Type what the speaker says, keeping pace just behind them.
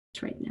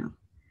project right now.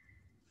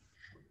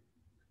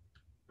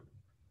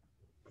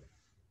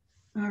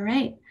 All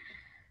right,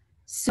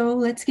 so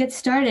let's get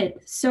started.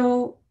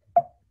 So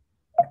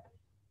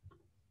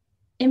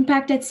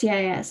Impact at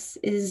CIS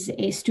is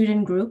a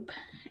student group,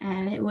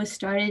 and it was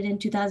started in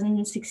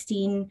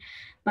 2016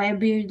 by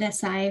Abir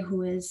Desai,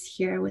 who is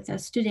here with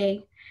us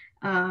today,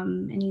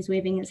 and he's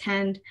waving his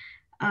hand.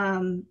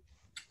 And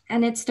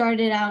it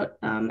started out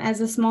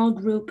as a small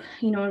group,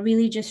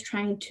 really just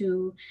trying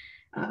to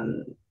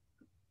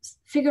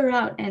figure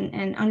out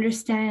and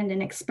understand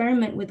and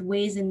experiment with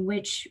ways in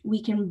which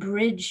we can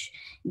bridge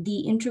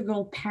the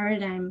integral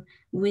paradigm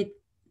with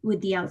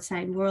the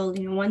outside world.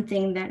 One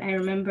thing that I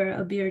remember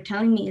Abir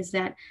telling me is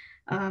that,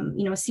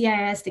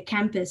 CIS, the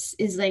campus,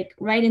 is like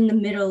right in the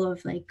middle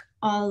of like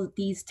all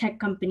these tech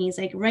companies,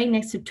 like right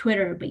next to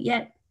Twitter, but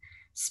yet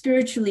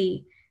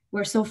spiritually,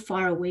 we're so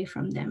far away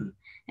from them.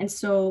 And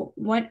so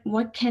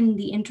what can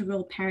the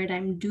integral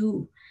paradigm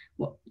do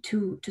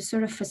to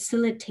sort of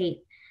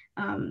facilitate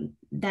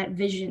that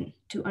vision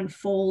to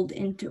unfold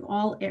into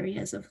all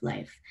areas of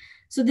life?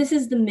 So this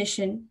is the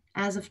mission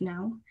as of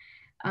now,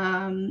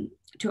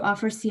 to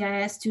offer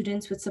CIS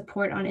students with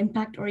support on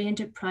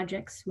impact-oriented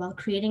projects while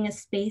creating a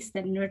space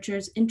that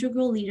nurtures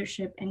integral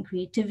leadership and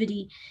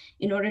creativity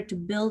in order to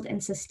build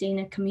and sustain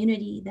a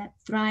community that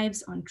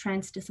thrives on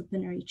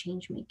transdisciplinary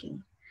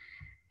change-making.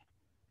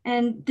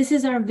 And this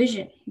is our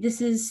vision.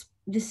 This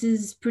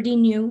is pretty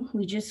new.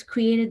 We just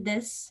created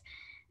this,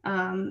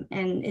 and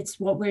it's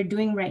what we're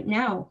doing right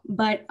now.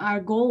 But our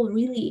goal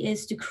really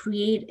is to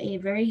create a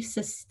very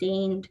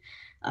sustained,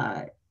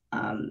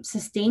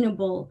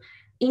 sustainable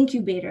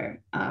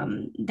incubator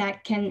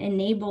that can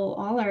enable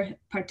all our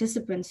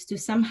participants to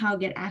somehow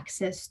get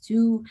access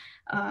to,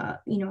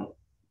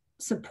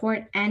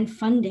 support and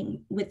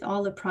funding with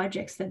all the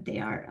projects that they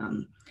are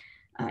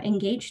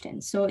engaged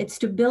in. So it's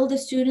to build a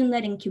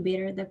student-led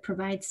incubator that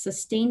provides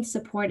sustained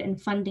support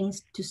and funding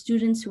to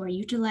students who are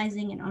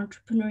utilizing an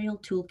entrepreneurial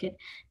toolkit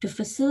to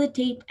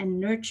facilitate and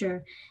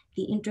nurture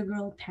the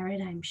integral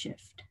paradigm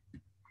shift.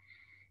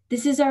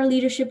 This is our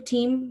leadership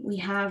team. We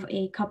have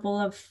a couple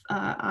of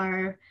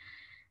our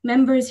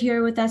members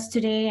here with us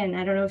today, and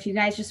I don't know if you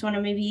guys just want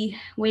to maybe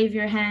wave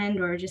your hand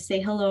or just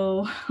say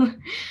hello.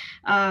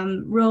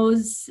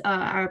 Rose,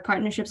 our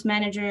partnerships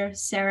manager,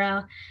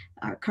 Sarah,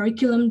 our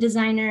curriculum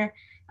designer,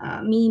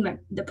 me,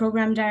 the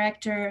program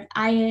director,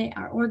 Aye,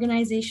 our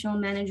organizational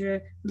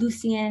manager,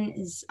 Lucien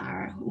is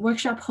our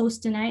workshop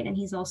host tonight, and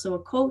he's also a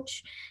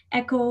coach.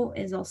 Echo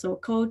is also a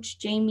coach,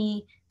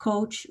 Jamie,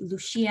 coach,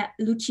 Lucia,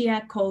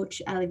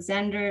 coach,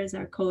 Alexander is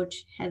our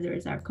coach, Heather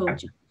is our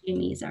coach,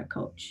 Jamie is our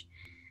coach.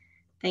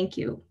 Thank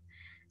you.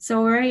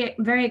 So we're very,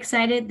 very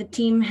excited. The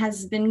team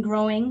has been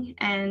growing,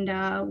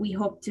 and we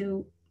hope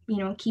to,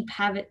 keep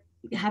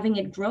having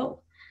it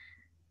grow.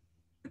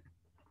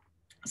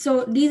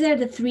 So these are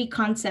the three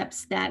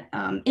concepts that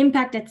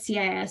Impact at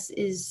CIS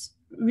is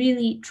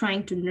really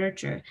trying to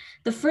nurture.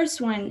 The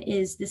first one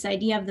is this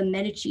idea of the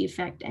Medici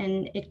effect,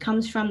 and it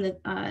comes from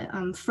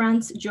the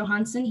Franz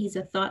Johansson. He's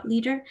a thought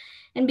leader,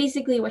 and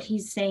basically what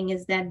he's saying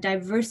is that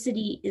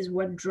diversity is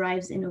what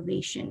drives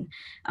innovation.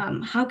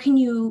 How can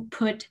you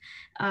put,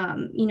 how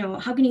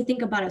can you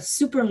think about a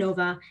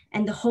supernova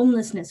and the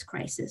homelessness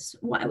crisis?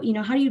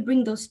 How do you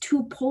bring those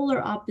two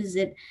polar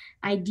opposite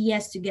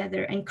ideas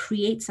together and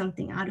create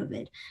something out of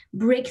it?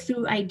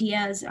 Breakthrough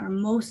ideas are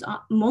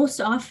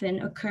most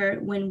often occur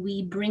when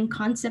we bring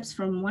concepts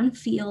from one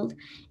field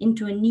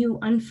into a new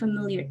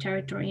unfamiliar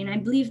territory. And I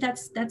believe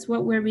that's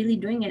what we're really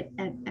doing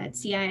at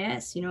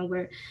CIS.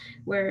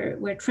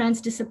 We're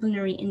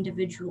transdisciplinary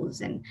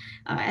individuals, and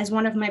as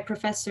one of my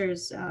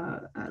professors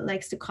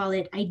likes to call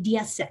it,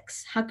 idea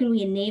sex. How can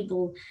we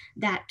enable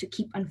that to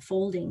keep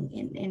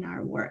unfolding in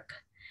our work?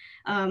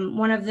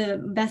 One of the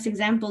best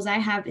examples I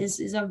have is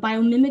of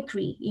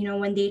biomimicry.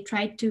 When they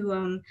tried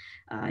to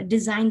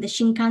design the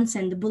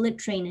Shinkansen, the bullet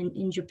train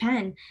in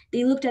Japan,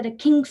 they looked at a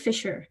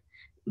kingfisher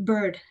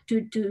bird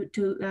to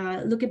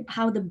look at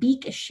how the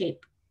beak is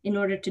shaped in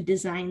order to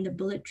design the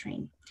bullet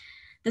train.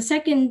 The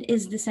second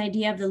is this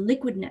idea of the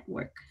liquid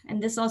network.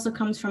 And this also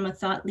comes from a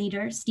thought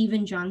leader,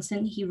 Stephen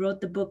Johnson. He wrote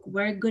the book,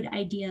 Where Good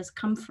Ideas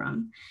Come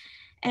From.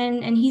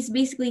 And he's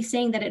basically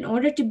saying that in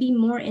order to be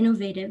more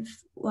innovative,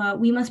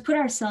 we must put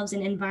ourselves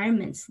in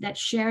environments that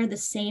share the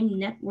same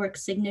network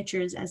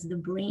signatures as the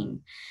brain,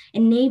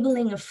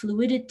 enabling a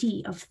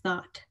fluidity of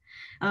thought.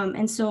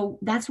 And so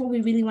that's what we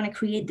really want to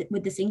create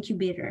with this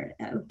incubator,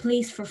 a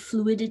place for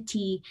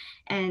fluidity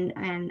and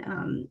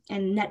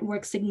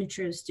network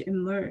signatures to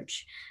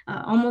emerge,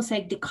 almost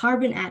like the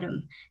carbon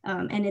atom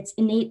and its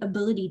innate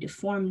ability to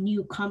form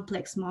new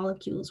complex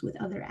molecules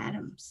with other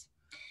atoms.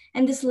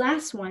 And this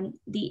last one,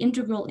 the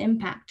integral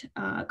impact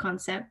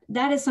concept,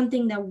 that is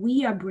something that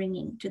we are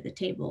bringing to the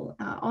table,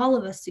 all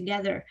of us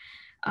together.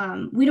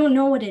 We don't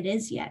know what it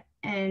is yet.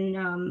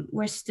 And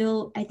we're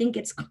still, I think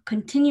it's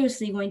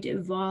continuously going to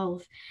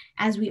evolve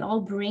as we all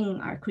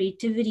bring our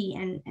creativity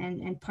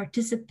and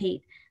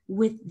participate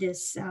with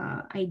this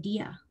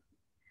idea.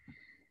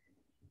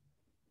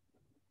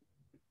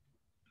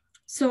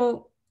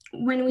 So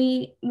when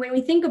we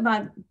think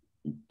about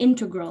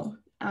integral,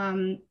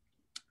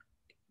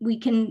 we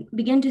can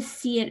begin to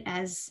see it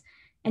as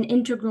an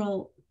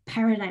integral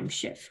paradigm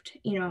shift.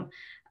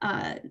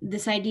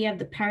 This idea of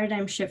the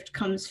paradigm shift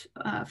comes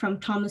from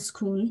Thomas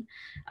Kuhn,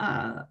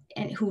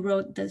 and who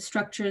wrote The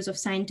Structures of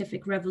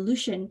Scientific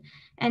Revolution.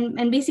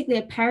 And basically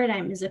a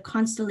paradigm is a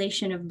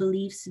constellation of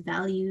beliefs,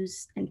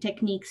 values, and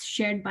techniques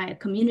shared by a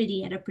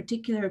community at a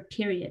particular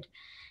period.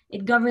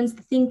 It governs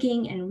the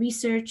thinking and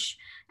research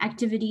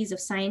activities of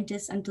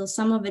scientists until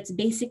some of its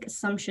basic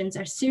assumptions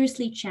are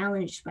seriously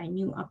challenged by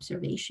new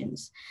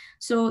observations.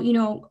 So,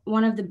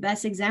 one of the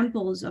best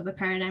examples of a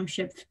paradigm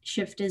shift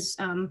is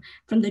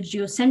from the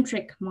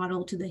geocentric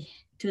model to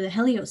the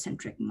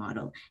heliocentric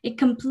model. It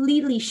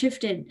completely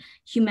shifted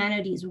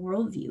humanity's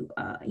worldview,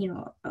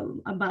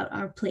 about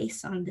our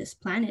place on this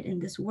planet, in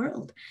this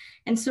world.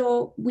 And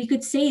so we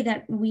could say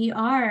that we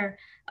are,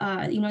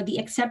 the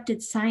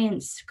accepted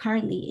science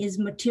currently is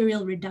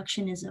material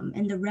reductionism,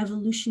 and the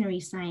revolutionary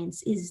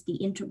science is the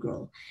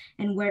integral.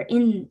 And we're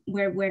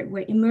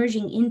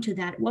emerging into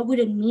that. What would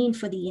it mean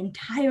for the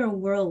entire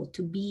world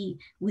to be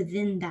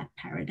within that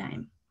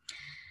paradigm?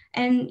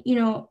 And,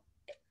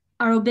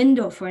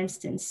 Aurobindo, for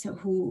instance,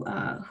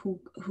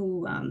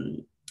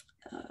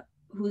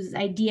 whose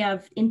idea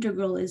of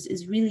integral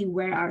is really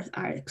where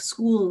our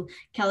school,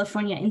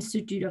 California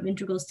Institute of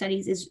Integral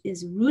Studies,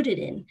 is rooted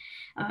in,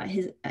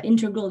 his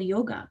integral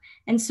yoga.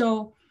 And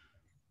so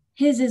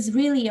his is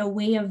really a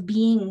way of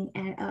being.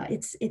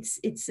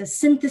 It's a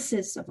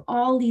synthesis of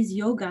all these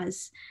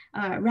yogas,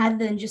 rather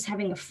than just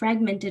having a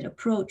fragmented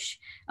approach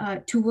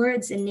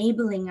towards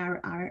enabling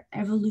our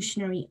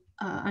evolutionary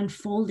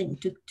unfolding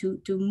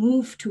to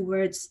move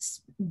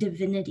towards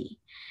divinity.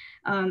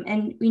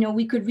 And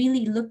we could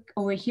really look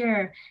over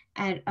here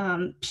at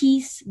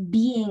peace,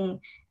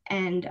 being,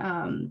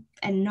 and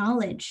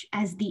knowledge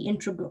as the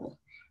integral,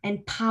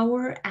 and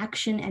power,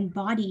 action, and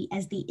body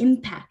as the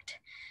impact.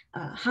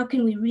 How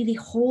can we really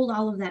hold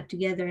all of that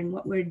together in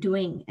what we're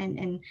doing?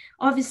 And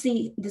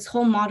obviously, this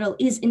whole model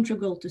is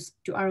integral to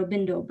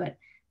Aurobindo,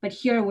 but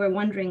here we're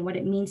wondering what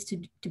it means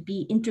to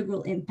be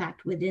integral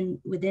impact within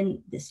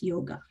this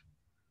yoga.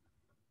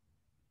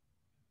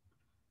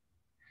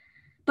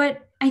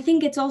 But I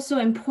think it's also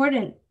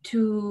important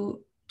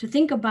to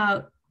think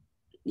about,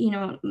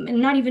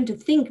 not even to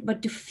think,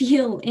 but to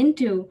feel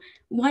into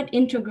what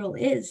integral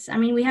is. I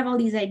mean, we have all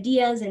these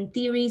ideas and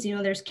theories.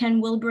 There's Ken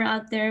Wilber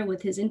out there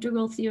with his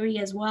integral theory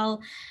as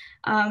well.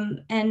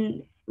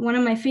 And one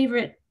of my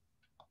favorite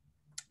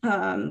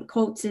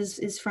quotes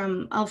is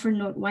from Alfred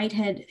North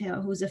Whitehead,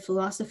 who's a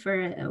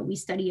philosopher we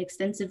study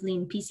extensively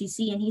in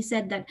PCC. And he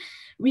said that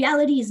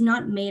reality is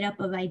not made up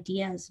of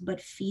ideas, but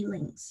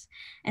feelings.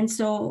 And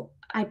so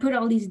I put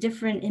all these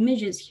different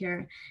images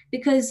here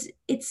because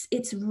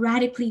it's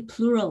radically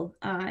plural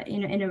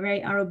in a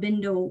very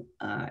Aurobindian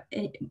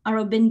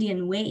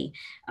way.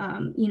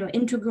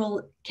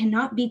 Integral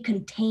cannot be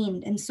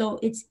contained. And so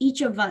it's each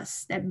of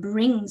us that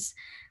brings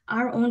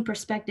our own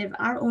perspective,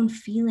 our own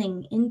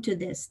feeling into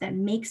this that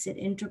makes it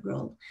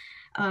integral.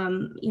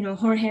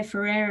 Jorge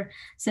Ferrer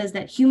says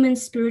that human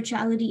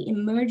spirituality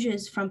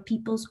emerges from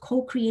people's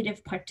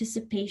co-creative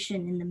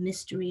participation in the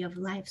mystery of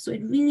life. So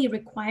it really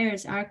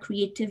requires our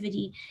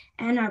creativity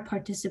and our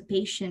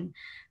participation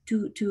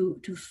to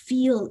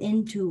feel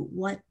into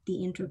what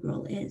the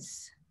integral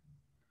is.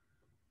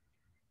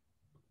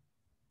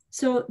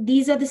 So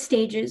these are the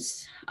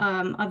stages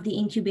of the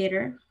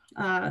incubator.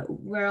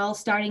 We're all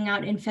starting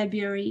out in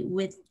February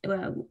with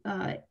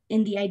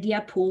in the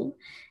idea pool.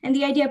 And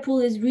the idea pool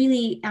is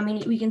really,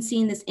 we can see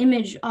in this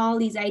image, all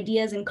these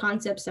ideas and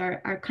concepts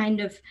are kind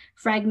of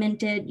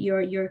fragmented.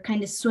 You're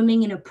kind of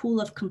swimming in a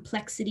pool of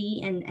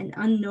complexity and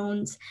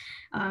unknowns,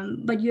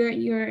 but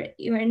you're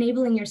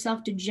enabling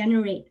yourself to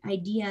generate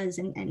ideas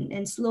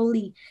and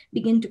slowly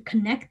begin to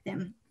connect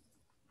them.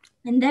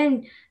 And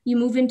then you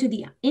move into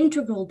the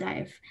integral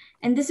dive.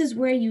 And this is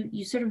where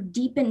you sort of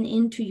deepen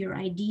into your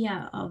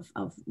idea of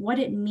what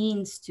it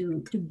means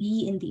to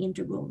be in the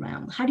integral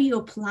realm. How do you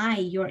apply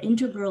your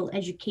integral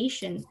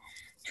education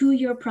to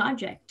your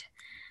project?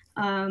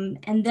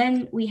 And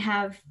then we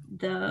have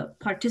the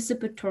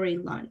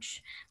participatory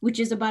launch, which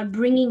is about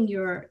bringing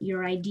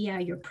your idea,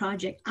 your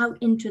project out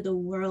into the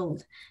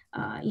world.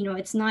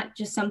 It's not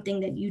just something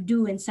that you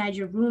do inside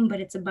your room, but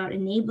it's about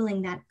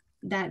enabling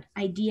that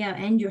idea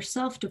and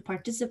yourself to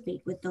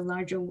participate with the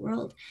larger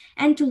world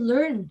and to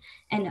learn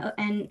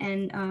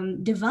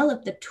and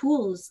develop the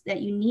tools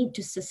that you need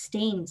to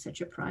sustain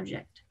such a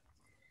project.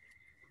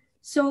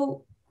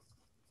 So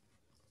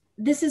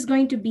this is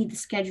going to be the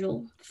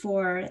schedule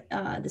for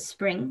the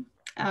spring.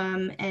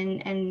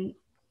 And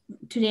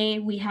today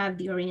we have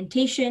the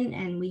orientation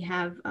and we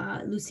have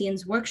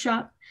Lucien's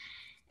workshop.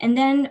 And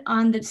then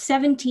on the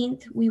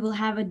 17th, we will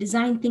have a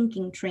design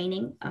thinking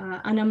training.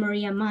 Ana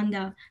Maria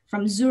Manda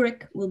from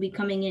Zurich will be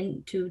coming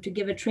in to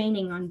give a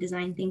training on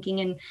design thinking.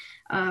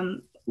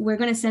 And we're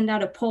going to send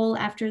out a poll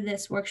after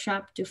this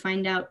workshop to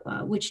find out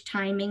which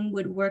timing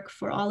would work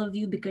for all of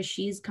you, because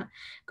she's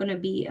going to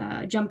be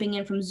jumping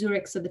in from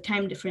Zurich. So the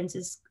time difference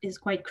is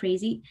quite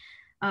crazy.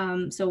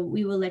 So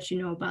we will let you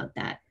know about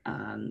that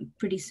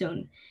pretty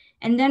soon.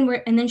 And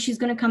then she's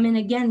going to come in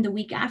again the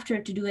week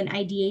after to do an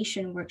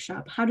ideation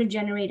workshop. How to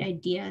generate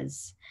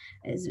ideas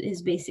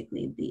is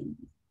basically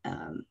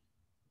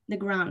the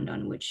ground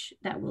on which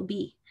that will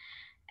be.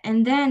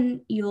 And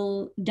then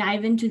you'll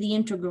dive into the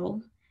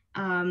integral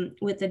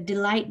with a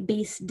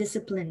delight-based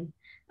discipline,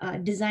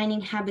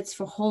 designing habits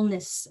for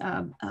wholeness.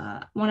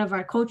 One of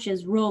our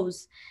coaches,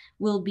 Rose,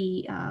 will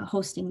be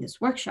hosting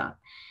this workshop.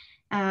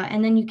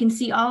 And then you can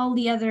see all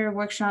the other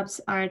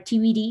workshops are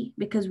TBD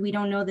because we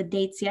don't know the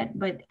dates yet,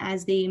 but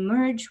as they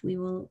emerge, we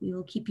will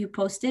keep you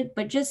posted.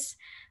 But just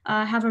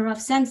have a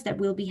rough sense that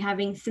we'll be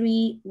having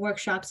 3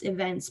 workshops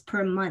events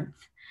per month.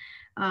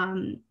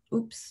 And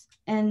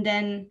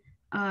then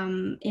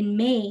in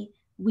May,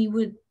 we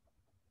would,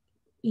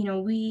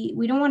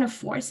 we don't want to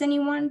force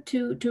anyone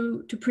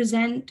to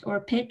present or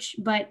pitch,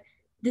 but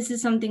this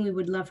is something we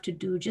would love to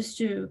do just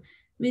to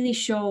really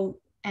show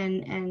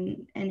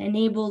and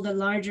enable the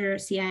larger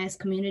CIS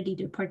community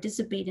to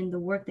participate in the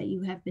work that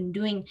you have been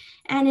doing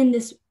and in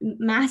this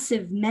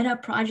massive meta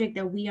project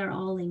that we are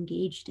all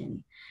engaged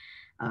in.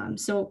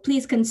 So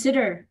please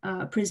consider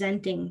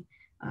presenting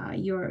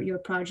your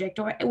project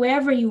or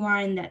wherever you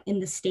are in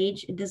the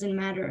stage. It doesn't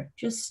matter.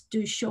 Just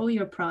to show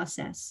your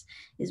process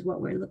is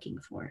what we're looking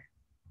for.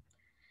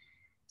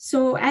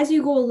 So as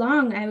you go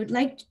along, I would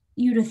like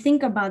you to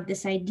think about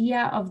this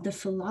idea of the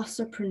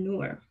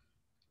philosopherneur.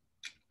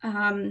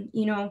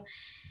 The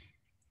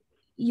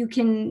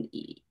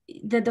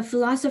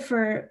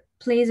philosopher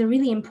plays a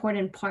really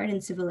important part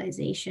in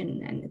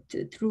civilization and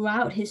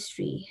throughout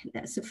history.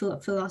 That's a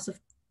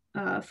philosopher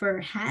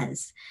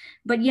has,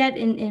 but yet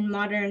in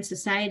modern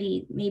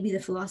society, maybe the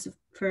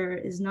philosopher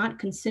is not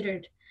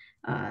considered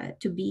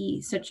to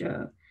be such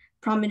a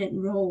prominent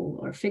role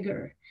or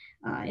figure.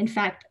 In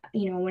fact,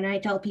 when I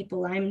tell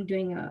people I'm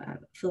doing a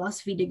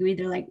philosophy degree,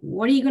 they're like,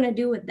 what are you going to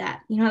do with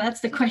that?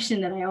 That's the question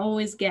that I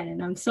always get.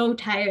 And I'm so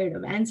tired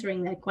of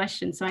answering that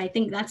question. So I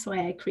think that's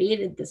why I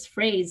created this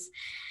phrase,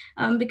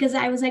 because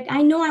I was like,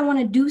 I know I want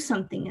to do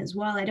something as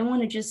well. I don't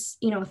want to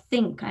just,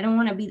 think. I don't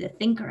want to be the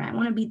thinker. I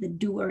want to be the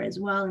doer as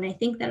well. And I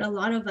think that a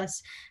lot of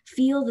us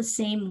feel the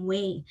same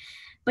way.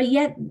 But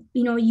yet,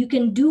 you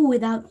can do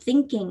without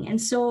thinking. And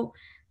so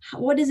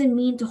what does it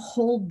mean to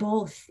hold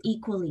both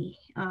equally?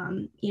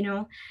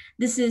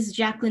 This is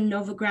Jacqueline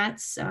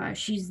Novogratz.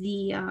 She's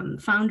the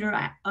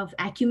founder of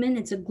Acumen.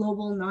 It's a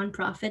global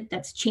nonprofit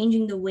that's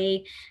changing the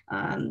way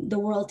the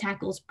world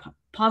tackles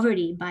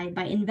poverty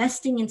by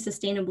investing in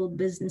sustainable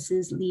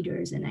businesses,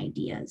 leaders, and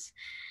ideas.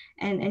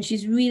 And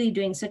she's really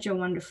doing such a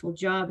wonderful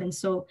job. And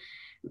so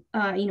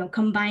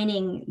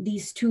combining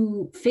these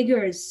 2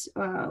 figures,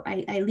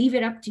 I leave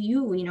it up to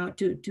you,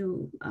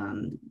 to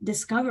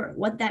discover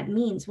what that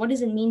means. What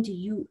does it mean to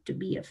you to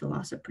be a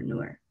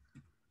philosopherneur?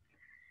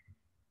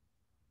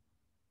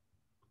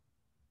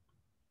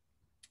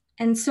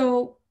 And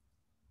so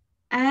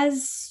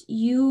as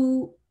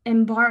you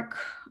embark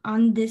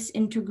on this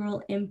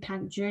integral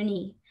impact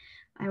journey,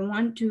 we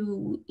want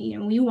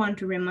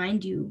to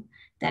remind you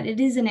that it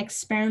is an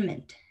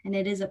experiment and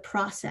it is a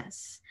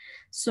process.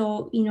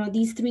 So,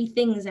 these 3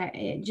 things,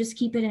 just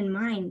keep it in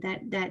mind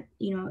that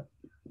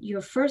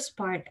your first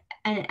part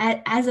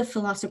as a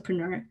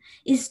philosopherneur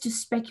is to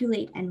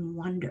speculate and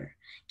wonder.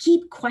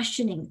 Keep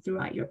questioning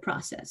throughout your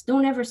process.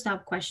 Don't ever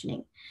stop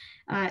questioning.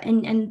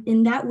 And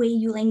in that way,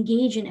 you'll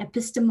engage in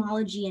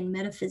epistemology and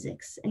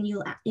metaphysics, and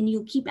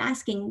you'll keep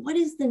asking, what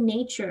is the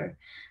nature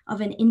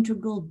of an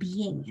integral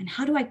being, and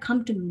how do I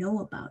come to know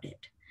about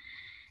it?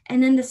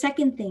 And then the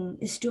second thing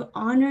is to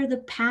honor the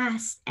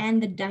past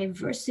and the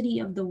diversity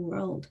of the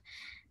world,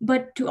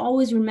 but to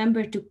always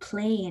remember to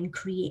play and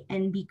create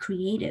and be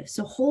creative.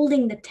 So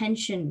holding the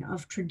tension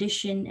of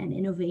tradition and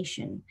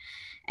innovation.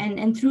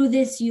 And through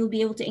this, you'll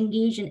be able to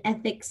engage in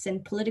ethics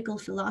and political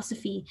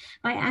philosophy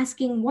by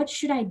asking, what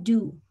should I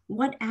do?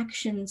 What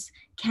actions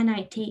can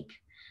I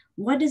take?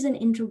 What does an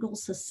integral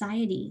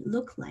society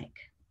look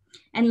like?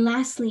 And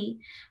lastly,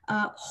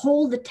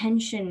 hold the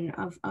tension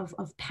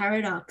of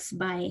paradox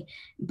by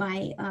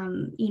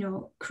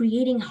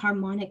creating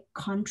harmonic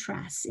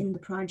contrasts in the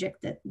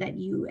project that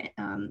you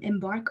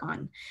embark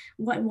on.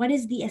 What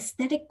is the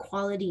aesthetic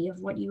quality of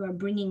what you are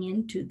bringing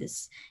into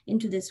this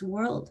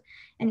world?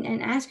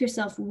 And ask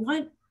yourself,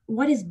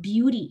 what is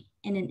beauty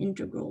in an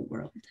integral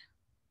world?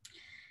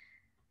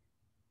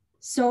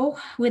 So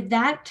with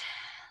that,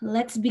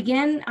 let's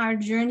begin our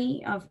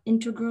journey of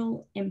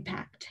integral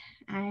impact.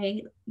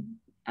 I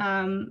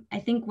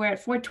think we're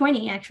at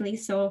 4:20 actually,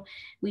 so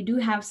we do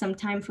have some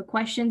time for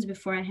questions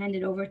before I hand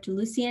it over to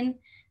Lucien.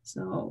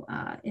 So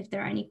if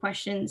there are any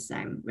questions,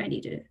 I'm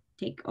ready to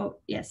take. Oh,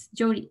 yes,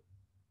 Jody.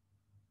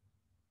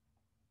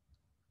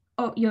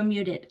 Oh, you're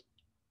muted.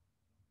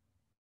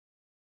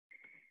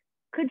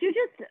 Could you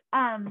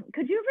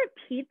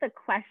repeat the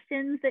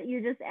questions that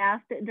you just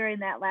asked during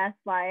that last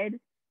slide,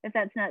 if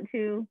that's not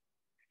too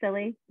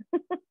silly?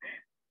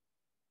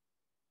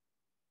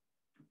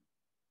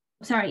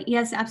 Sorry,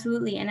 yes,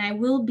 absolutely. And I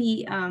will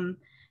be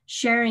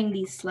sharing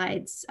these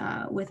slides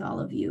with all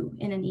of you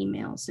in an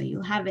email, so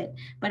you'll have it.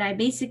 But I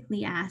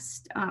basically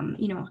asked,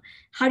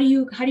 how do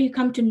you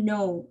come to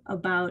know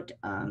about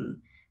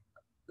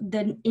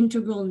the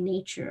integral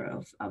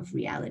nature of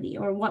reality,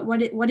 or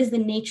what is the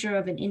nature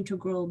of an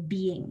integral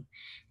being?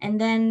 And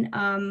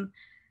then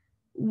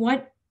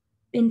what,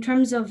 in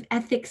terms of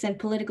ethics and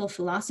political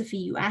philosophy,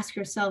 you ask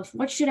yourself,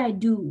 what should I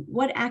do?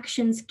 What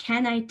actions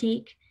can I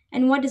take?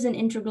 And what does an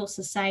integral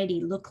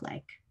society look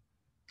like?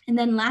 And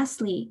then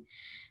lastly,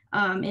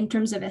 in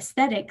terms of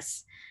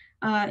aesthetics,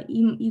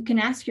 you can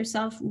ask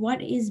yourself,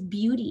 what is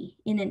beauty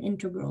in an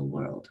integral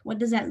world? What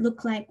does that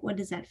look like? What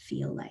does that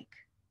feel like?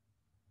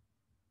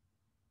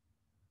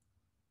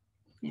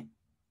 Yeah.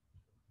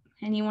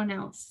 Anyone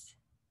else?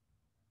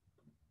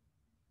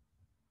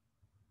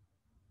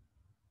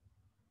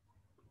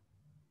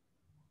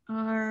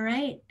 All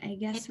right, I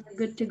guess we're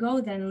good to go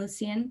then,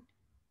 Lucien.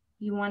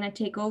 You want to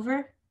take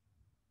over?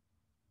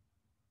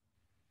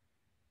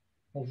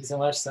 Thank you so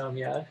much,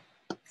 Somya.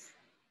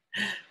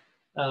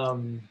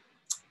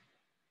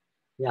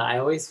 Yeah, I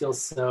always feel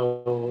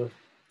so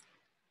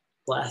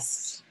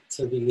blessed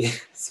to be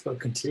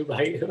spoken to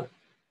by you.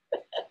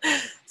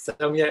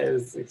 Somya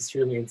is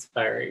extremely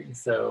inspiring,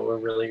 so we're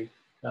really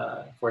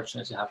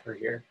fortunate to have her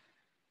here.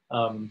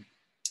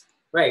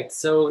 Right,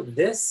 so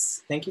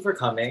thank you for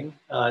coming.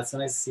 It's so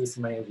nice to see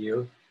so many of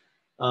you.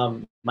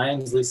 My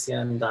name is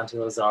Lucien Dante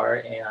Lazar,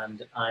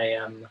 and I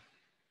am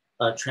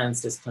a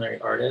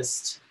transdisciplinary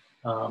artist,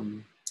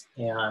 and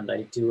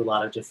I do a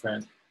lot of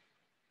different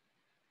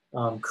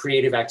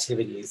creative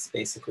activities,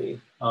 basically.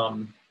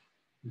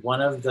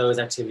 One of those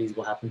activities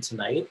will happen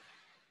tonight,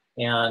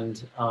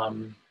 and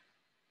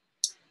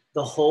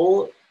the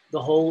whole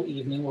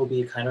evening will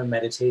be kind of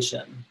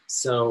meditation.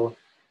 So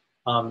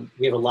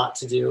we have a lot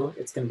to do.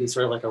 It's going to be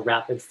sort of like a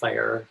rapid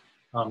fire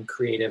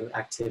creative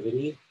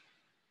activity,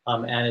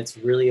 and it's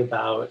really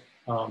about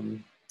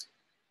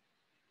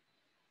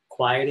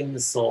quieting the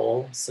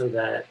soul so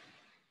that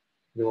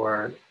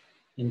your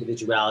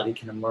individuality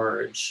can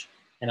emerge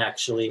and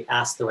actually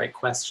ask the right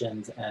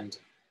questions and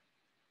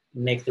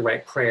make the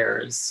right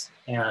prayers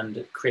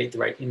and create the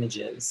right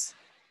images,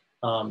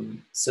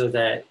 so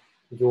that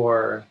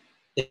your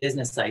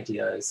business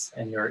ideas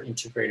and your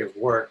integrative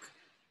work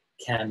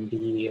can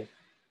be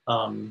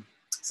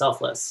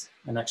selfless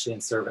and actually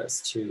in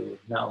service to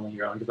not only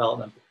your own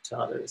development, but to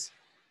others.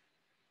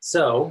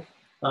 So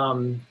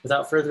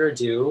without further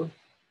ado,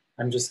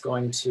 I'm just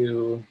going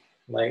to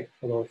light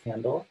a little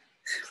candle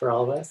for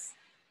all of us.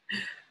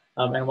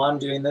 And while I'm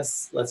doing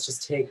this, let's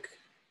just take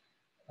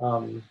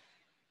 15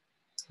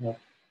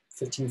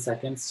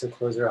 seconds to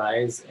close our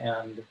eyes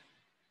and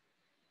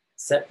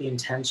set the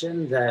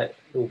intention that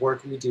the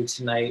work we do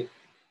tonight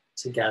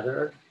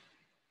together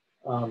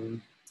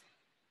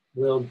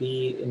will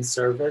be in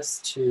service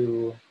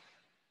to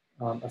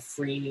a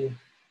free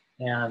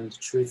and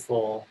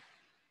truthful,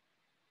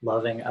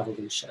 loving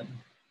evolution.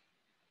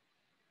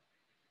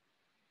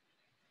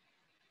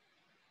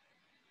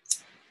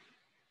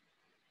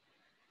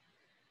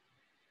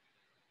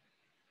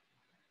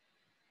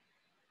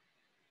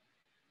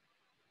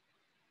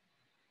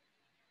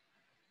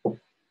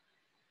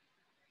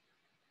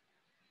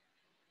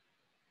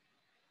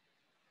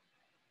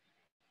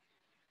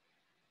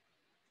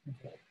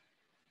 Okay.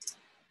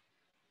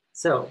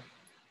 So,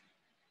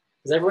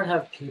 does everyone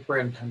have paper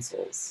and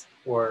pencils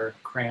or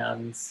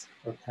crayons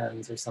or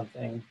pens or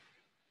something?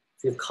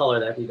 If you have color,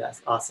 that'd be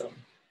best. Awesome.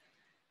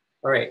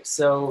 All right,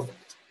 so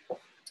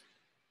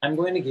I'm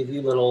going to give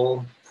you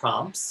little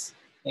prompts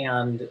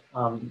and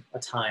a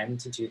time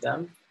to do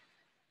them.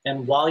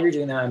 And while you're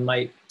doing that, I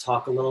might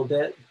talk a little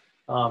bit,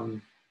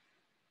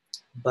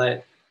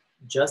 but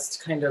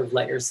just kind of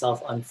let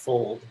yourself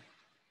unfold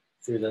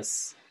through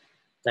this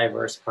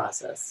diverse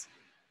process.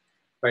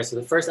 All right, so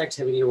the first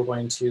activity, we're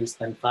going to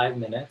spend 5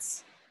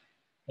 minutes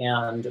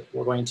and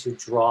we're going to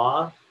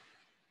draw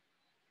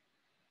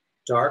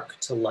dark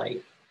to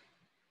light.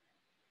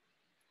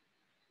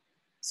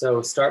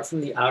 So start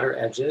from the outer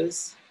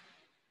edges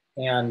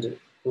and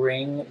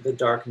bring the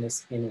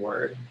darkness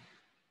inward.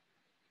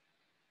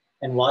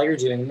 And while you're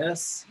doing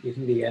this, you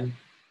can begin.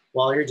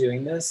 While you're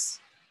doing this,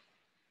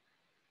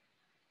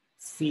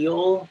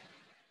 feel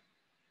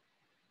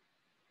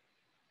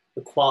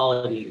the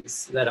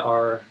qualities that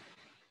are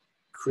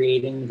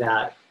creating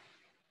that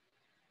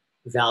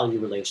value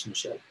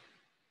relationship.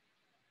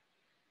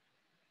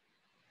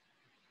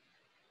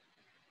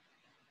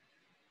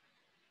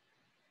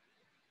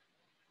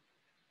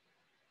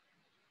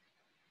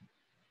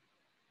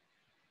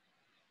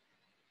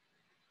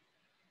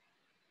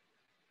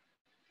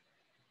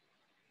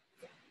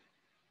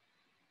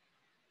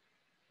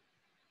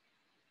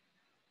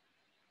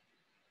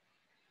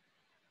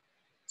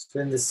 So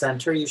in the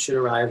center, you should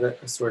arrive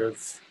at a sort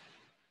of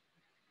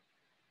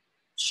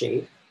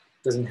shape.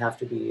 Doesn't have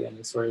to be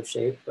any sort of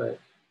shape, but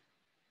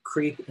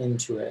creep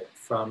into it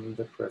from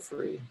the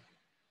periphery.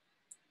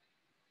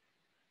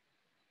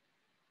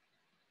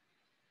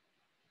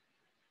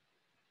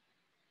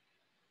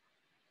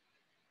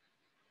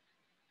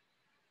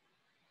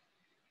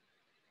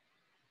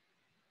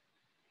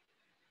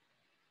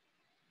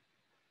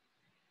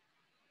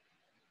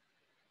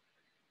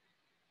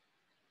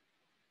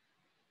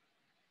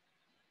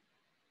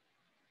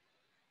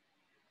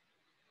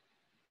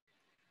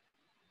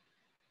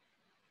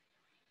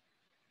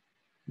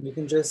 You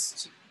can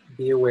just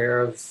be aware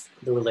of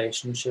the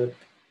relationship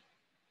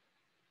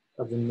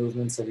of the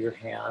movements of your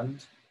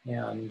hand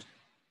and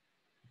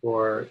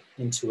your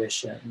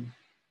intuition.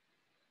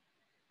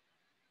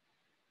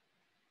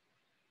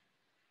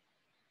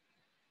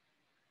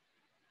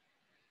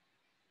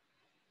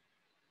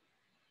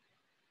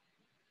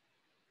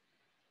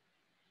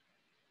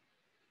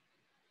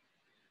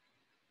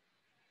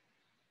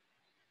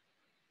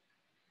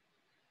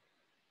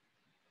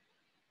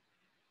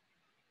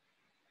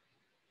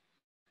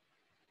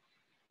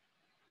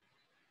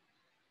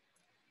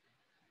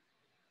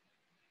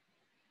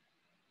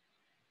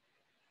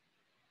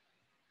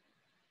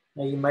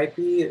 Now you might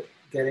be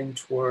getting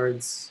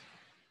towards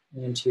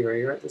the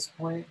interior at this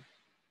point.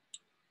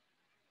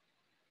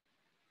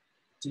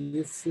 Do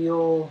you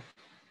feel,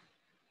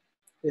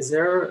 is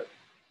there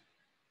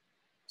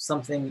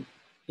something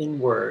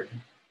inward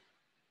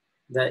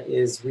that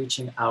is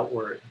reaching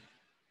outward,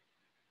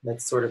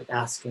 that's sort of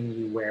asking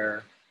you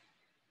where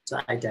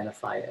to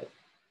identify it?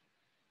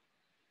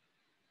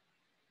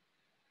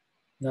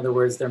 In other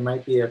words, there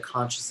might be a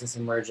consciousness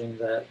emerging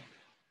that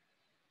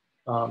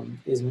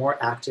is more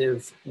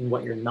active in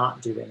what you're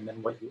not doing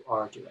than what you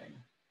are doing.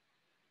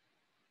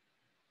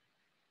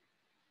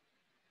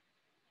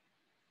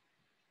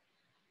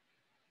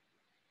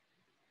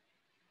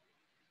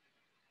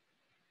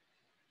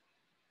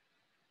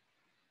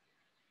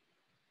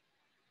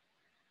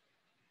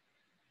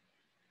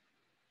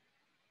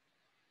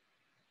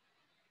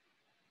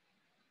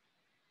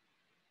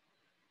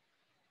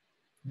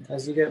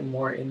 As you get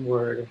more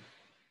inward,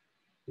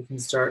 you can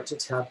start to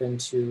tap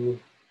into,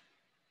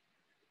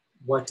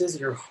 what does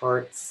your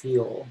heart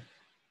feel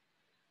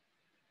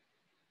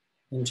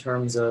in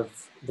terms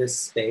of this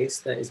space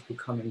that is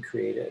becoming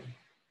created?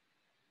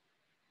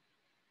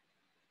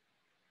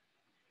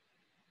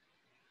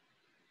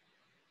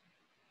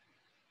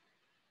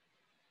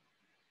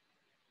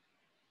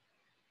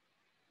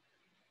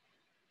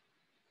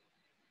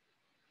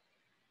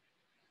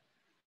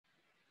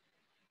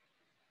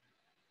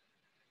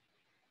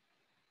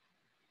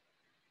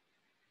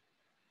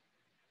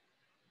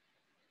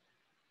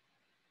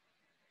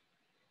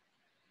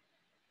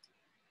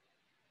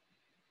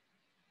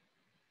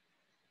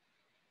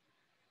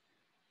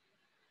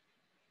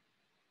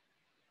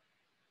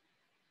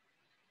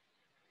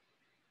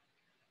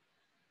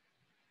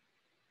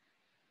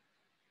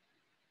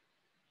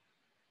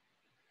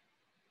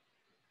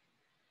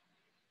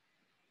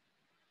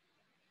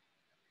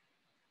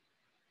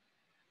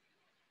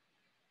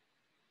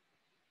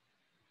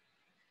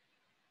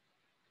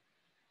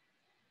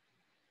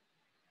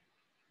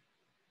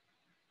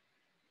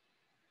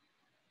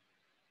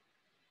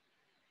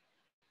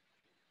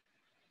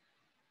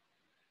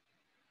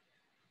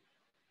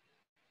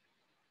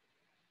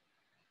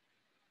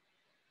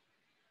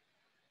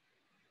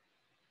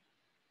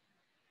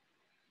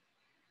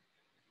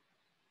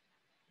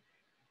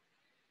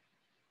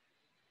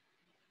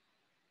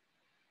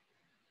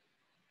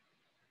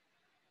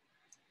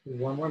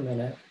 One more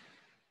minute.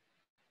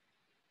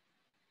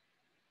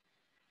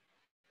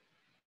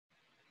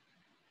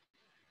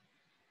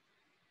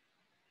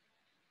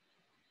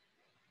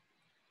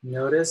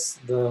 Notice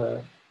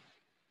the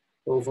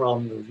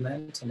overall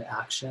movement and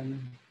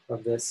action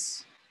of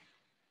this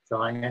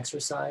drawing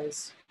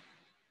exercise.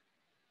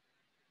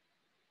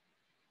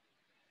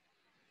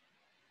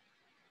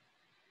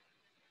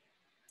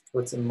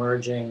 What's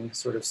emerging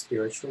sort of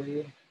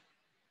spiritually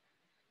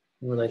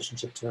in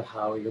relationship to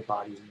how your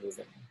body's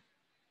moving.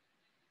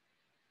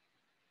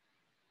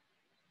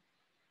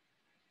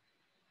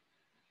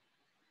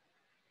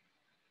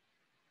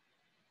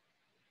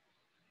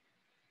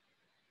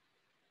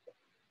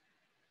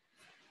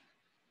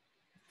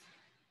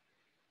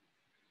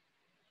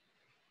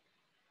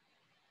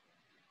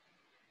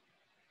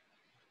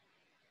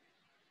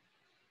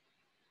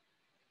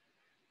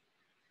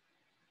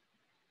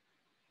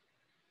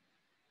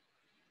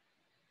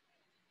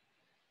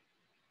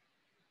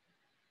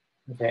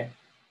 Okay.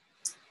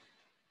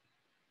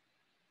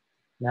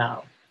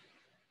 Now,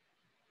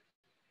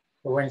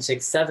 we're going to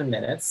take 7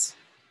 minutes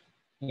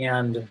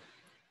and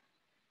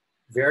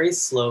very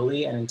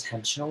slowly and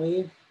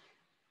intentionally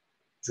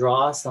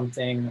draw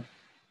something,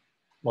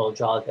 well,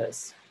 draw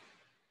this.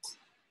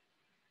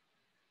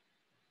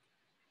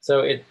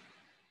 So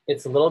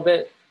it's a little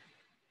bit,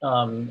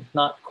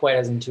 not quite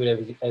as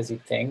intuitive as you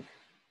think.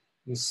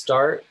 You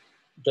start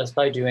just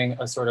by doing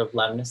a sort of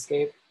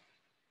lemniscape,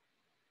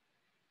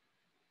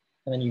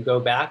 and then you go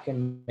back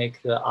and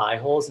make the eye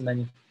holes, and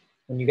then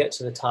when you get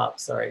to the top,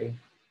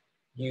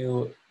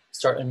 you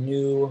start a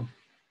new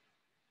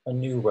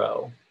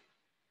row.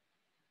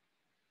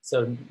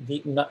 So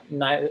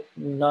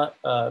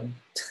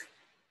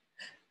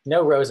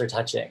no rows are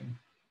touching.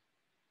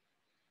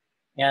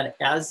 And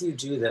as you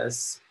do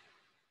this,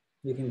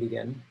 you can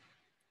begin.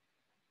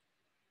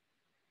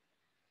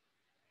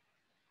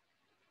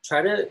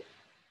 Try to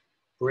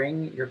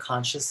bring your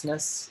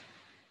consciousness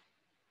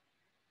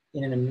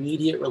in an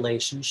immediate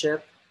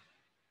relationship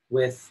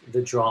with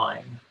the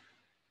drawing.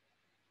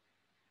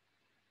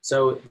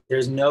 So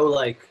there's no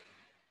like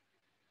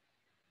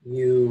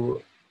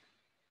you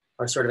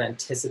are sort of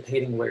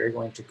anticipating where you're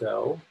going to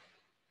go,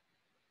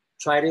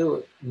 try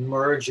to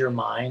merge your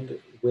mind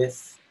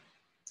with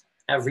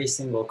every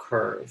single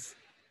curve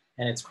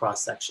and its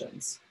cross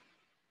sections.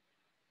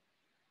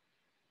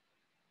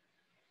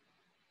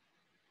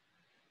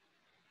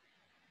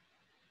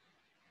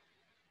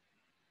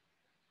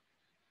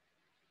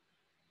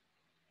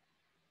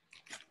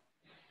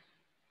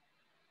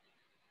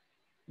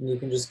 And you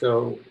can just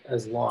go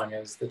as long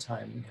as the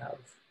time you have.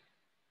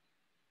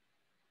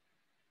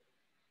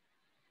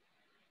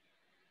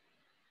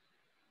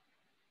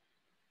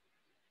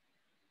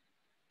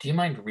 Do you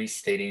mind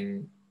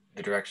restating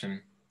the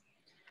direction?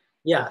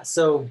 Yeah,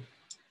 so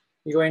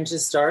you're going to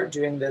start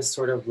doing this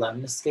sort of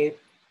lemniscape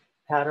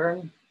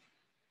pattern.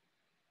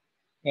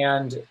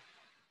 And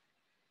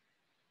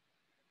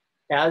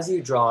as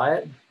you draw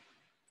it,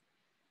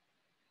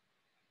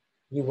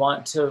 you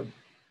want to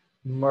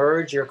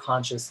merge your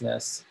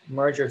consciousness,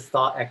 merge your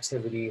thought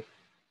activity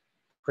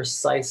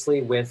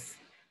precisely with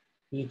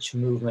each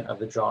movement of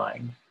the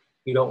drawing.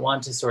 You don't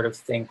want to sort of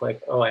think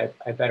like, oh, I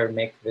better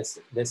make this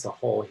a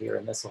hole here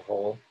and this a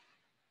hole.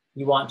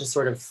 You want to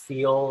sort of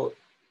feel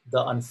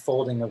the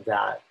unfolding of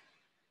that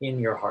in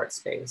your heart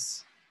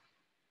space.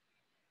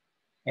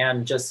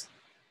 And just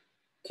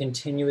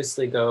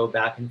continuously go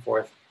back and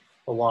forth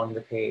along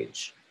the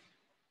page.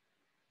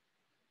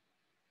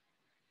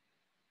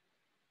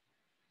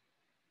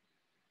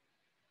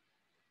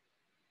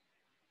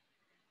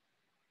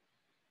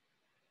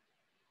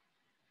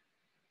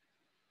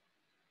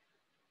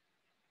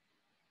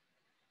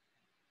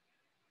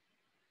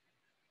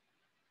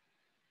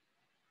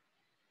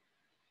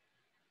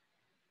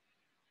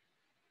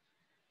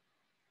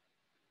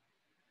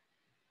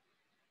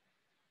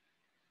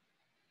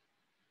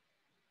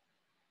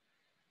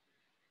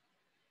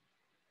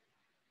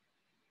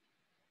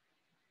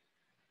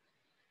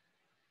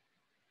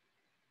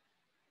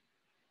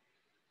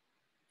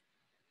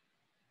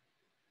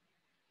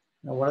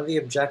 Now, one of the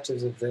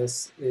objectives of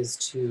this is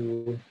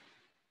to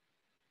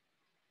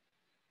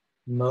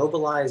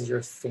mobilize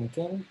your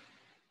thinking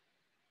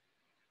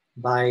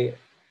by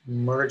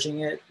merging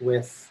it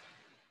with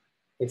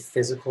a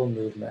physical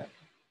movement.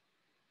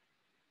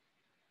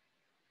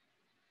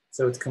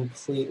 So it's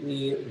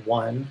completely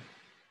one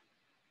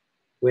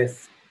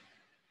with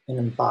an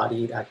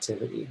embodied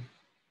activity.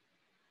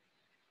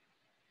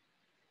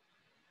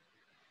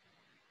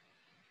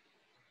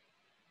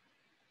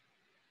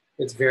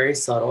 It's very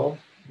subtle.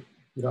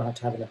 You don't have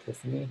to have an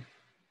epiphany.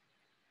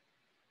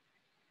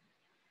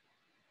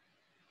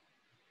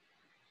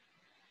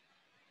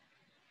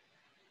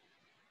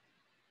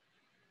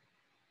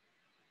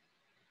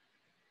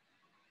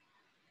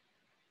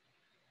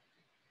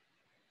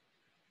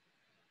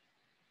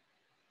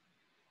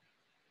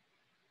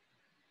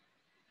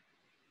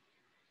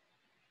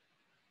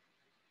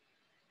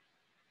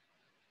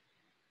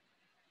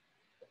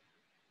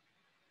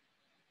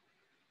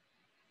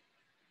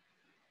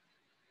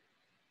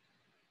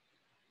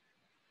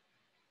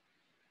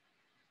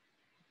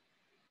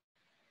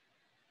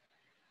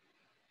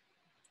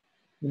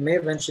 You may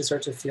eventually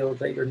start to feel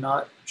that you're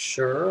not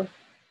sure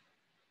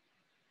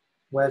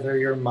whether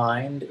your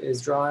mind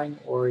is drawing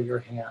or your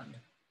hand.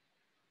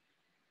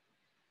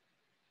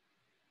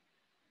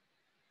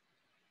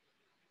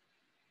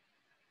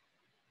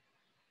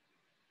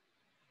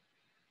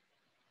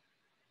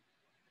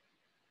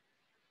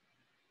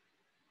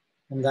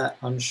 And that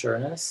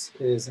unsureness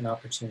is an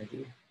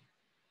opportunity.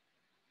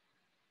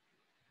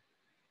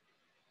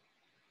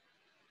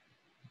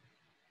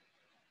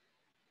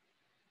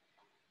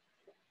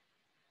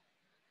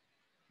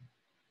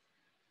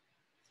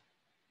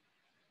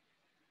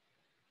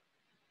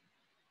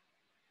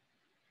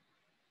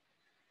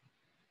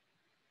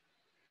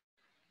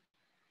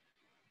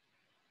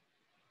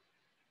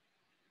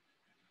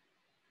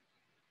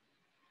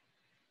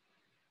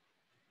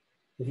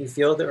 If you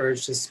feel the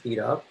urge to speed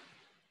up,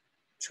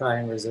 try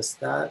and resist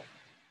that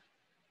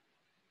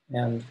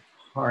and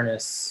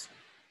harness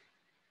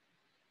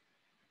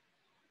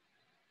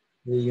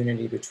the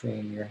unity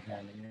between your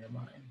hand and your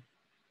mind.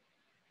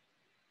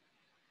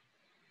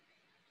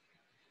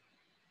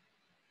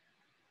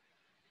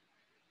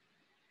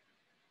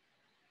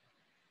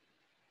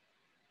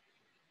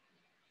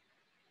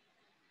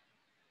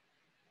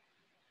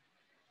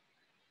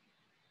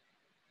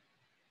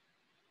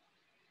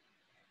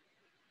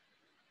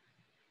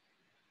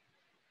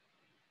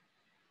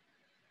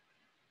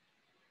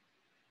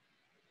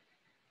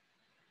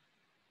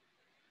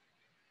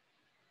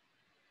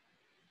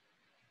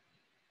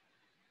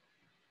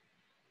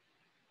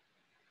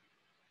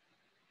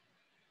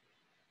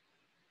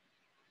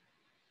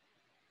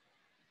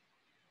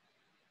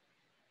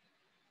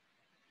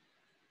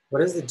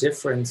 What is the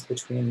difference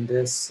between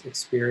this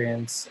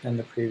experience and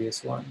the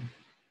previous one?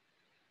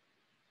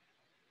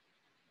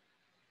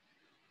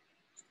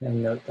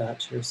 And note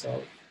that to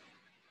yourself.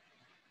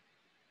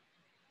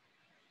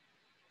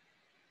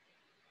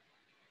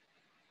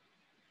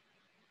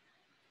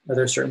 Are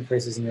there certain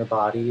places in your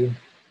body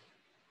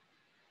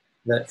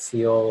that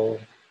feel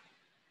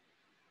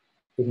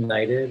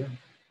ignited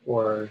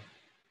or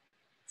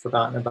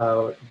forgotten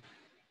about?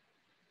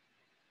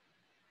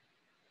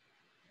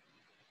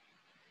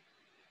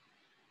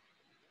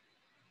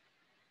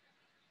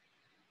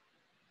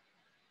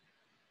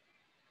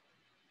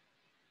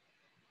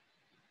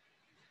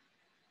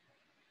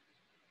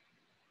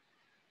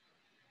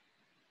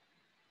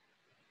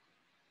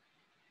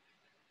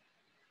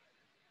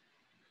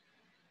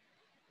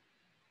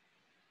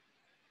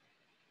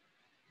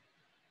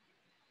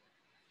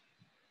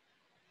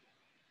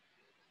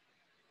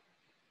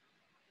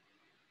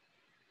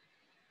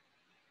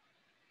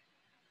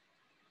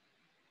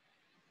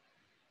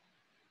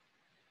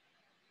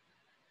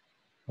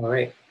 All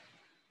right.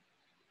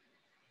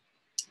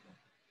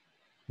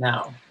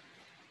 Now,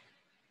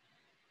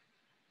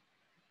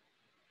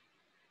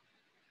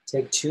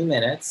 take 2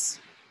 minutes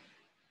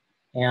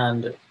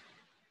and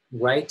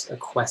write a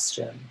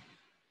question.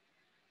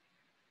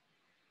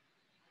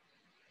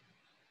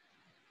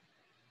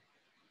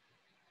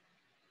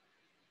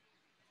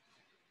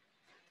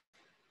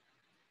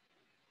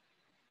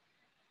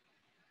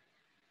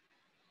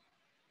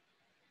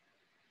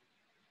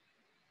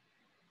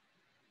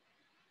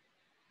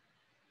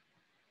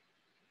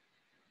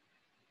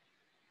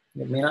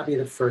 It may not be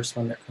the first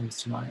one that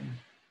comes to mind.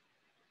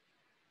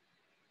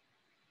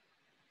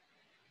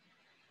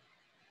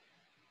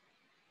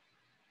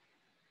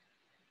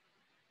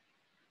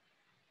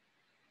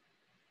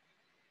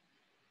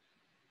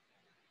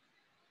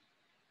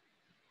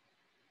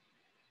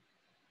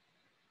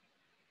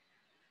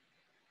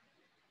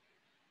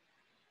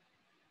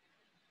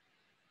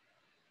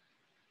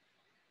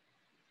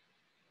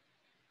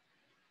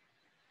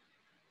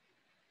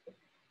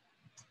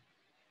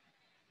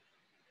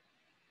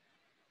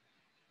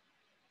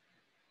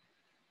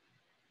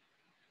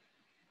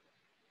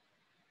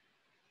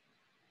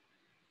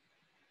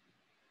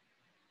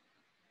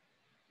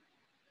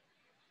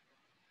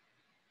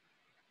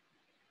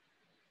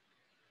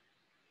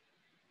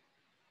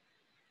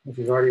 If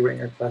you've already written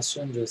your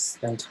question, just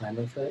spend time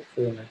with it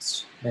for the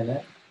next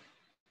minute.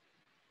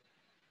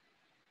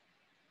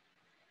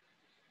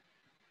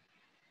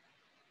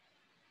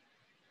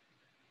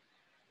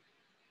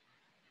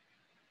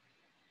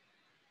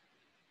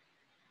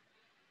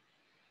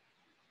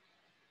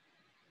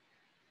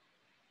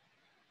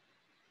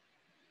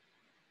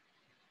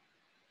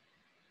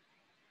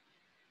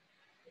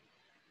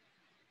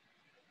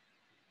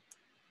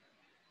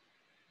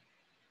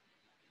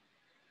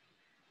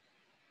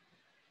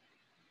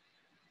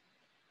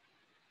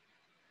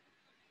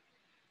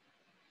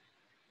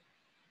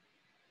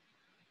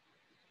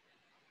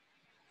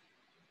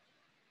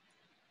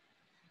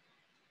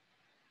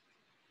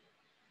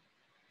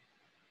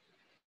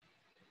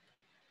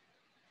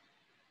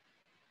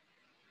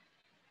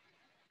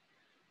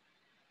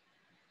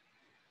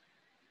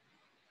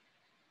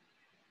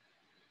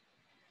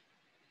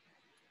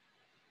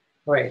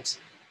 All right.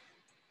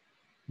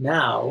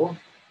 Now,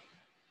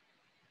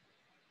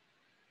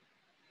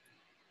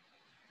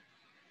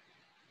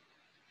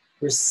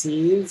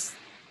 receive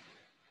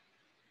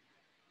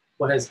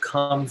what has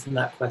come from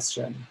that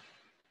question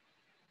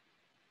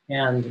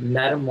and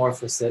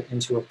metamorphose it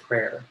into a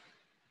prayer.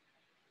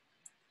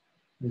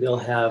 We'll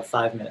have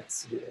 5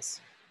 minutes to do this.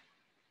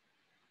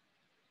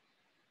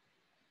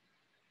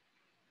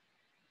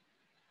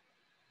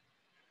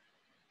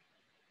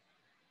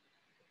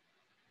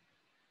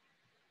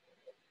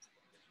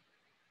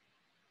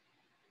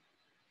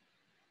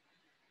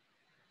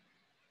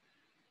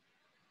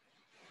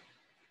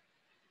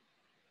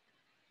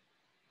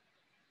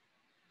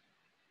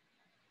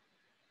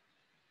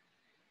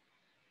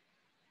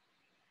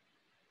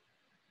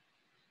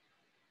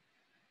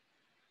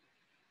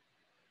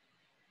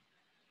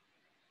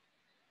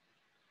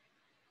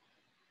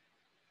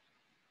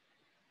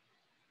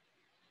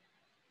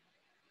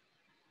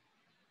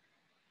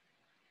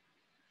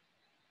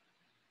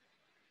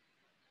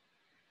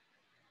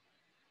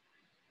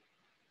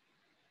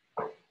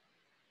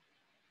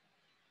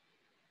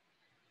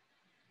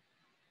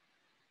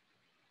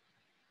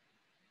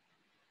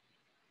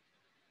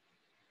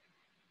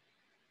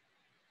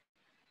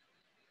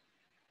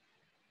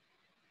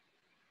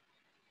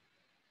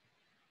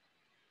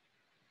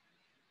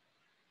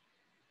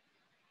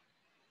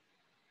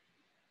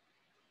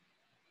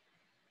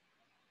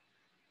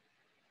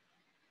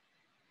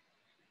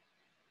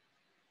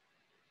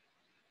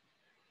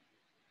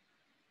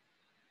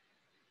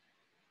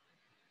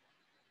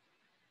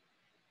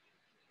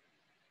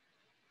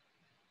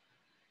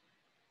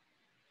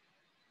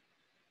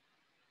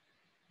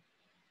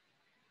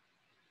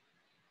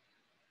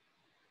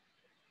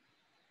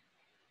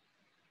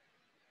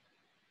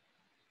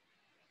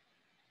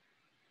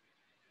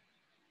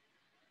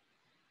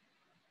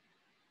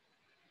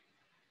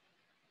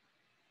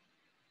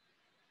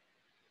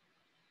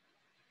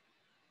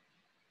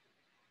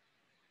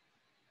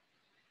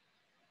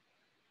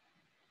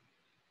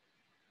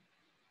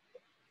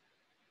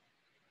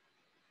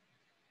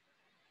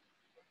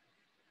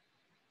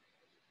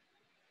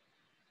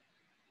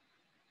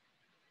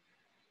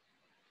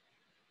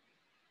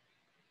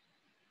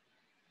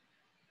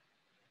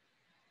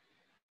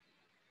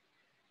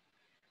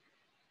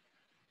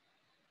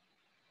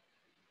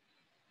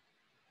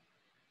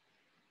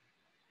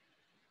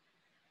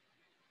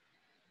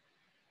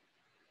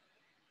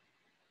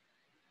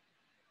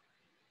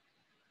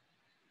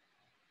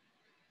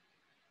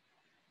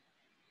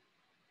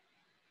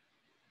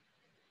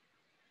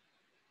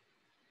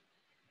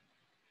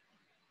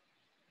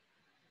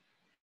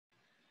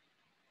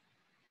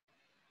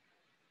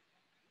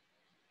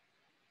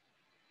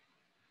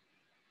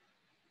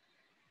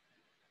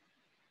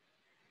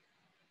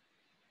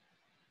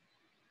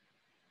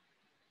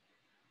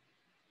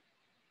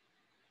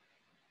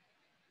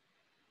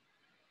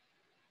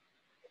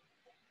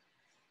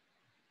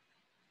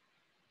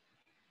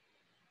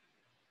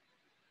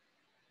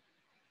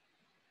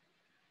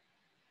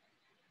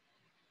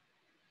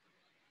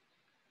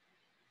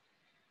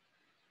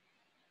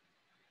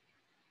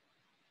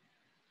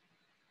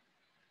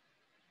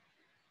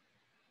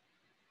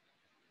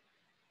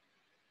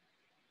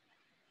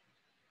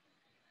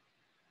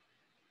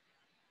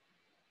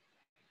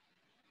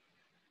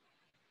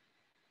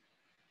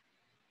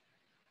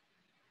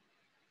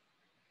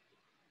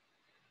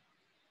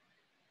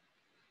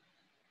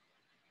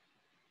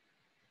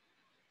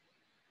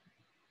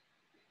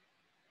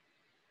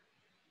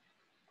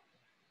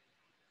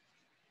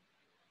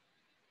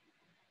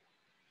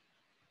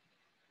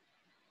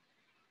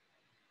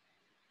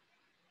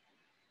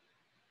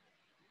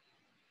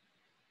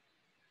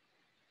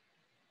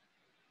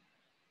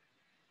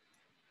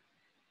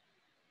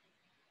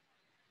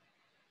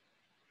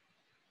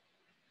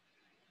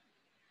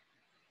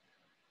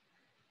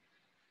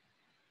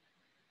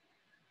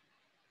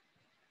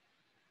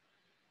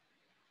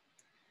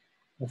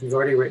 If you've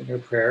already written your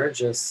prayer,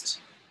 just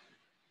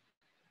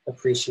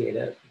appreciate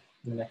it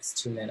in the next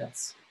 2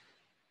 minutes.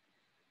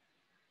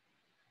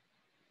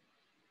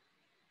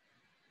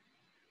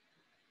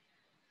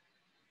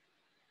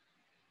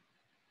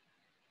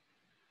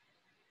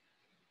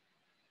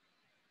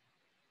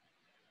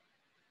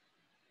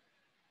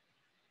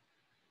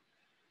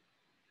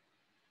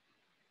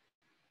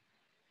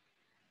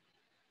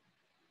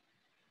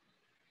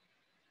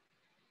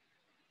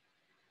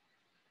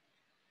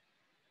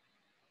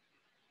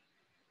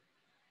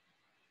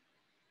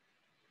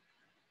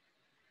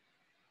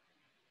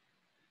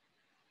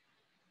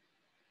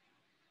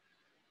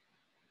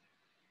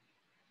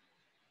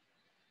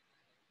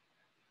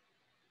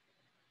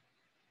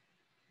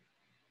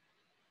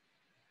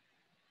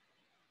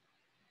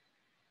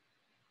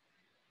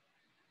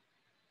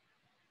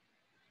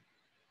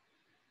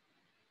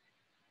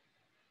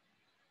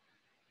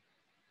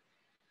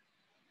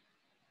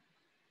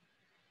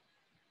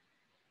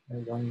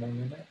 And 1 more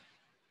minute.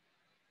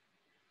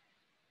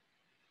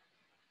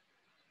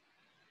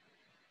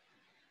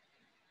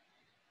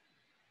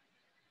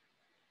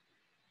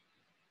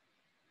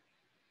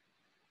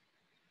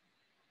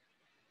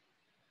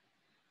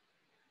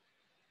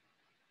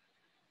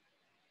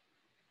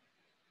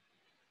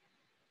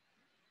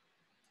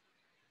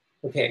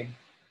 Okay,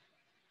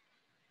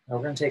 now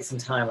we're going to take some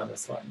time on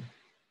this one.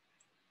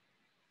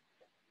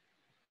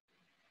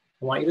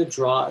 I want you to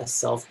draw a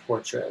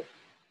self-portrait,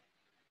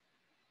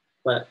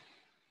 but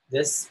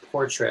this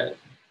portrait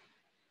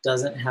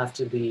doesn't have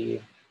to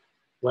be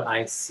what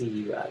I see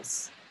you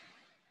as.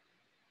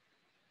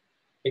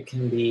 It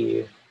can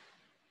be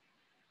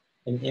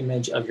an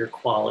image of your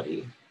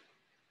quality.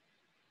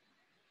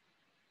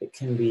 It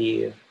can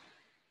be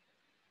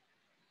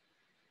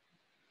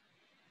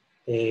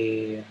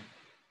a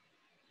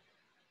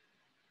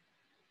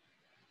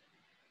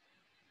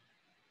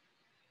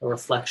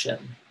reflection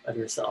of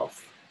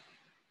yourself.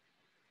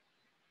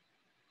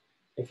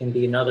 It can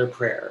be another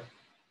prayer,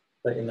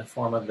 but in the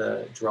form of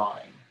the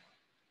drawing.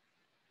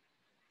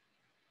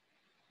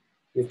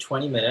 You have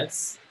 20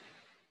 minutes.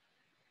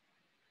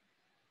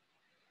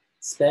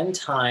 Spend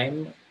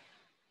time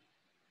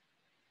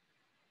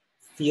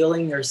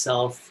feeling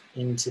yourself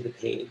into the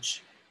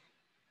page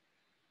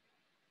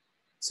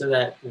so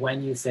that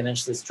when you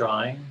finish this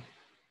drawing,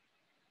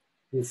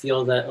 you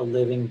feel that a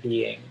living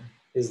being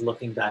is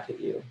looking back at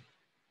you.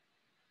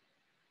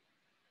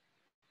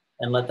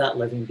 And let that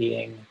living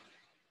being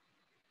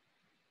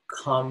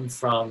come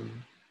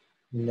from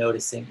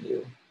noticing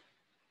you.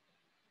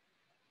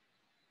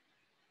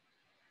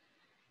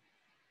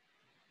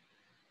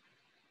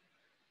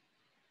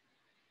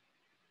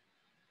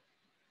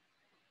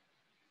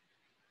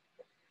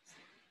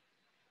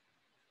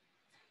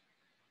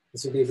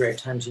 This would be a great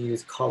time to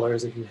use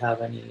colors if you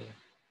have any.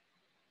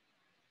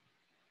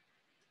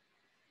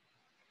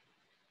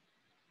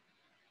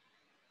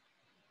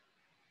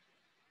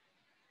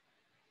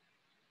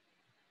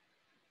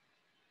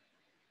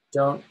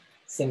 Don't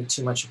think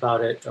too much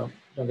about it. Don't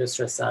get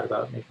stressed out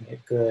about making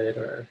it good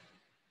or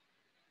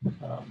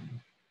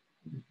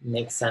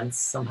make sense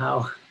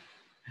somehow.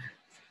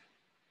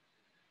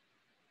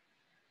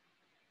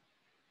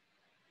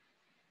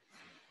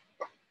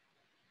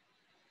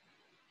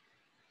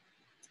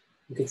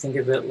 You could think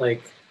of it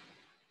like,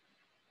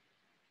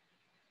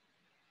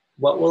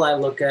 what will I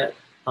look at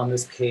on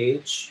this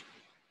page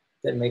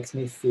that makes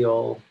me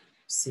feel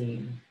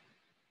seen?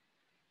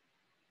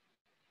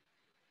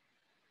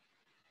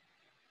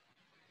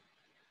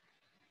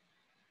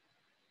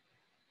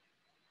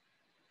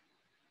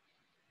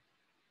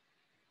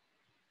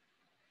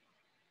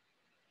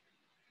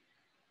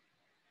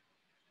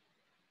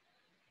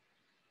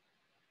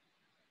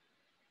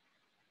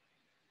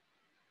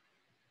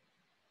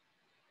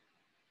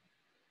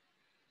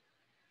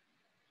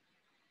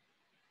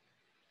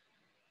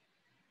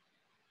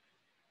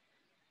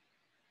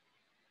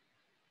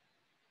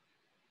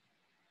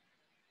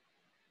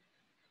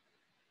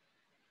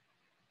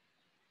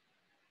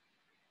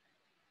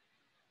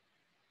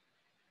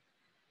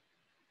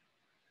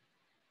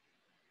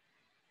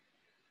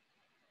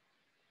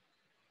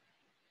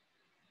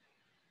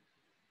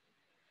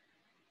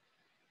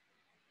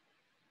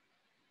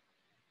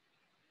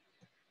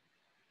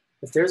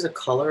 If there's a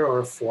color or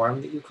a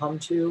form that you come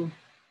to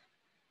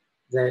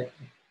that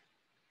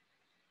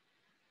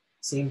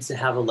seems to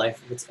have a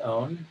life of its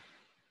own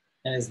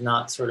and is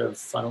not sort of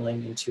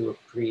funneling into a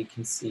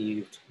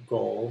preconceived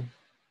goal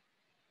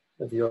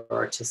of your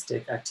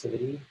artistic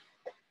activity,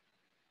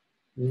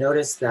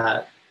 notice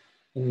that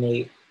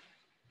innate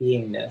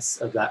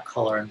beingness of that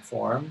color and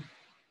form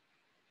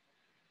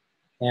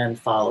and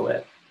follow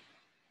it.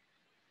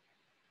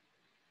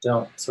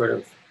 Don't sort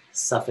of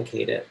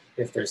suffocate it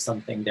if there's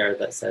something there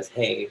that says,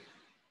 hey,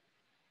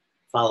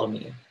 follow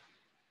me.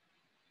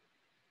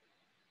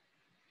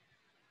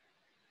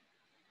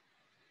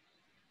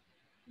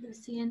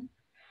 Lucien,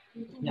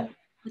 you can Yeah.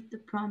 put the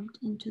prompt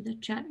into the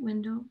chat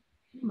window.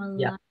 Malala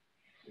Yeah.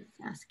 is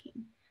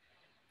asking.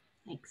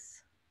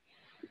 Thanks.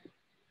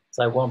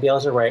 So I won't be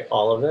able to write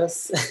all of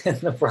this in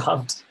the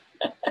prompt.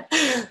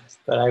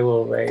 But I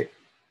will write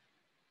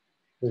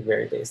the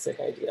very basic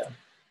idea.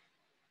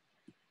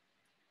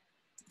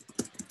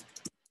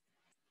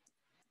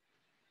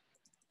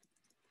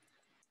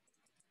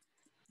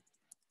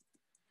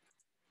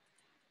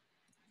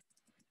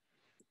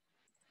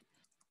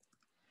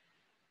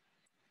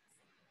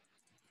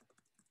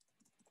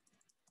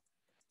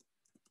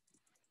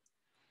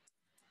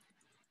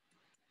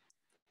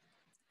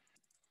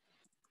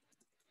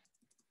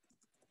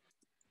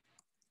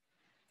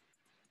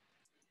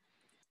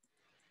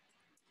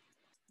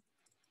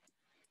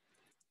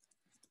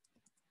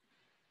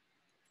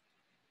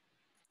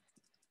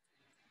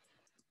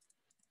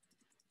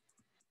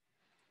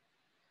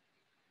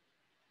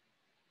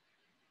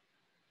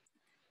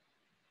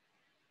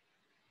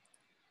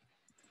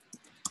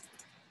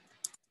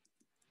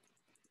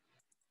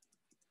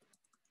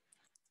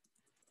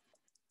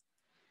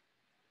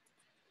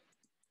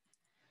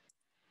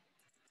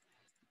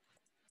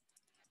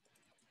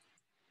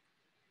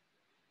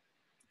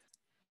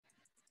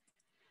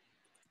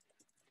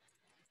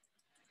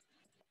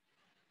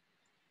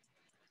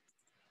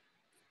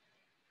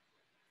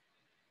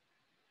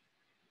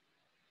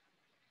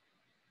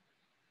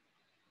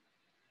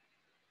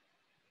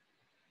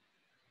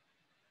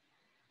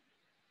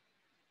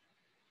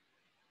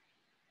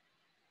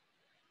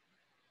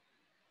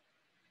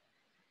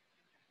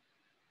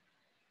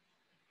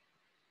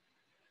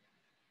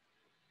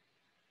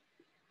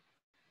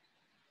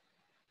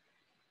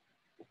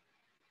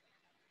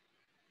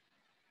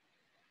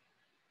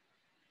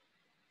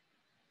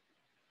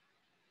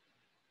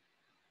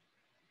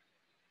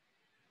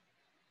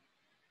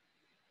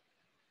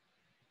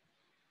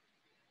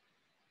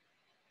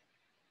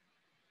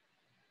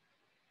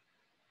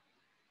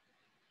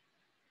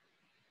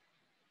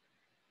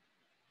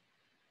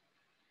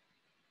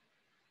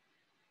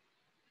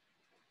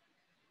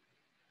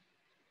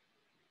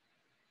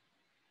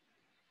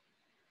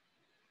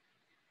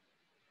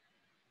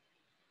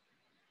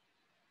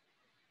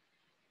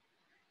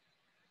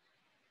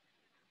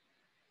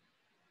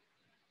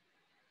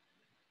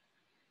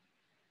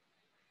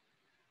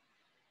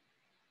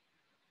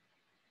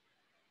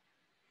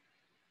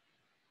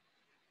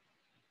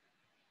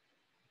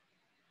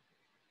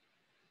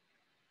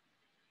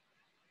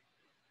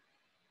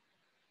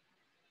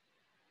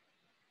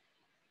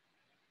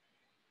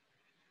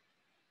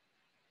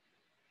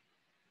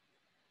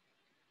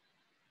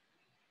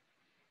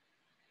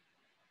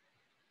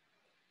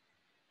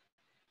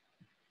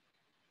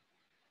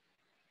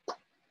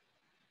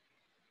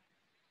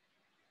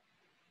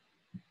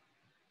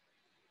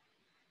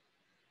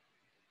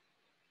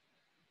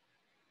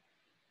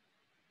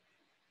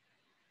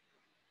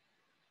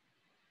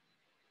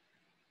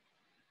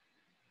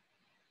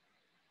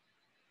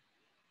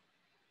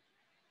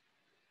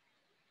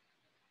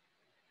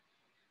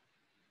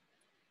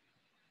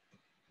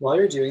 While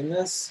you're doing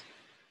this,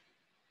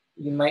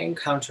 you might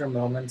encounter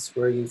moments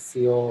where you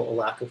feel a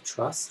lack of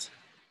trust.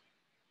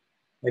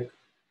 Like,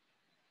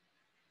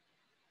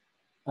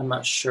 I'm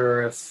not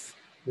sure if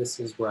this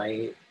is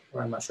right,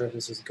 or I'm not sure if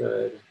this is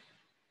good.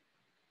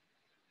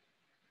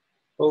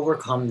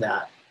 Overcome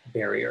that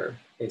barrier,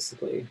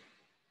 basically.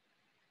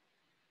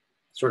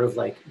 Sort of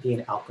like be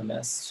an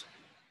alchemist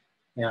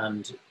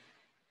and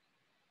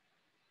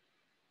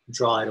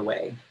draw it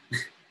away.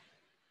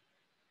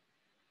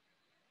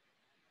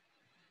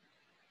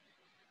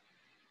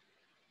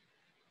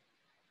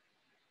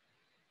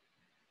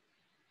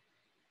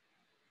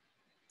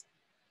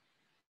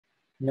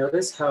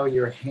 Notice how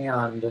your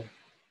hand,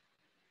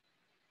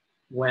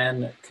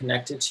 when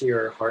connected to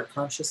your heart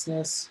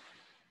consciousness,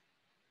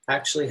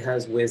 actually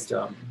has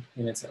wisdom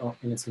in its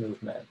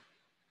movement.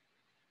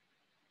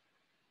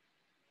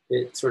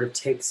 It sort of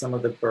takes some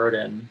of the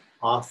burden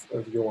off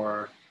of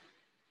your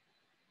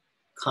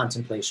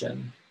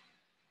contemplation.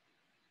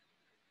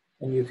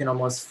 And you can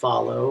almost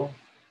follow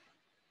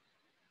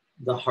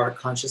the heart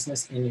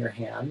consciousness in your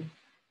hand.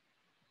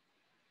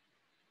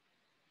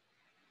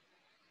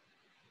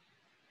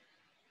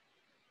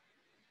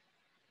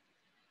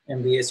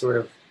 And be a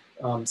sort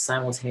of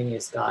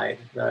simultaneous guide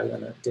rather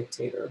than a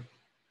dictator.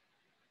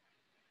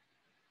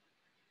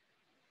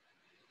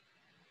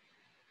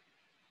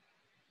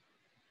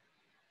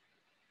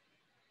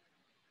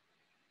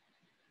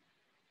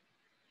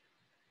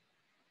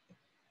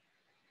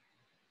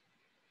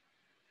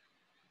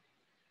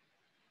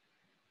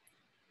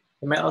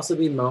 There might also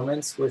be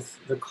moments with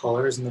the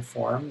colors and the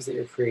forms that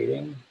you're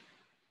creating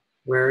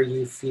where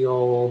you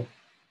feel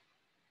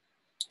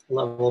a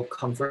level of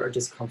comfort or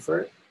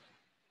discomfort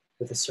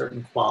with a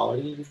certain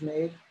quality you've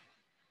made,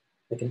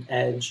 like an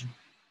edge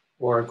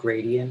or a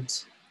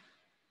gradient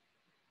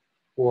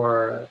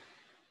or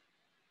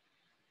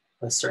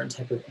a certain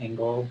type of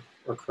angle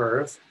or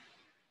curve.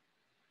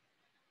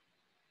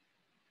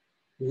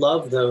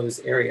 Love those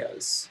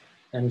areas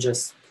and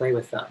just play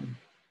with them.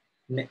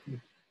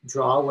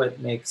 Draw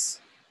what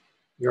makes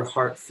your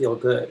heart feel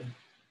good,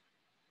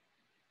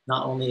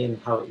 not only in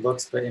how it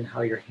looks, but in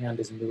how your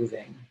hand is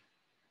moving.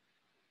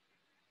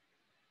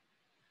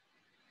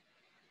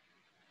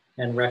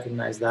 and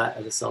recognize that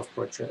as a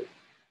self-portrait.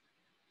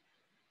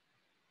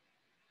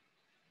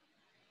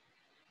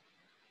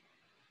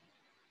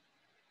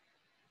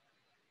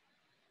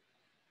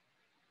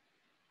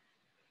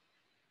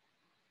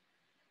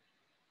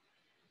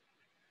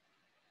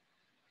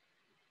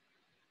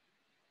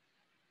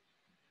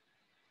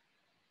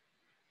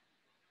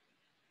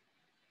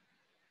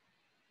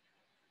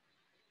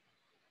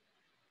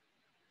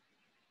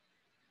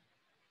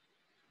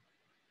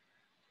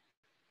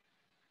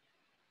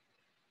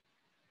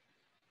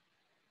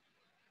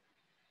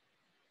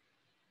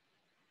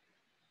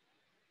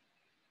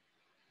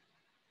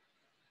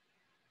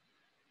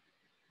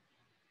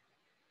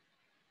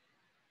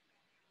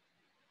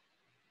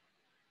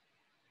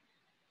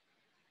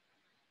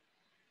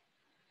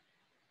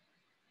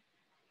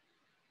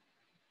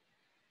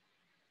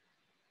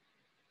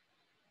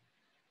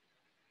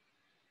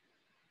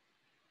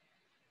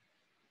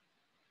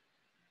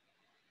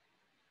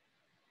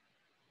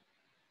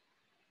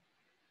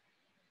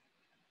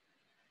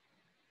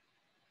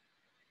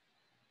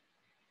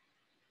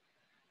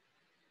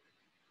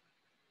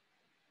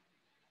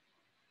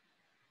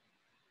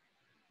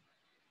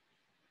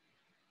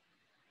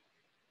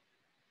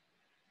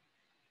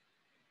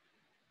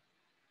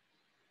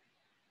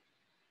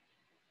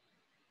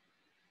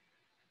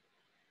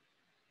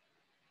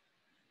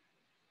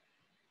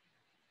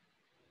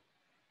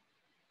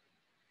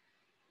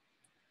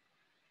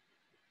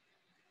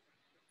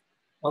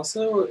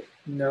 Also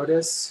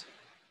notice,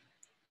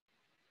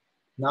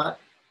 not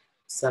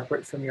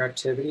separate from your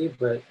activity,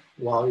 but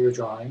while you're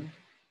drawing,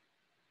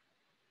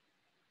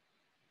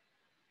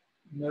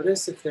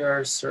 notice if there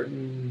are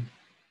certain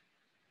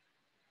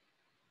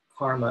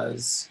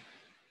karmas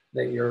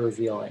that you're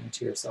revealing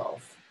to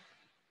yourself.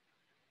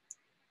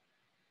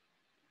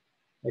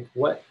 Like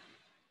what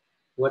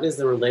is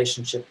the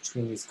relationship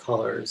between these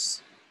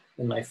colors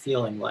in my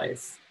feeling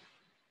life?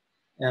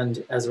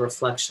 And as a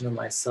reflection of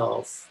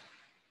myself,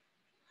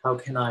 how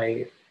can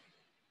I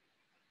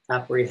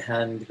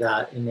apprehend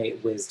that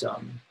innate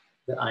wisdom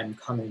that I'm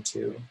coming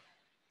to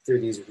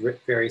through these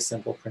very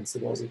simple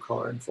principles of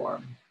color and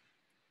form?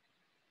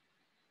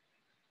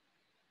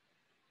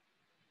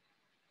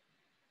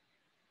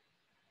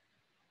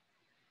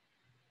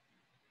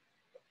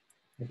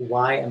 Like,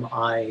 why am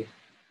I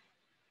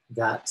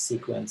that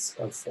sequence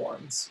of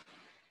forms?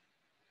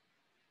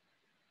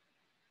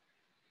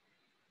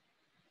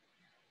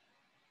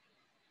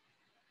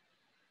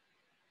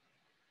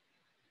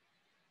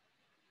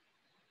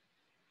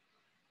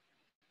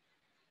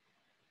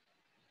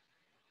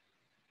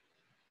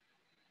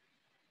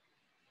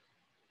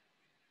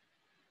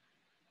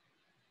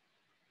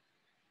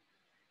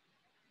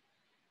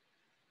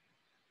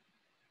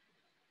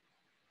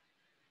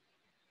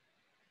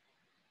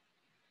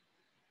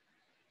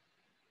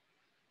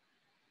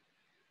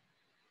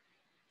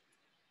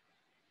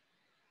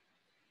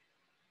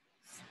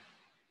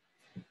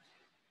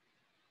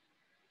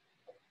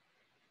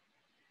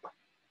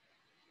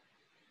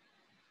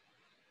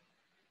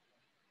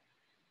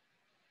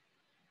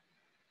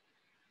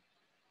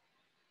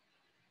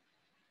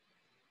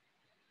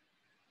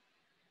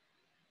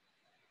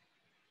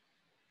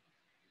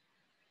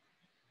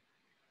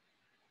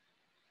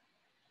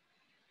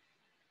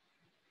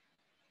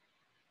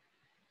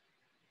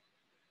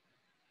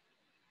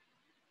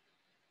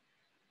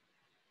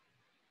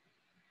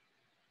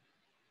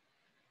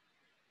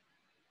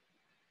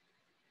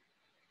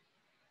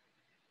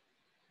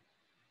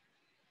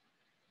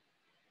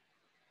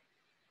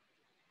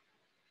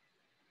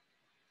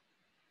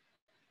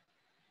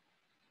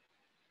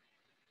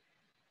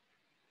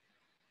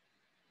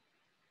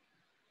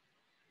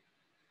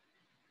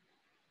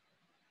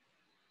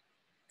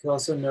 You can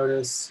also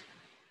notice,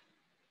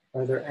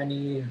 are there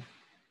any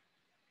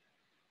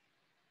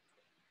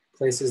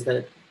places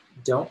that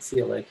don't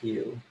feel like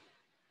you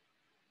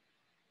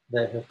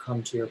that have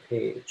come to your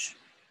page?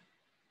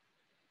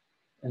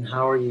 And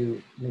how are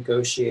you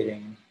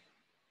negotiating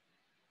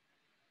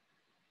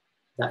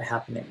that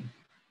happening?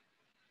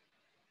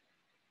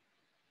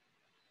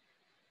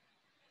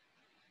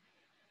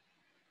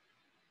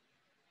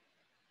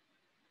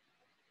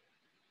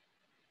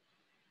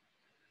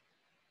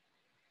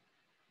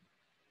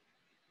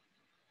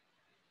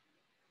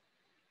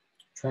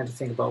 Trying to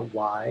think about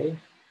why,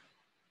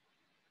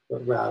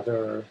 but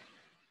rather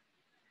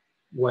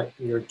what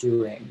you're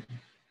doing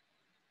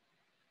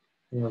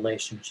in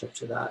relationship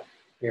to that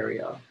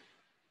area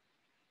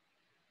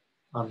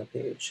on the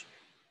page.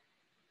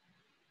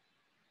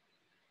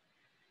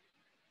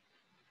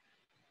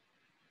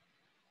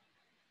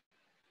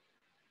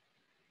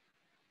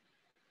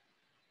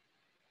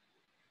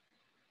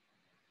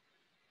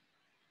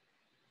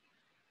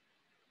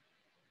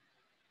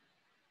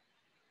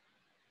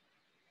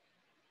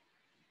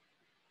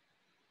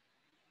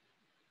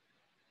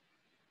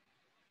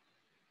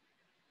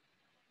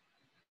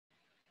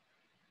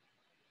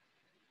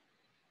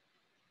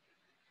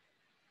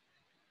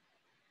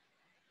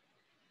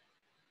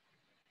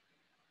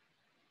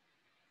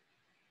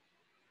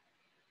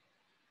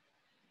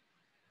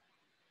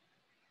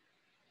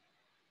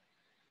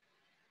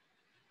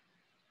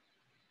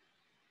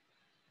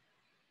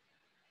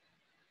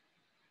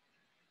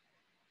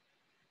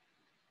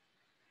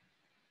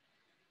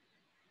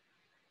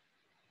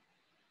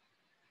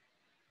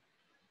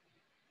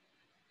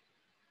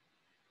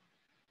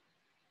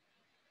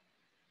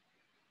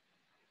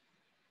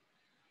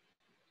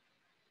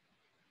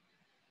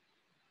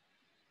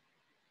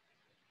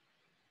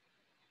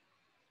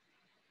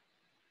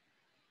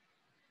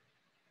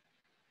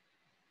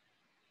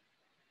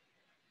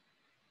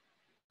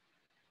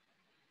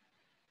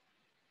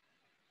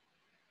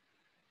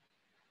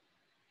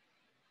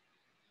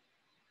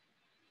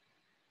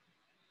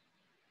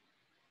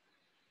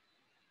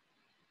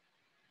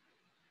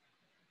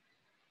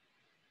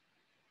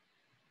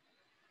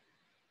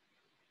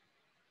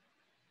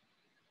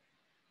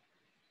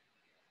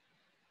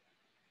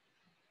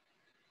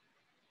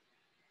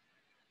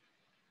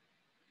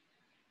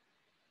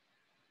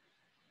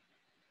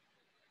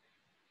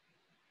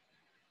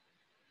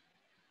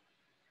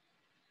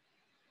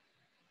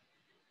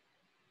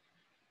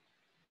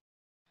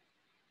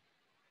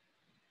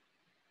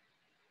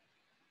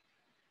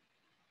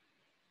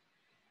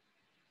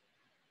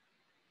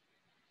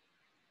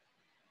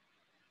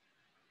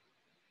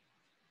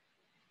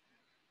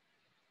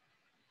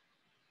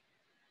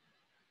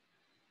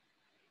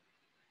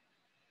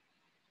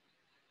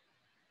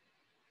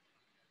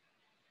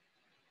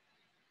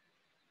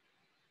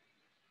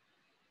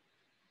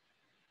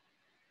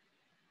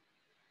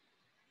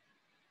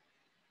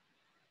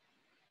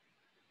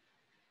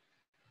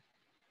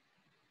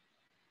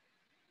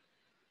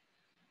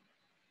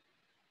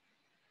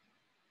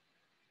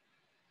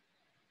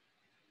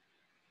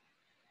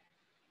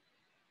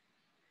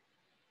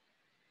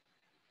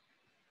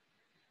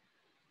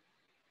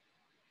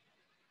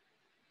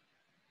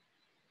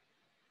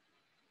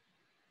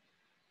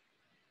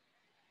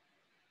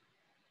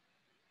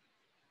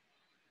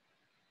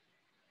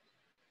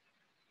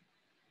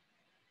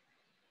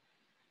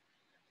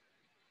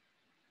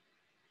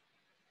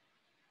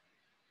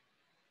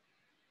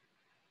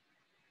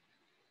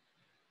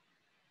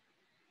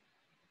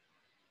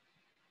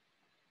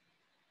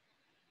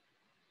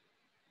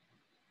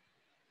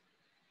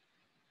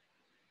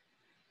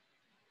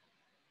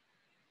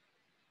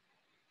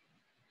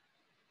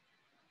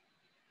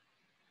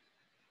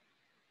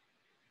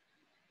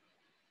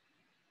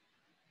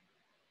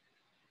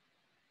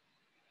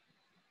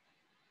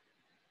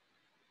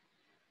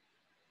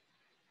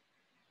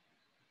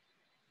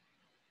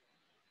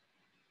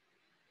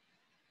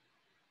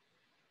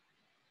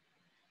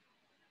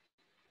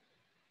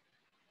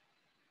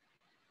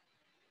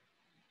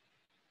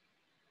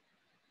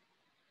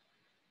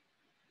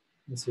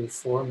 into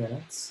 4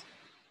 minutes.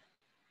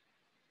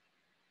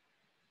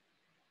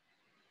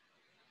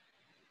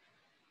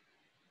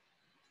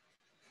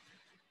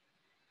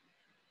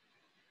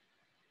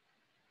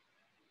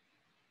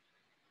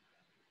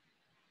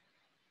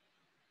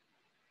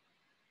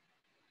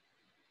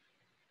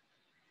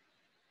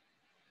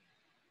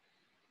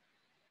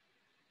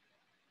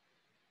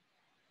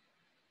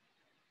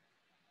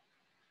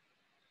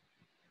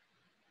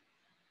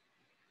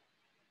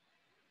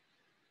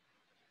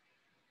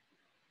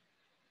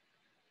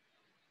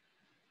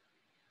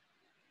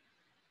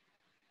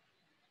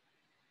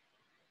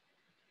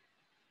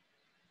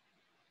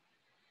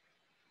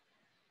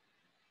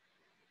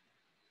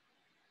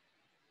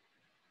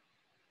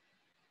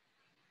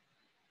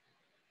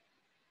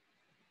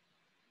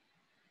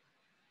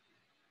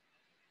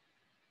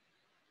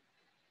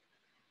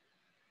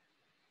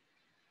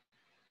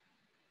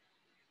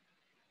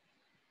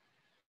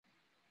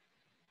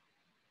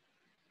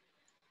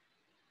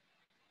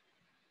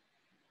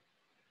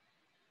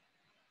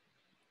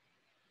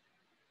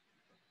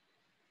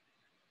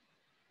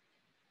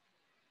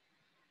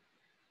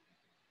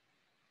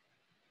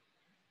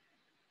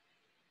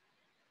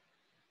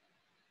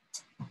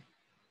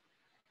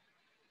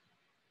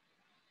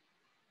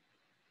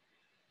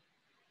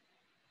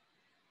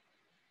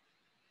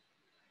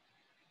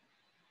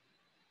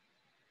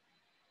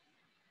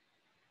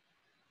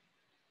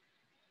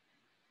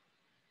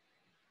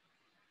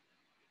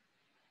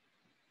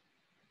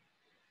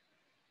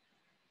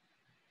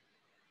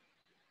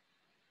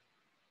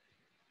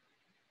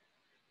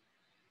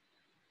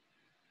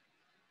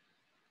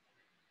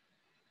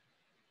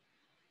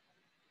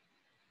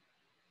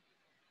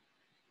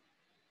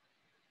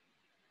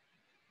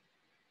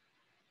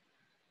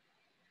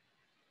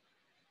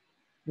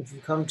 If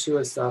you come to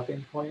a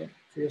stopping point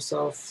for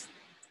yourself,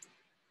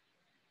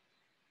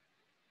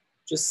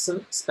 just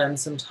spend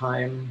some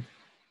time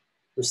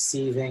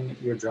receiving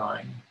your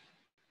drawing.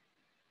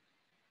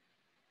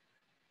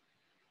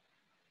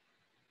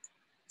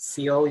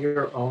 Feel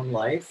your own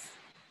life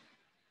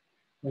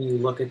when you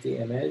look at the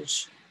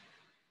image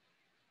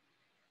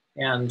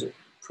and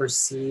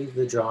perceive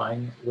the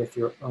drawing with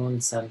your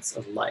own sense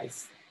of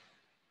life.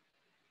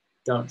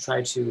 Don't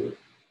try to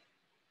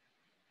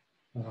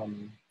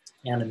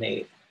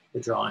animate the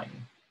drawing.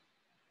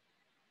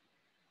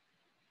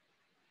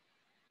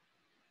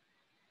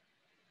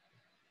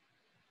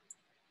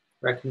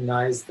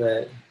 Recognize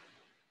that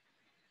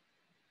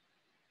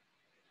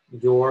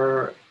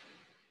your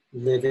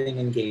living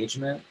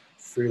engagement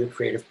through the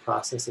creative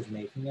process of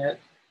making it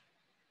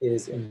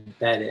is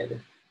embedded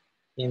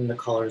in the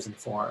colors and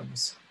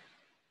forms.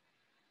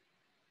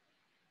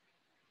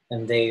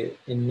 And they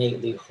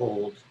innately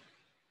hold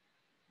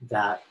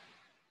that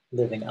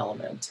living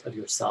element of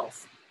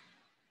yourself.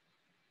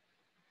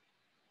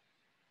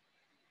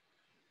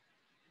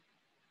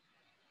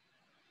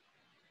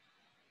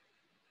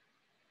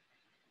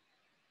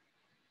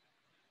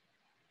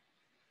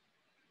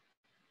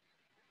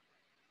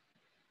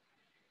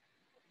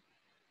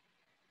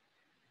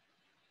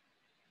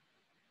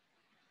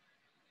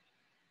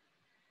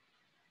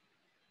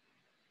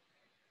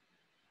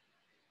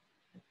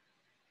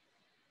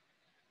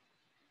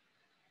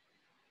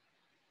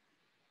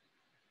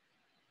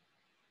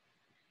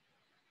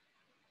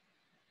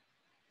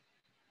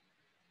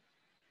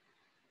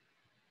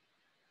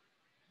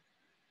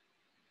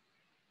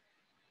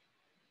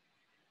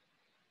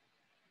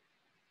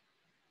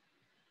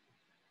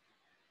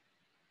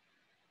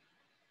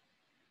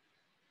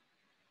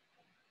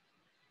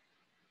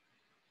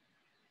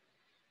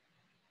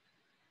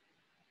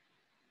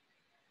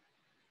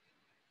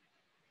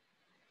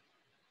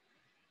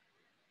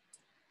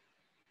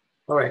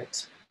 All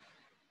right.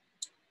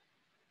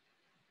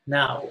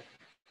 Now,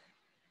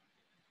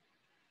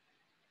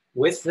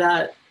 with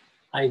that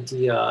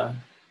idea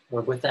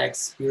or with that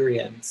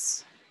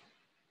experience,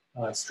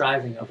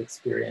 striving of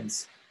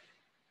experience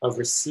of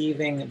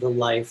receiving the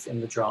life in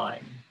the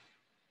drawing,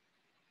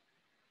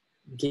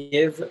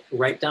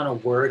 write down a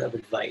word of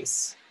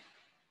advice.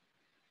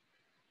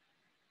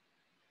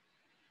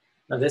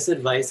 Now, this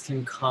advice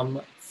can come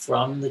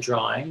from the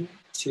drawing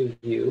to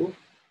you.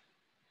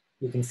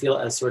 You can feel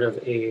it as sort of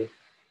a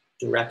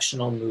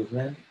directional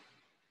movement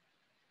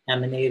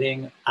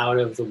emanating out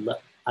of the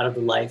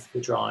life of the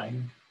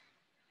drawing.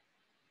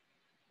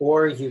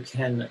 Or you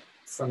can,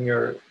 from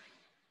your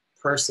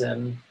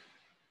person,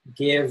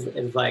 give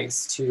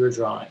advice to your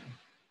drawing.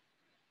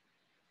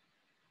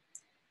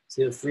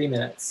 So you have 3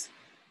 minutes.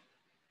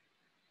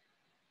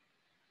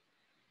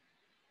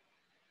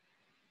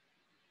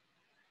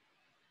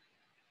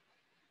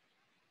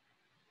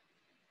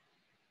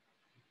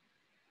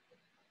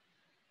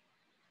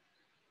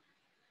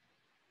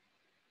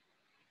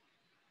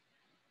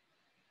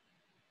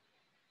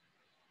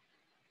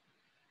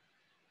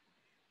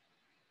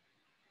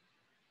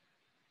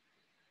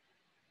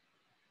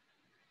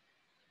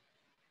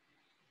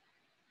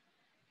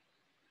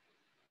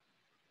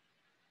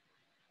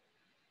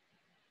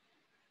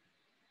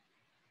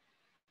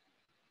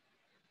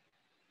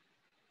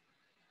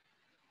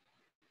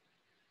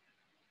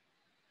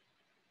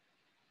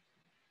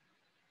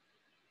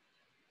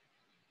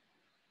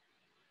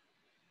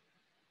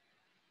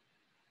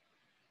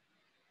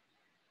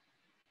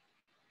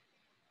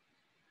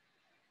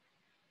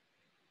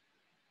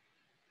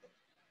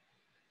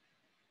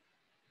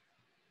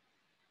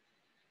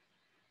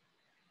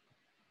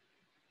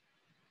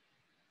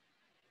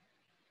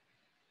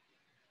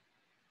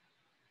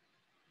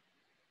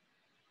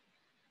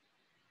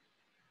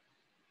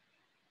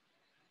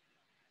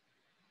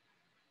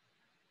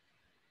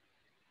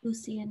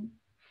 Lucien,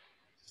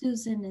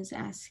 Susan is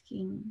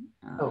asking.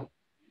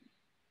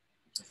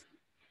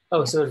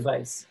 So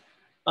advice.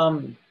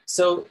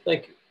 So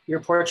like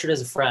your portrait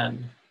as a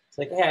friend, it's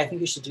like, hey, I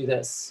think you should do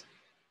this.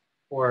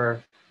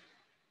 Or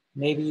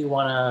maybe you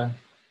want to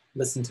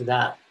listen to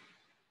that.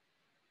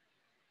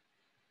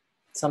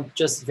 Some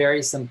just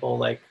very simple,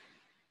 like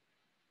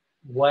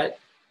what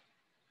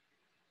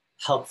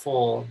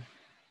helpful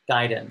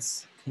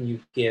guidance can you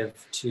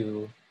give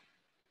to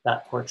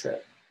that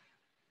portrait?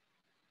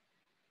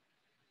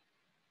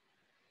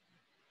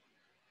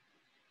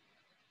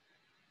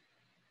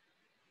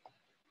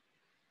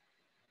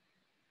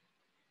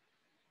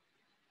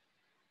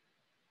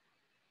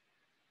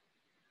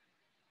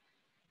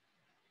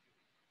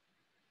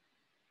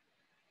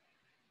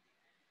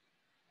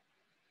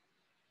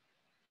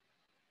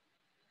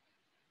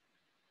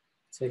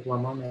 Take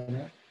one more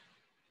minute.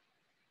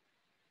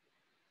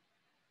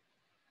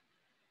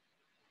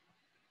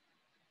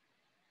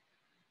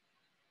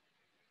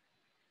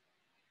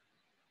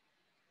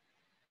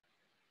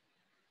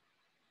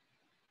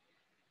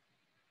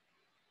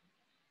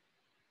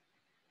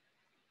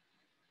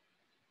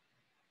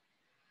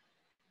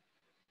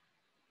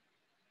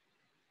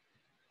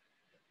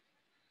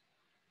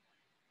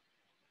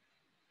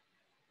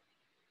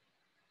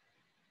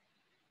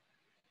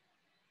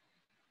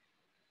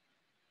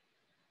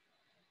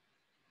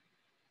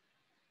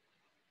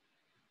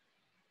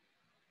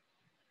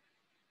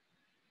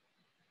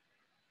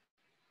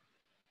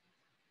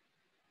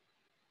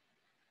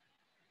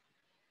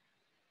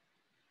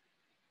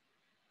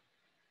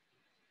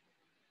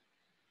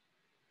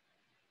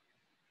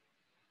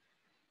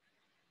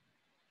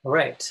 All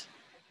right.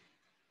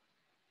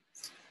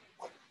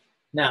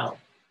 Now,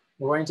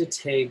 we're going to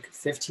take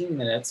 15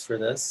 minutes for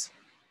this.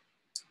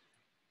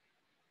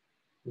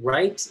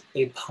 Write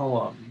a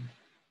poem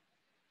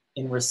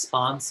in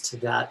response to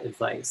that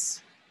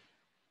advice.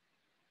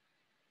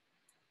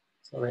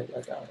 So I'll write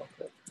that down real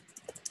quick.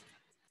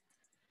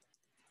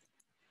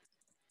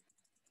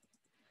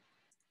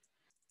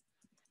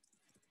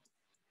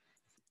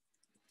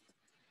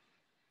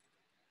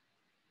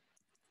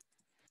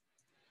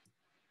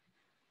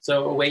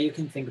 So a way you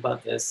can think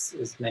about this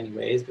is many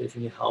ways, but if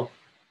you need help,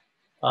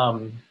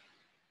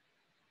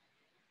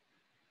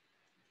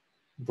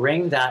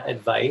 bring that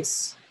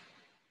advice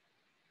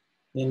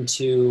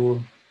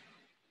into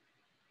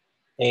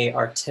an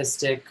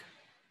artistic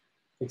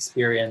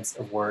experience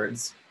of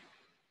words.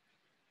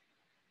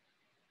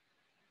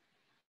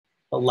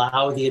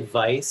 Allow the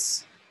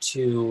advice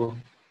to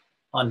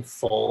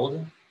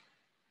unfold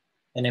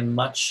in a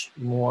much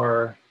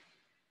more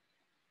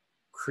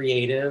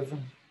creative,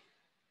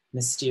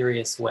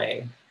 mysterious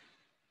way.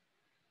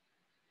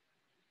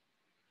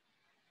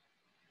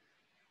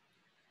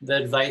 The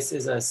advice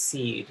is a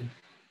seed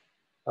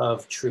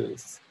of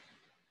truth.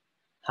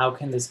 How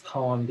can this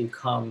poem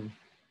become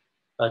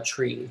a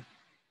tree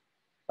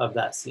of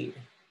that seed?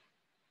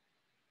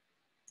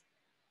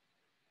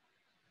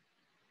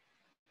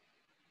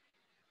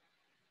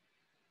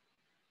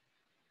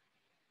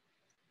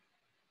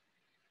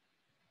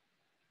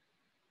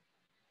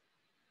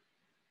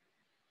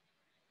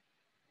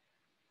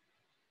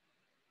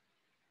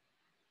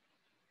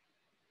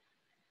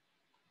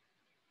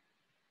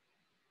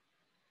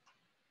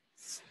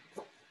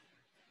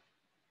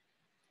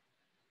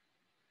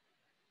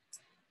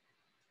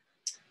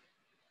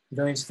 You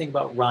don't need to think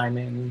about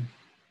rhyming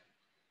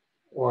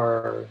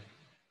or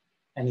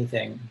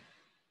anything.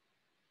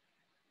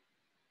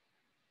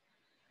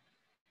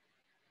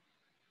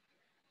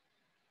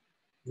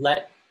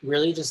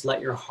 Really just let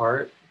your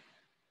heart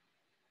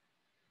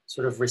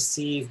sort of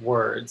receive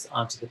words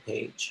onto the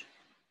page.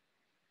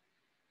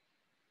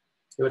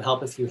 It would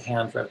help if you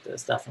hand wrote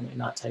this, definitely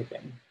not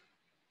typing.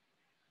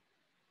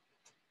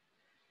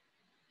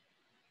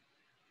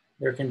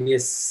 There can be a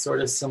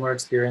sort of similar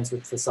experience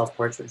with the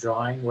self-portrait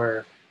drawing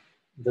where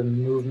the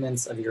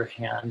movements of your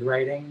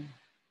handwriting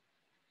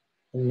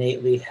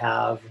innately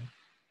have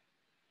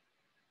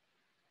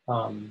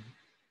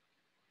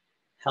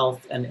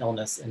health and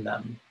illness in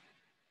them.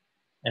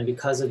 And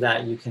because of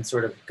that, you can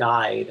sort of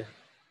guide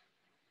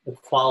the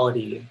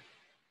quality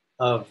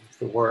of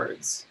the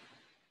words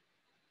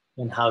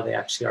and how they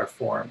actually are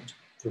formed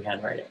through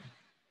handwriting.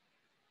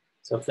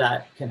 So if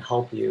that can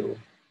help you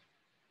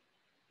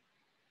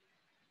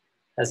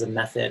as a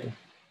method,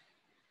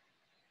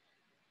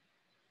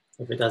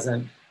 if it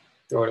doesn't,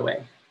 throw it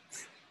away.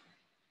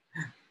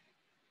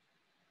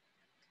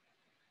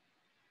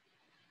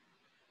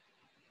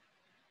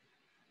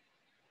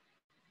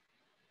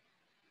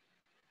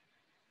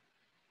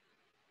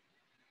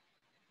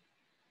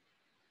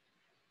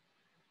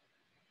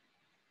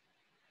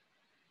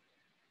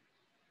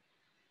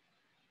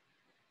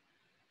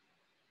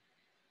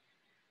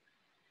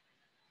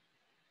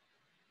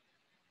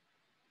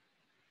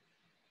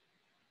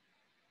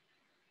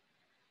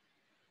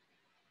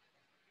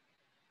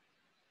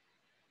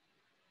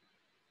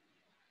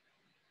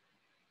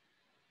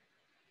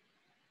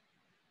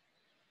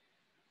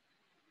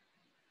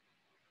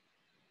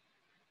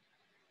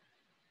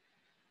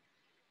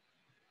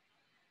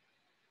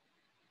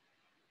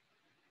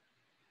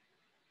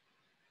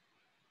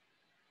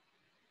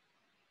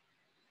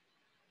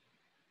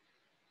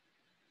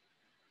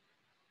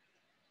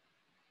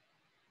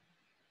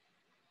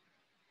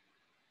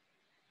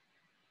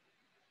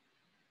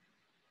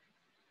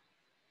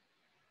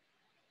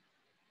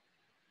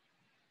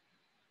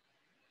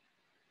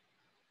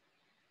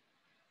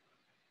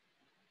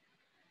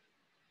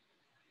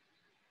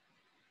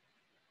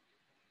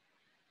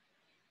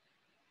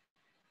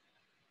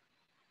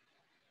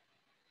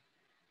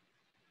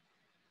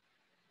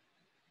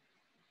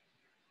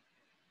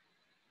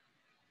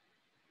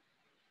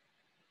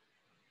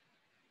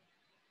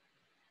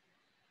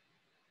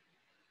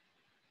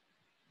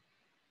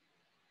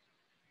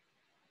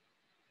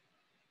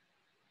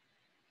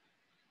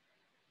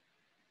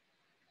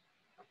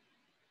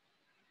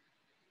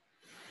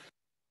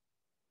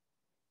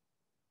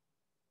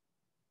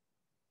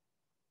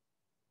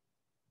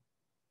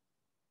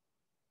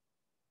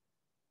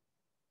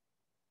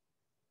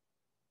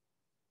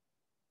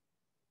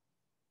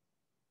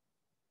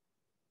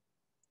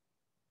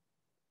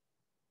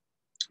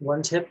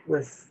 One tip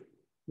with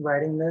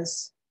writing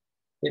this,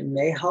 it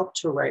may help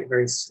to write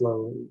very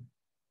slowly.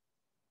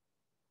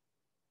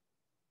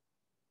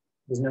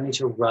 There's no need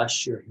to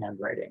rush your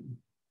handwriting.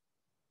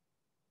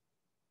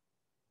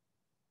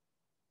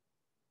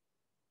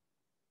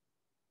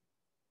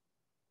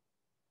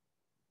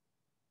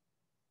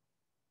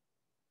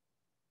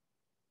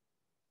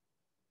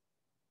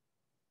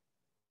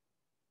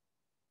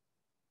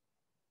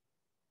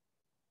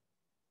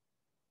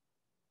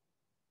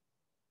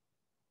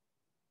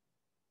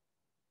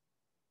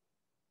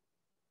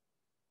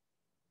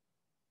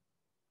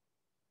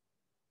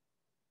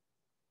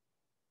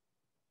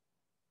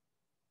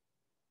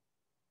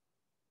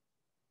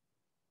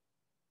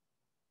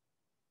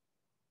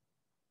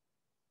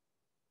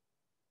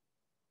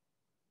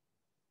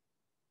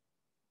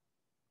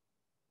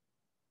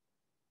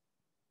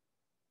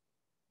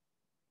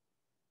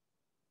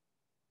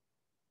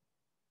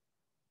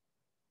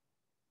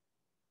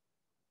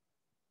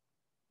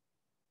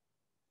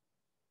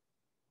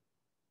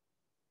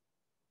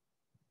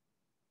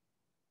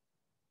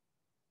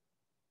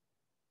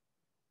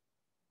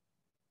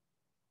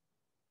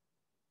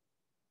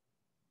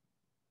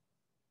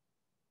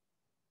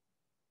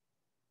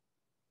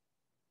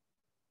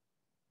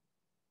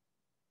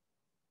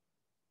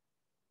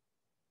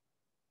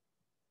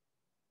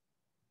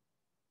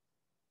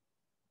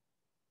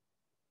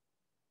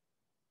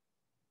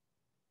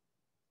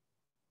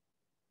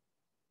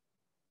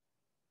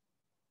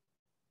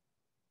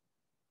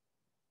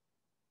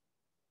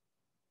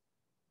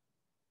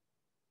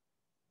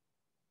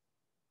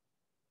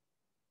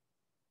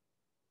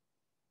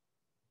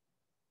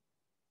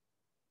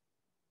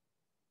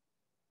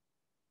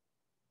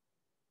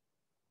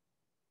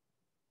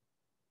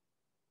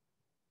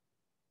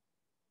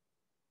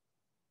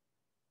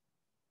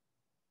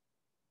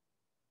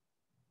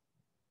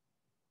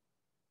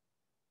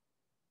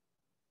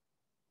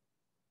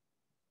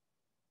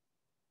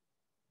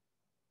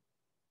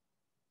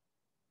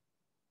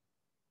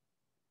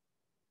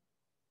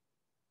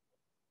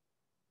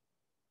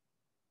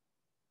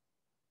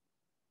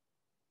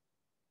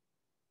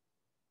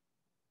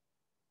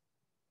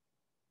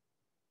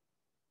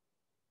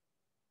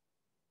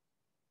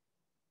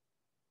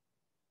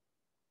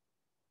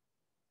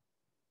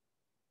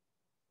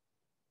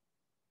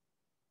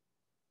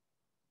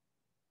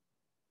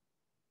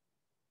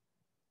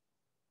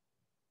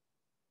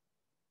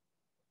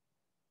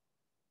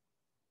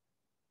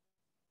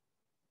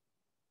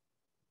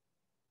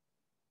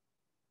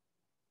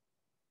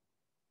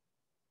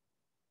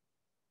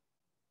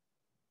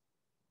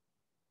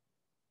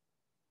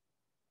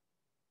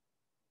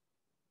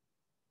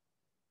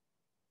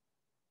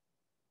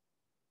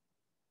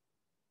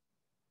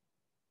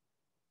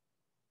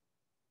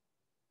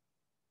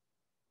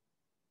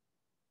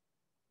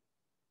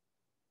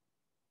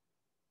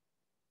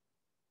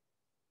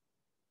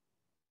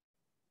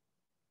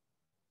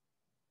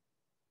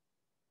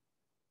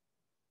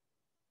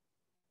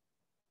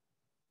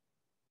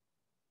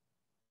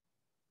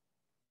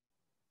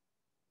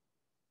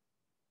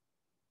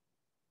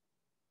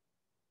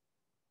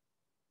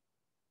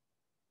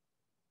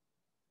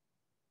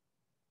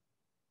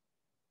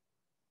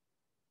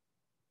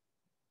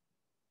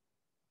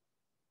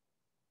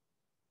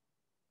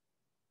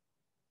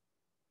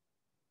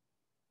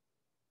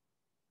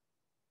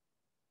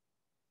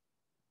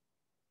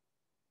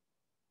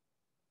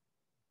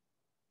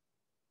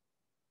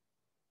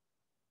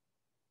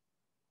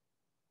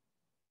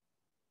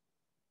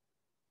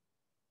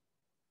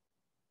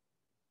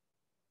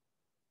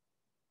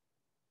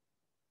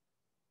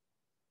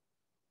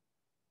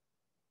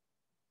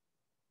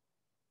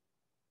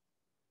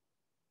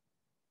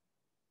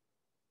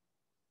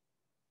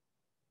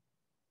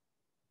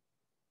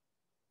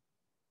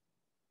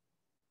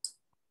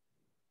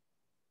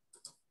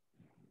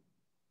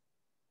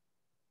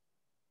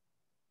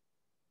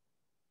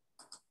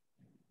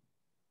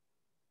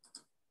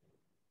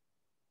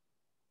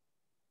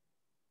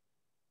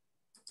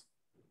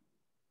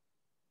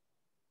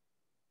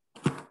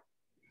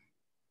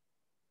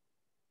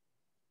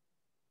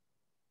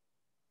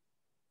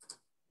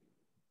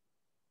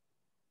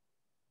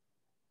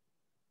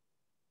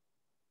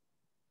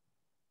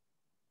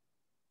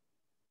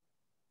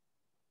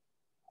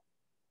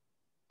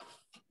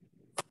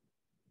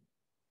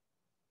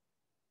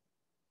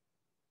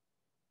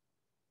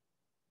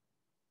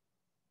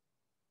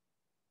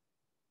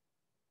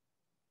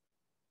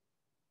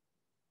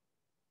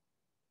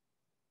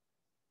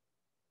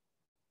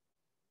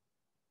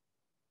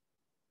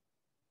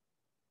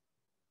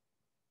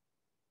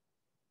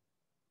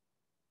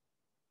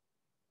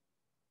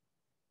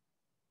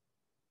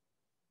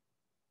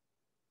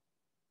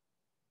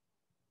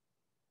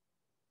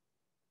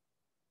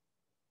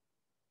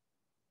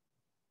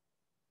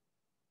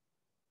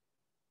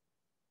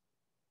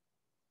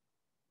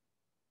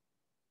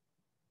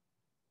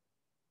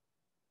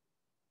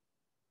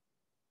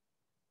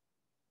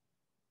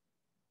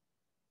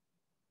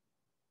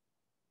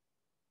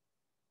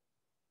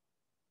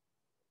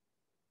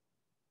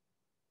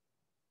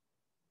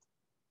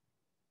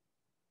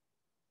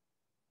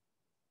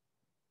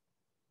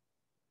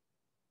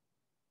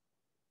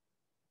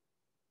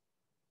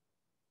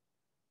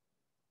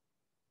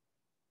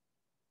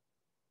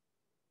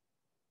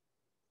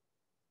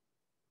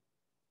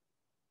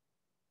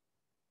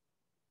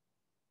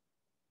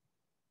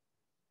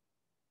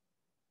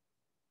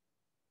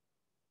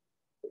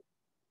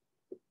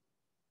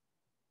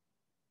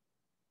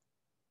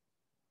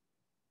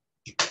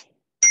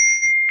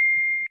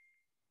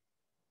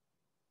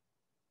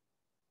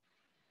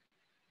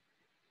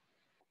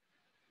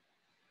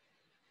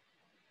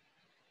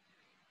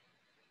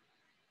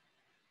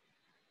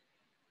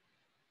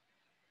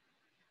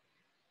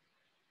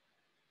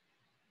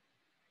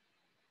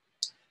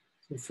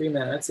 for 3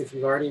 minutes. If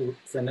you've already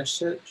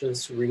finished it,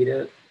 just read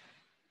it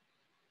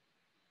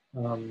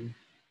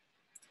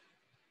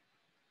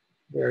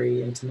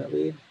very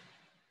intimately.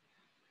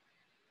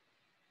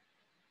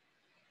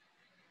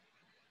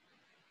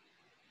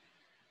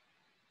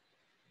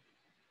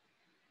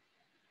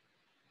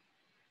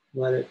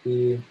 Let it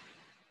be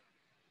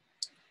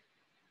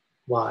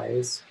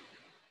wise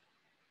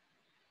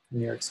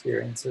in your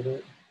experience of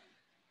it.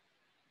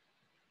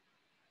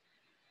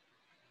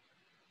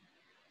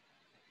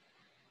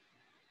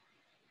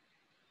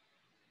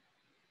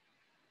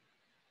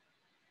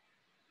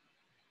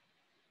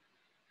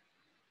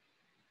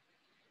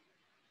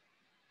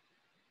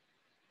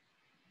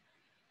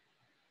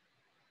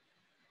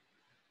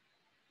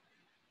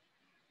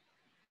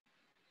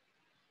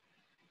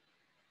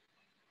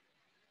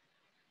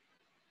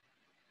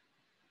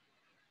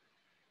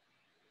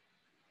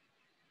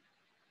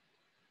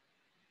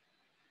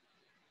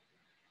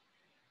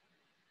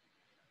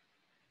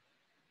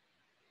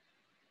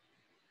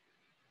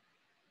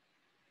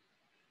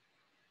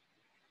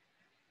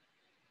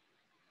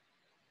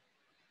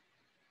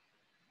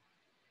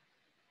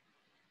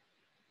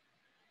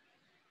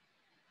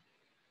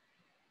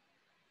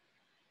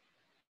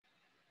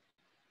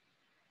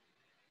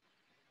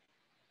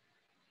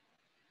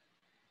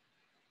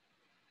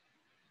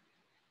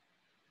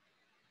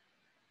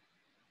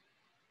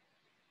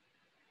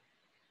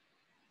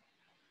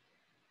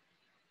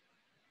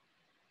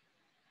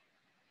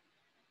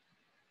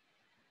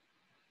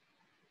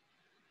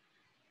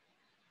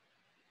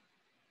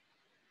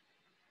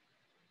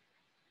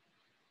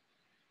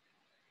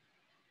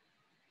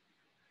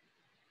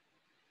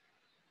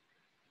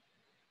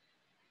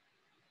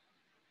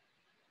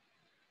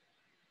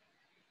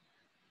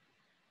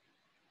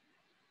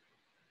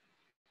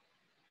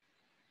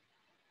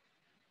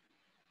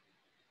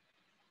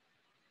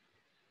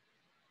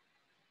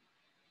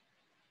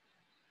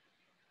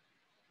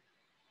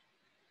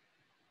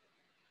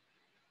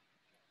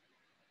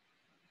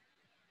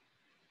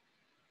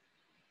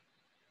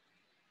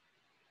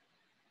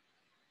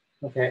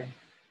 Okay.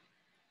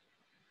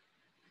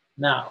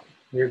 Now,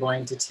 we're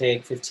going to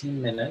take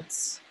 15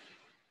 minutes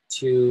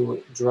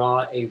to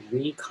draw a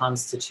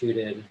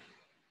reconstituted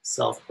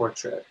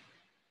self-portrait.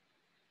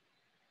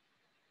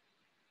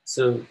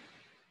 So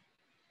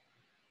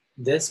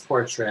this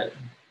portrait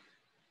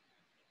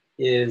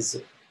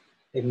is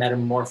a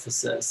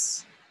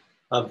metamorphosis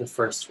of the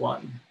first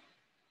one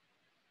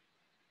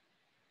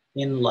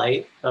in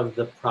light of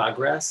the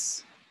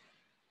progress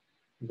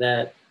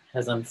that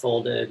has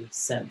unfolded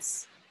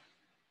since.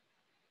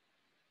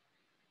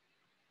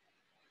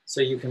 So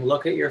you can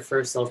look at your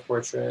first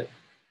self-portrait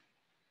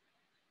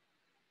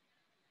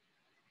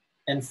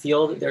and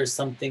feel that there's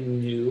something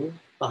new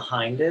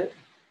behind it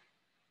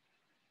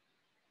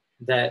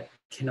that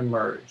can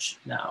emerge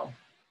now.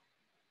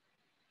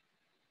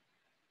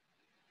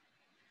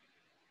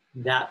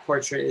 That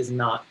portrait is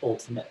not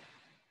ultimate.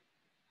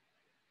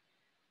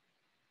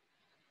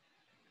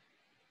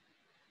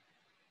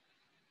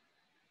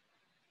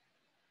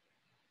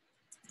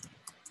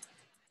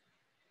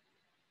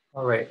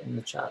 I'll write in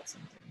the chat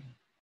something.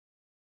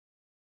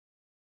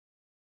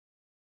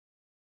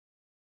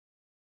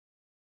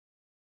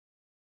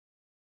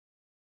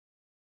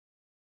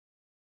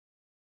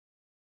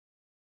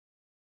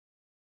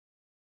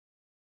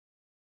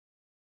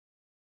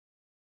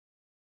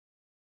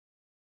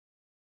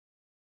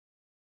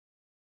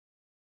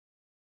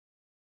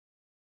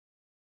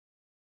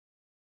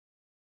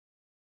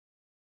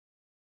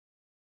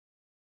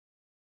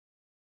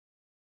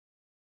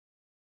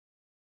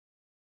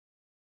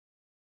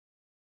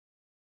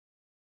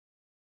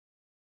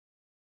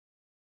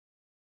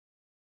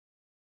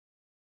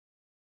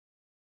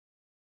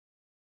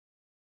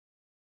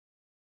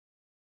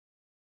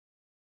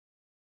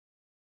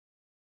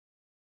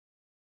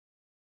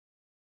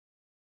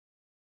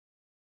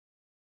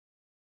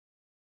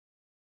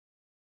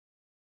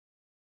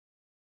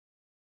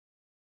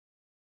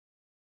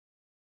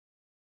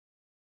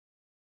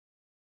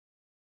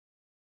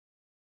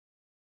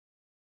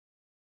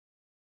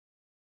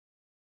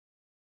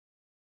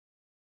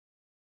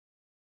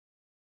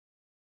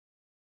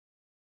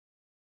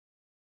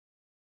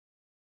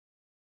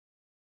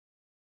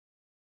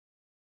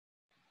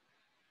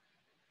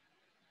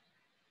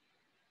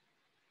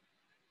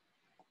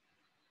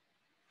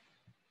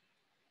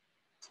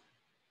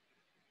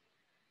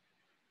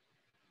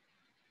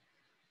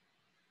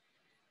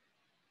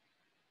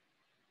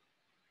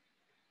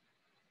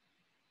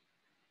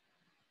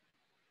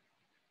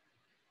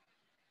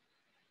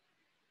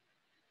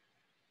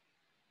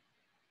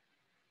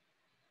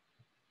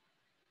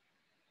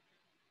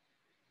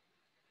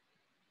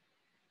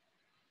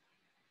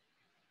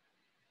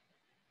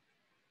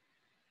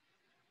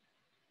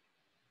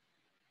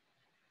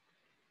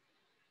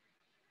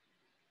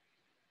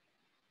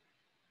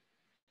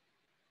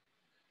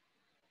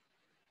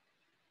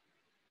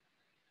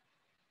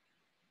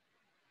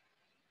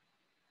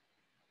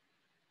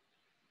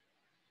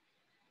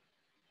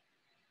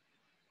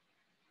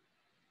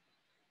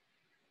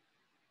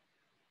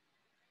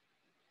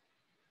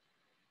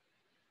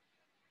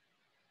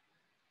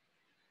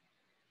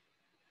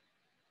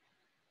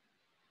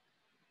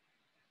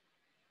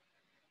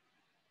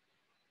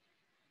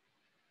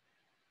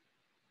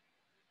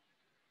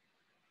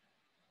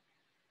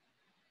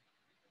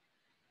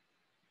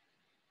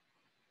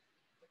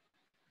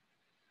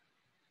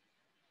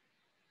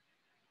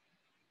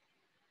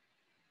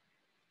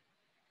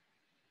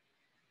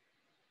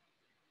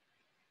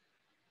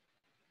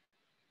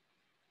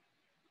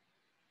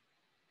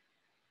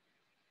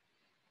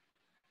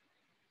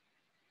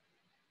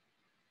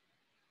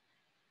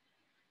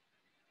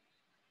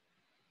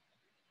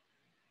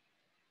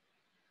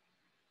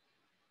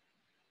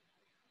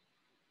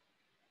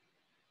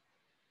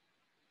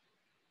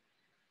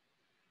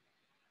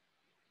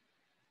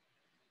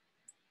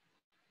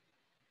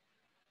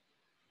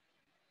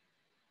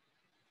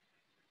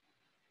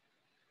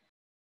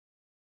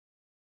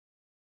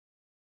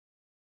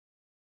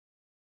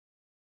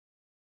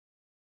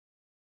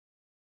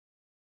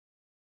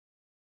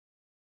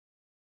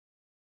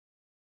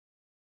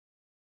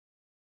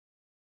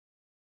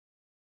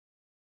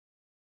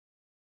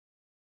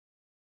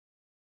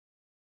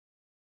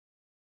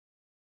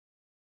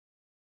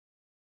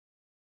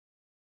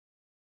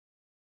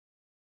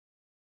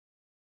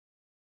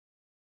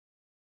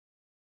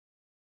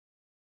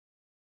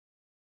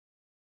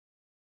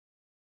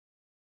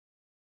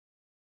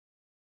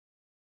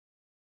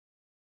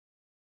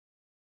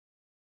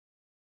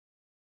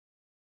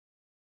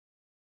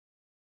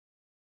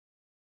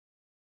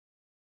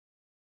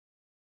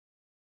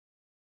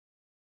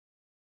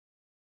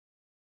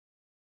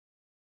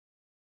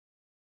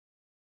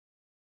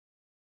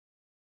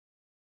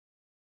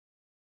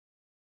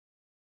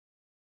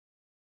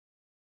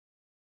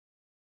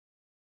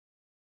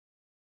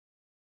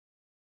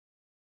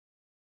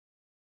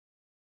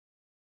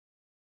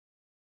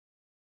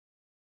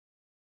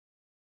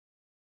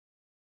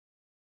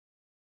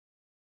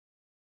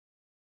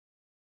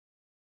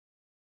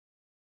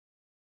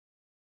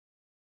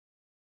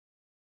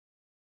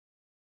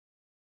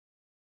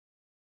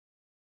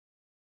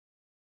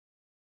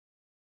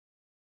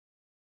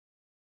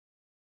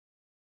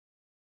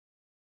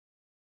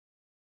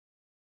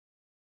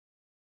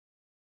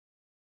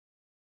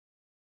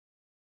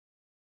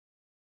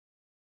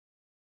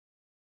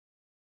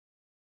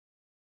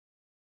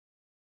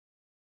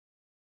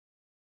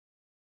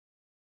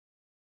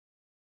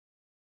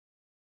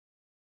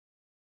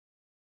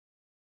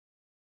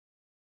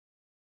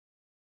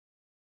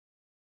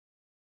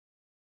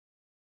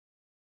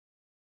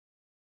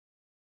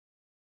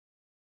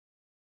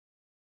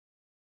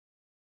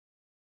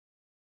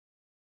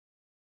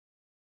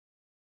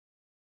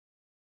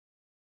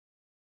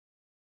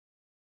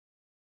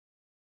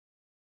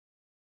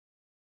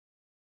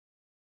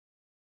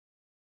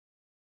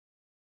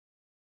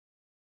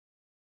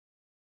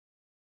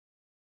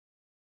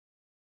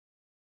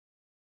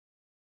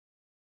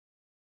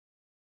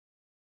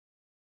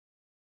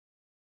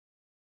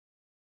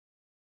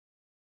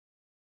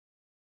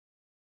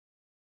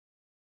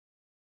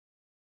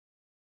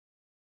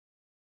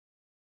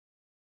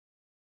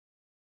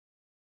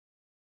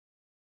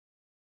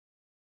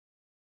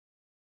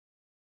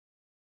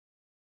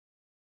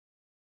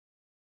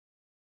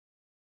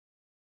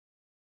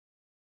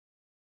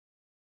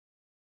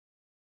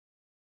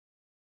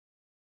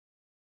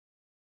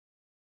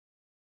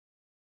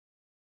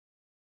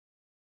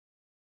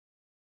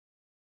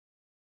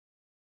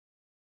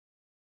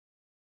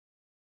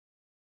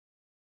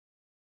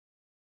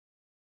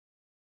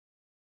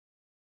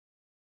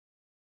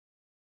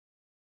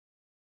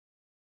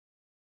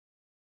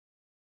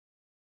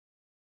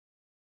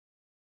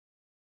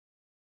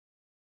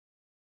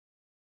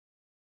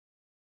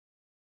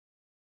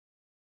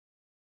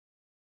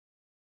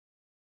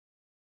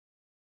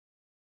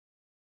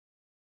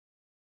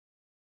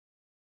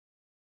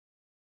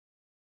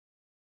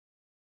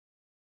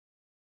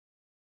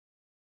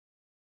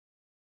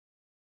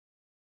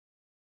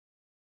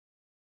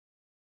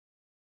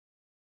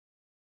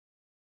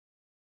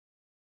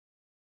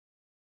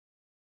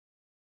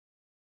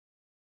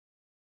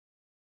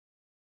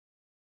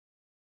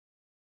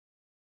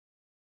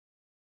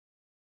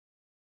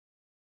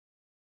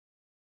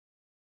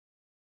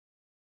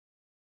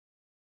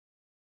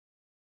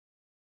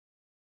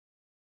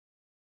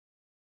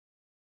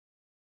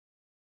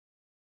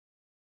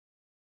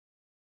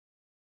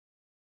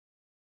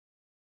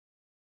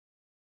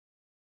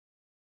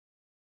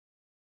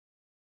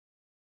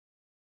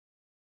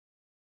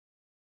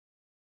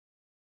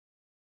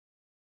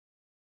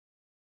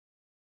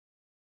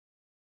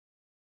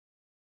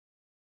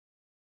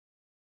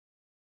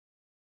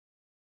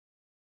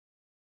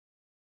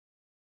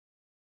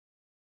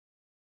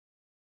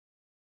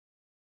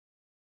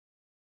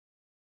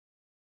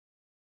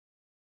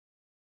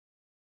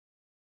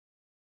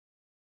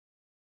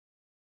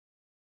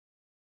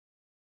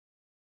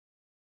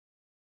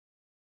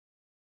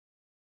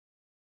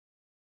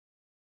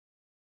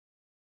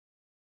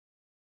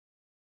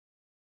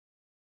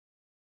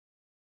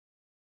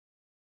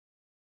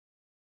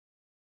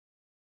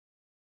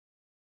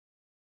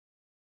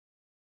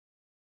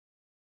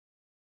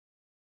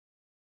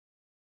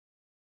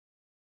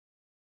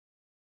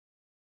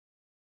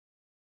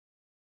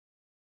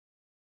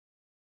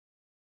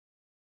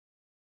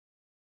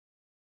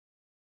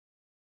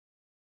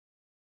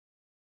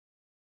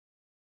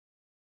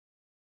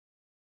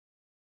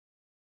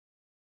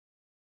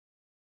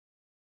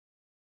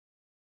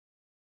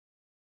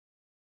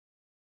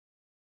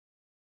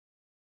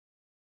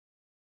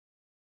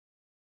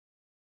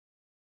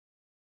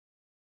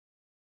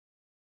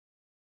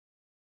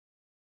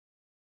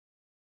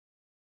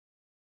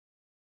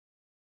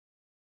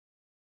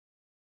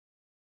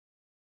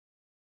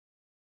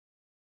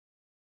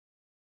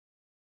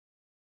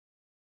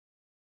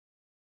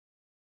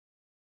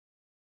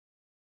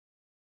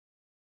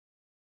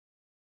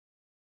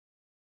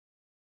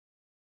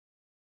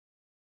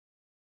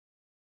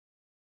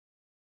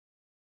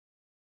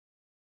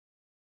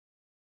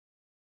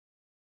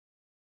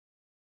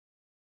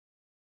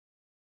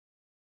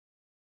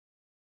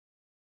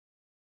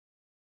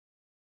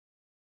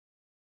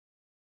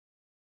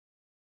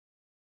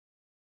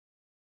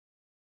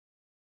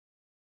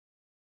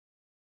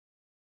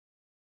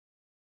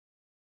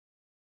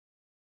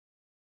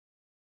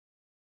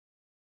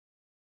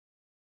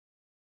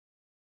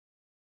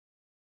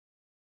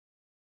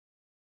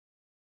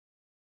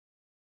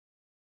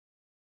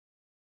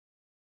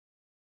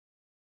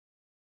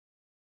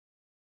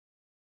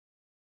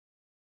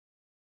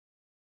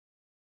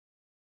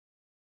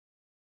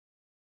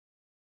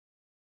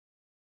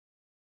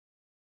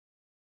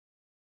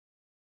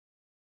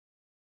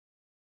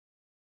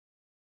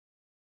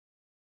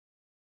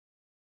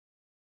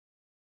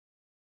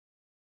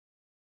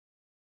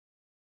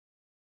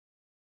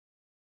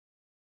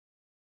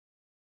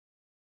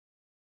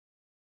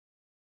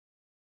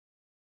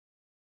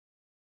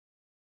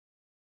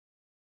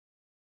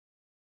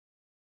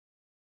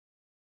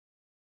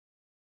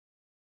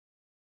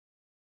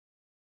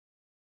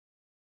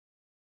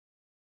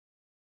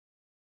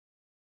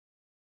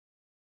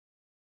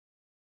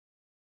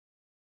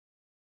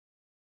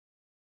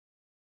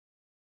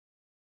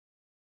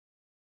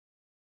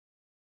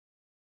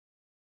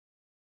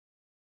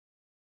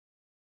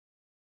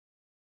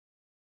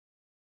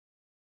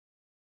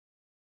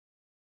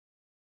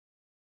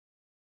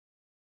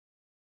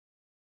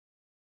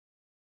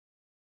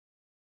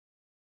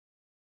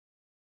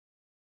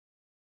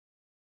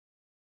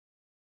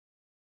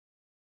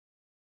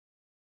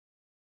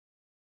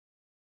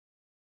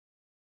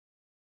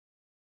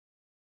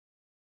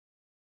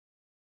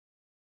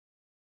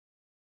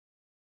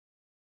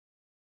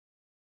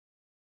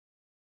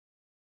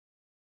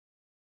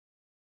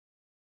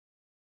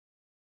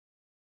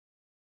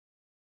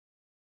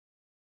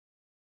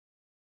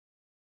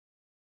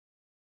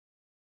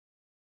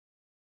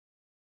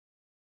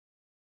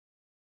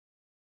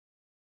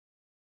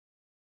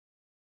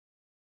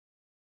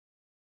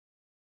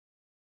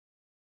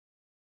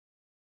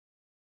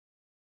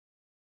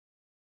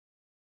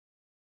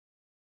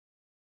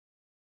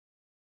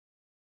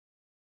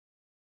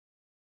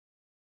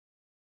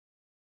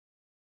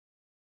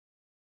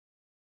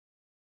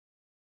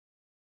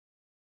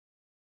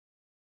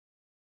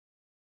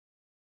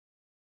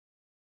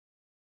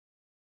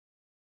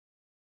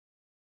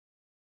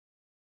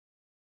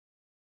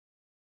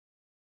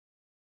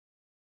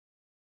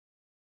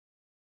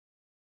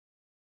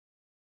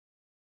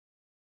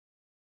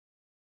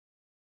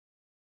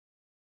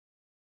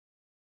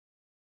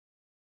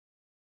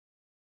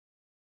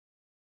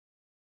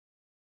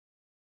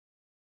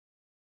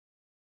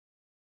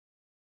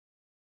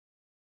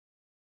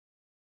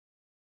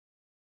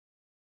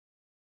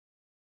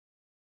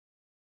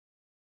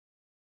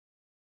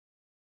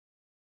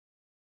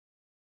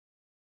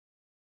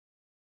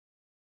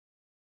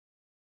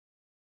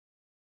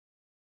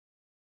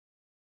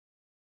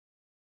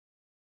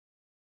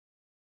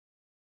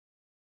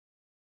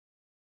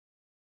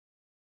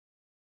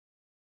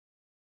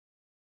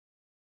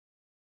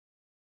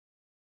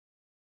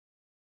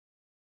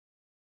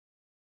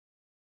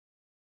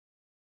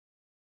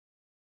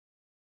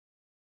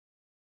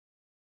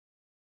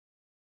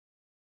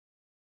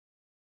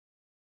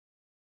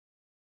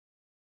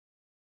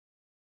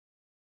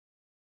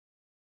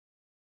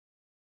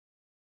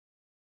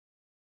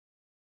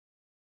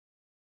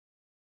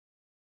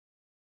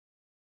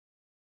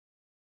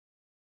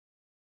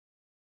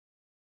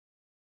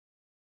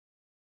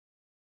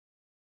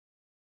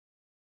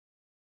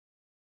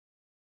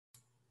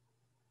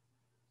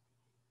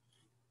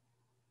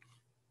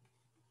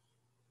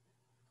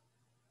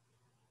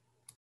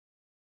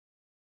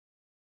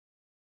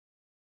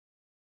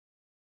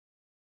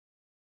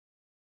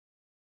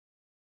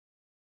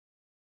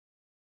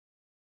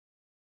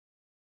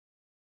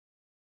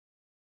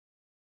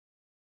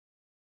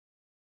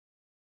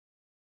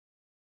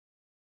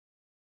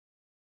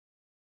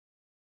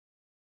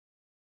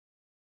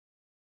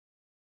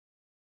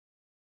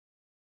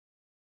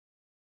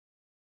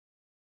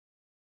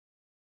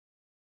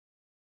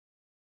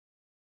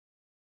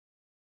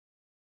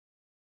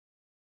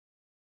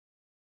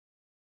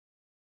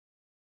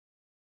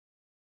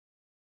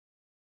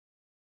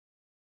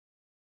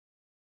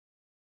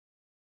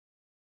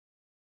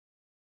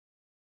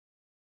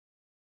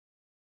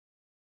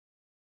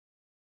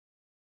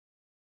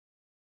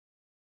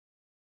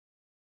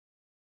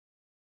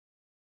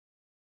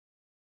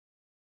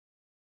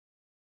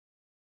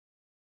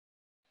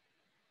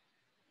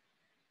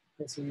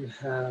 Okay, so you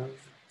have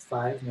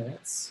 5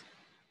 minutes.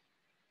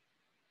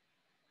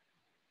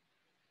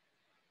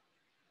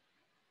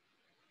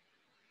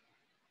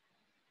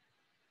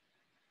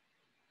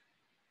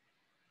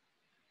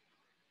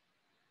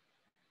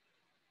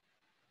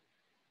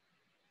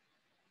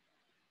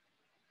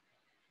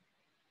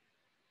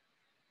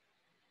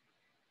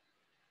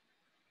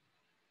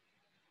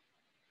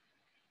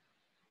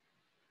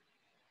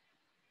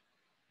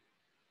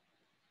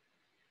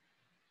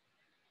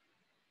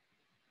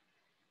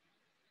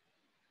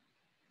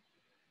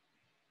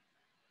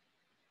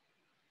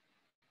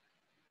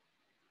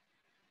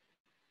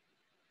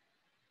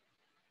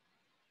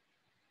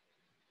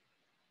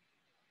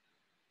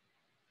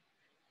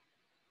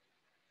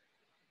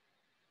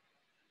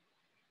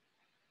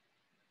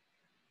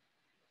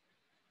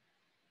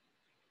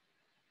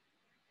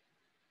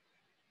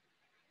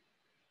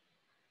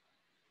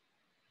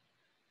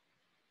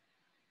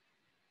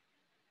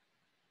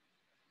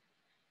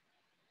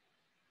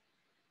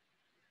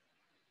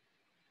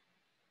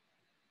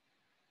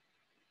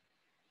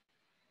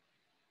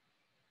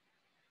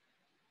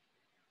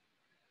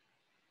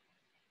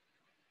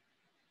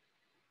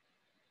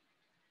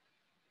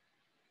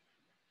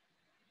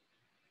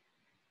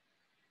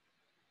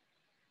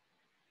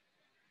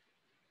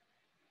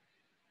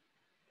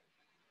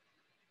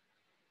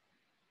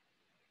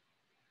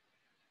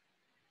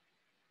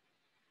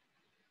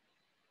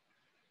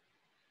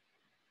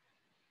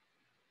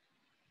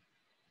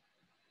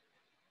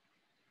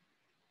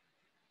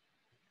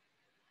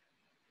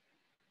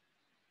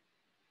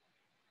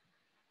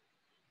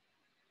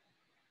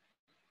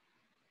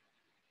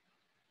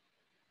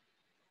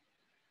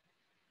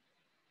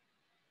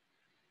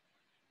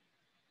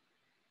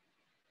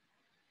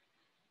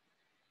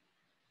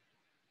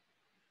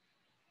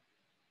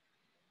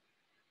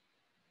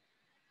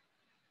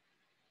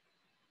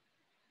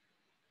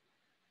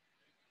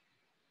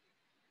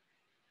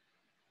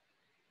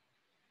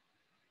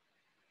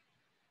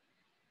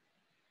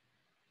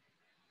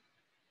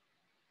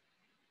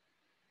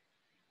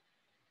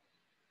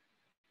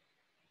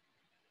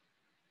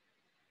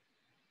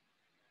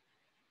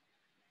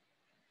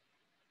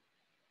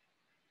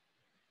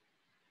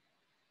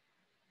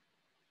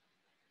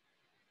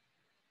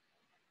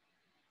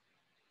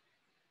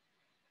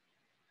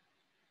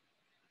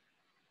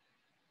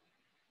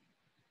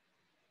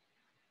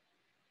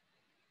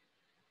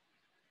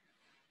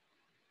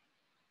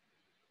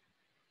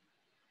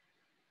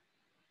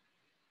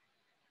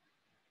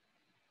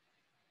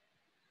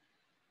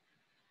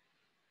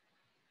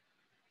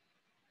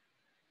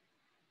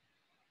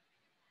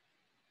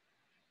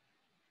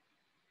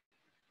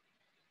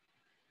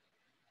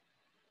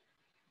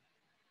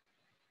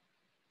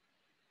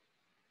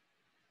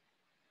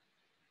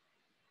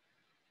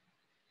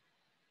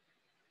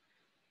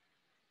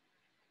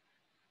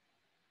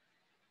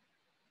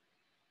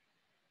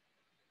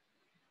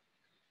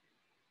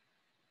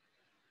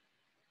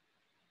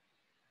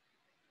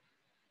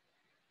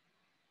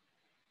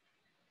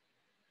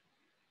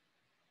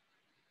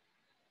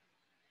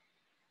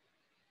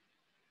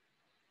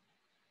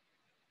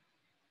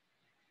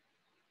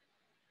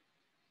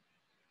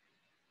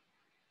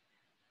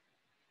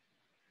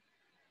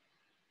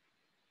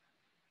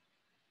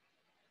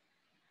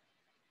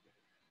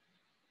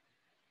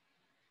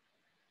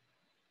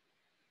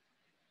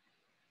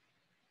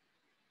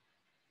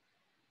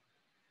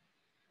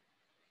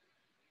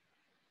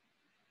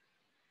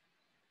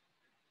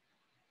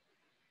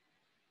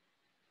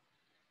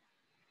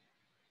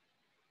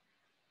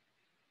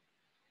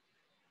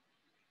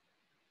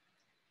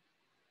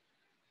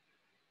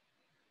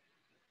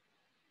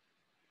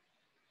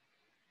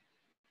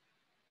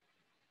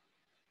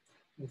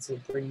 And so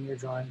bringing your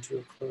drawing to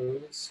a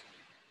close.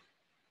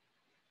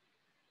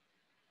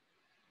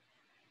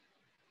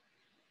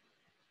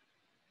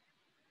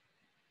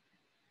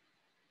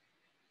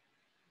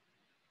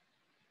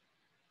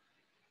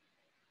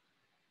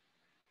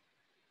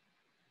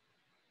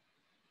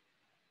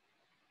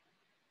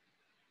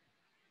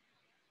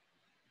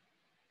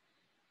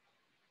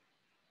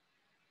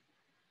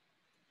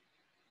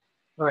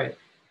 All right,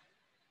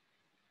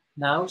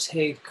 now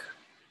take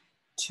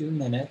 2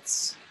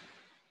 minutes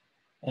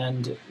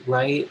and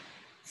write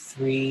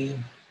 3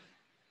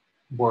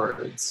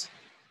 words.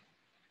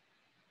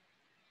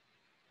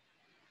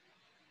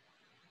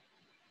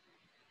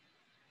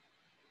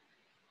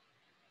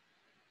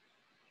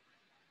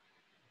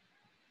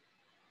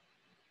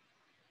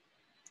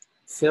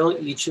 Fill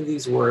each of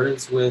these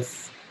words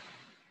with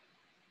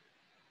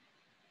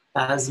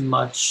as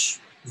much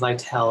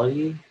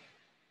vitality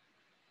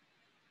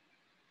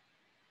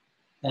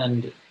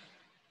and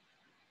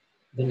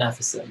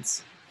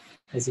beneficence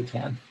as you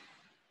can.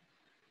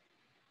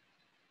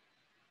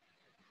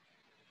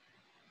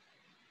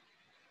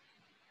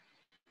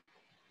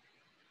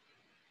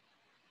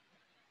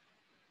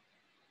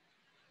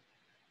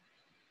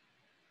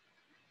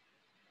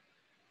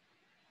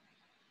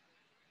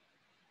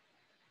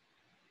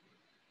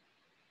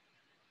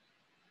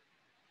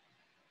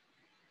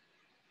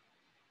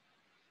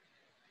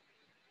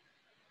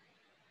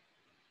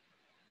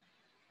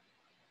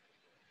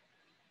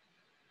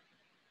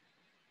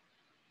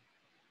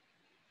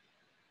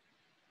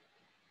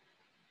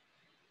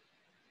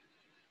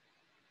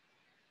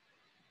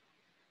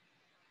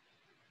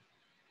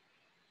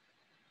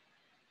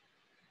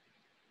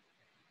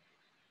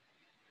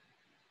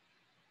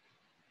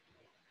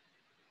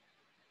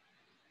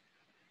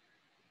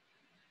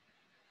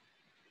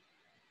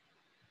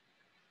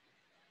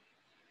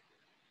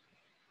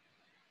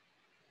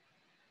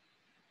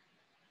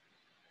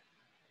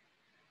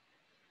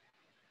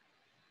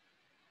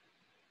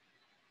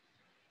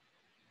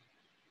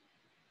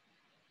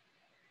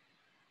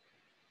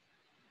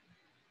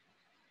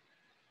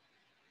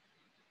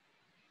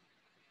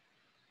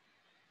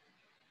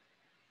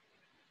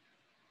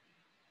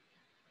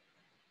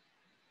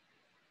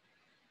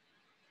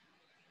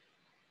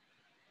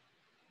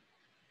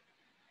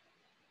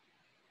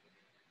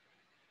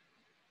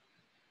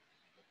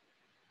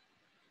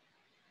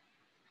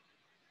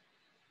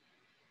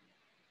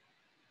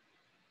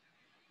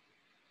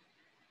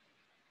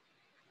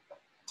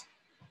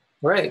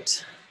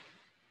 Right.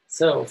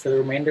 So for the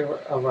remainder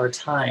of our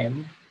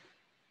time,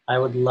 I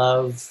would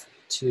love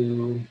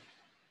to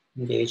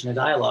engage in a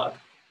dialogue.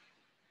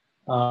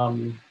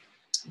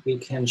 We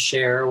can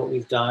share what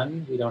we've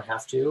done. We don't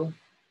have to.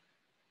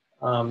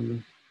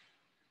 You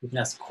can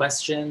ask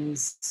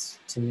questions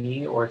to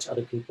me or to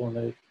other people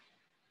in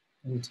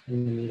the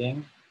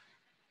meeting.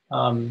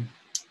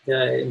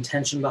 The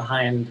intention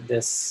behind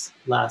this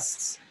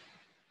last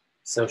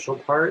social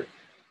part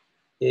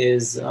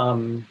is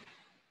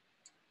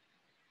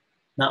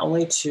not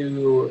only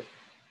to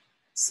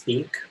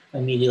speak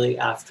immediately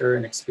after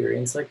an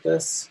experience like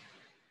this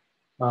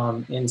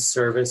in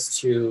service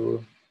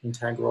to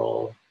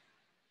Integral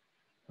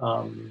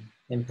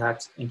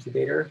Impact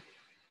Incubator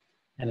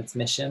and its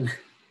mission,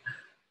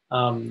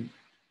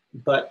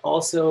 but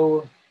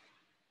also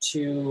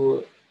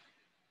to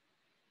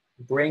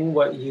bring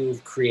what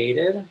you've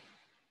created,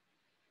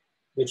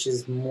 which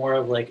is more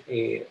of like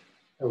a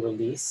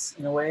release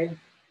in a way,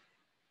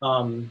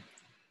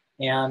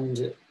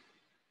 and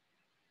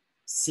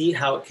see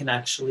how it can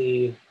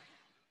actually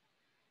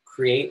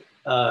create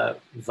a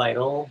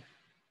vital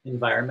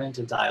environment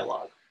of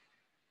dialogue.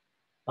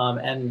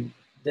 And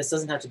this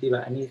doesn't have to be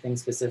about anything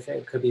specific.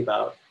 It could be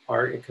about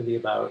art, it could be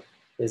about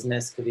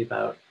business, it could be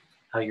about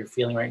how you're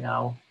feeling right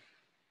now.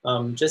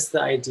 Just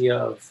the idea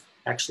of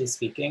actually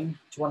speaking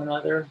to one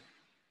another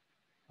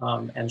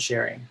and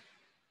sharing.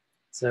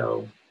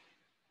 So,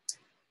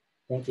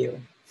 thank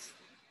you.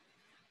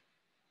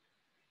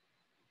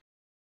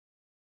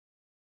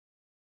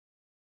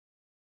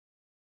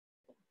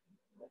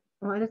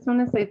 Well, I just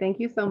want to say thank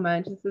you so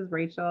much. This is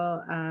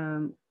Rachel.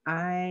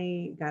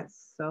 I got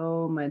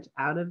so much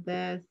out of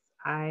this.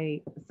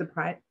 I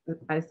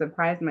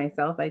surprised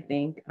myself, I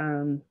think.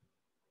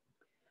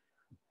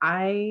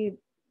 I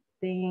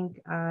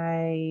think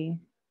I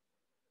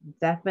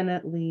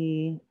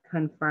definitely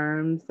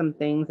confirmed some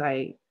things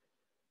I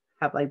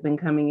have like been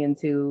coming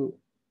into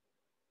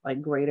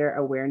like greater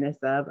awareness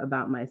of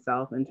about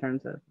myself in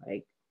terms of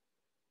like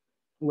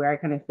where I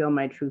kind of feel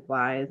my truth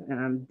lies.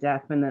 And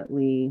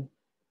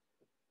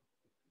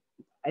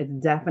it's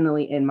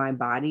definitely in my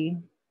body.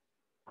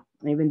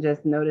 Even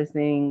just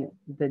noticing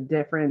the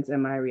difference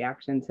in my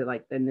reaction to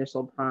like the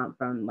initial prompt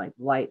from like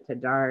light to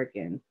dark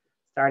and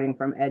starting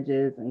from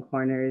edges and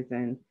corners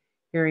and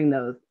hearing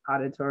those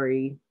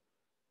auditory,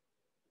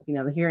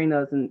 hearing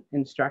those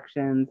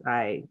instructions,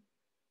 I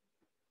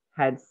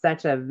had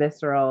such a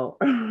visceral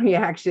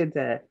reaction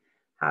to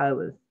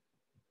how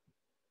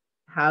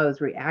I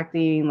was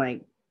reacting.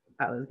 Like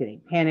I was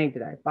getting panicked.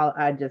 Did I fall?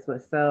 I just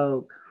was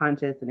so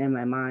conscious and in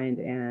my mind.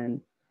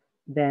 And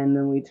then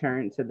when we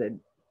turned to the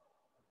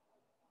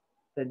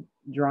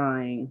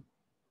drawing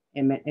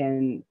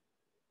and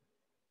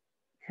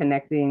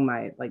connecting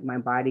my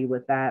body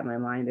with that, my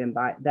mind and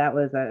body, that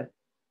was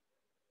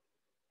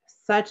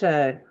such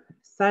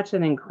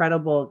an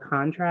incredible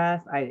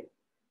contrast.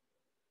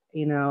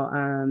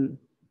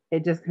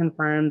 It just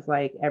confirms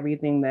like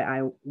everything that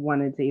I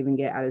wanted to even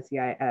get out of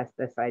CIS,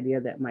 this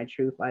idea that my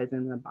truth lies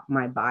in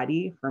my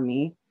body for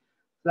me.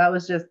 So that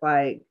was just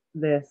like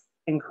this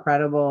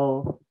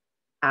incredible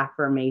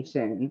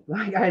affirmation.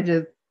 Like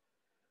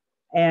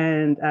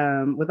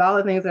with all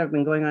the things that have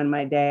been going on in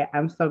my day,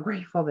 I'm so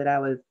grateful that I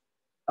was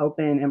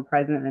open and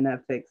present enough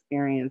to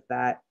experience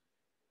that.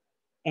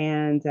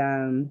 And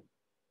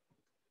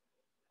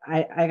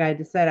like I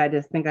just said, I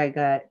just think I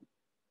got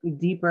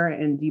deeper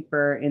and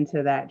deeper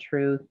into that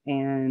truth.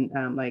 And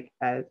like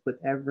as with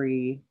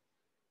every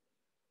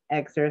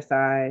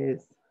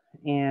exercise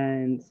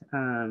and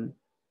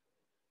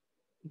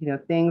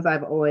things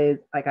I've always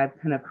I've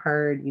kind of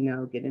heard,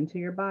 get into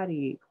your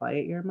body,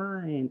 quiet your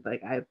mind.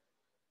 Like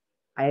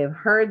I have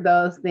heard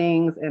those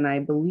things and I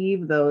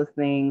believe those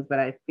things, but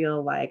I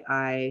feel like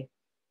I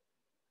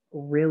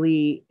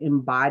really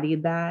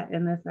embodied that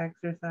in this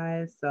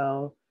exercise.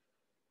 So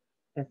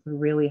it's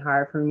really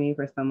hard for me,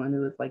 for someone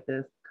who is like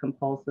this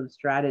compulsive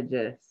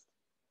strategist,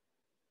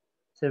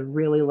 to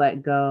really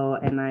let go.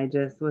 And I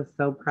just was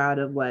so proud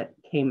of what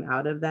came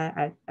out of that.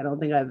 I don't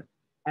think I've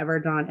ever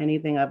drawn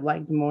anything I've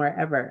liked more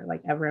ever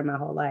in my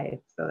whole life.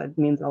 So that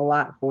means a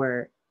lot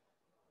for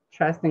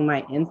trusting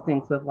my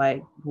instincts with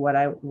like what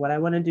I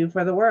want to do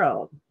for the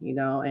world,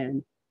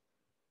 and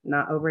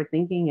not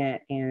overthinking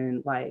it.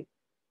 And like,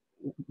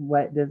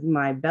 what does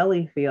my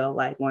belly feel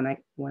like when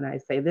I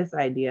say this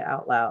idea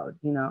out loud?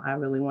 I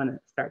really want to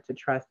start to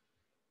trust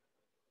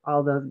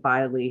all those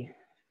bodily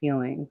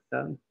feelings.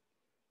 So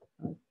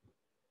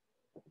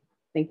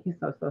thank you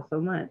so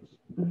much.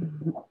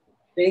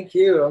 Thank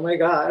you. Oh my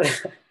God.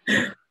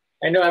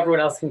 I know everyone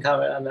else can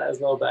comment on that as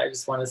well, but I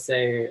just want to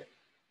say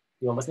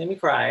you almost made me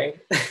cry.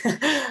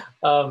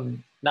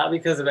 Not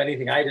because of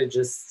anything I did,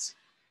 just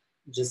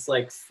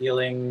like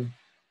feeling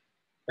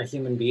a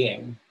human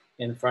being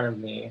in front of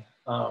me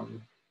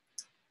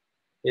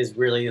is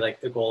really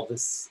like the goal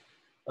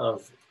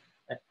of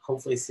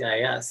hopefully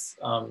CIS.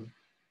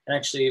 And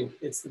actually,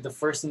 it's the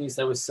first thing you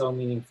said was so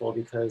meaningful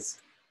because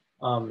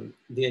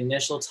the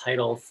initial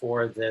title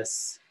for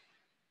this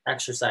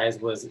exercise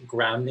was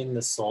Grounding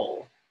the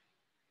Soul.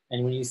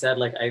 And when you said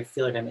like, I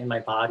feel like I'm in my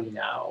body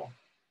now,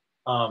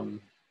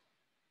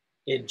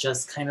 it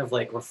just kind of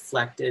like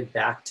reflected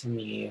back to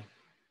me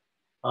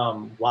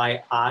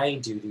why I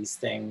do these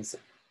things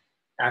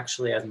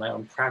actually as my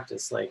own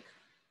practice. Like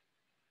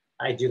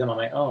I do them on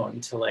my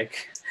own to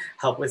like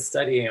help with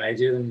studying. I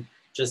do them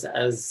just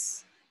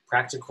as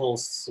practical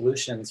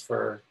solutions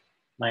for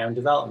my own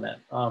development.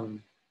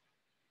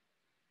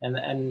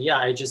 And yeah,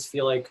 I just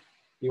feel like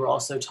you were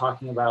also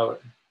talking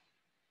about,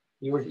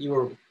 you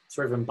were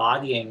sort of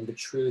embodying the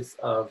truth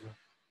of,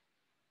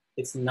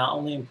 it's not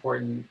only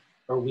important,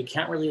 or we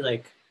can't really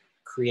like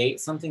create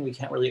something, we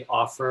can't really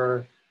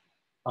offer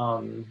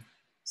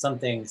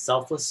something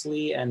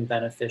selflessly and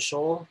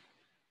beneficial,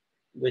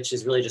 which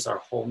is really just our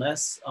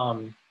wholeness,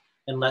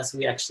 unless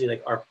we actually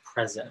like are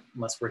present,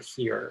 unless we're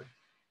here.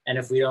 And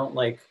if we don't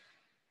like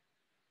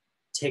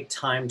take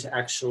time to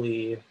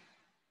actually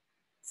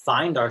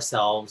find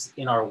ourselves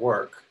in our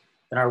work,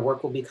 then our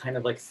work will be kind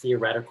of like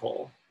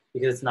theoretical,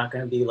 because it's not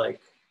going to be like,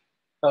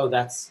 oh,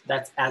 that's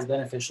as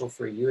beneficial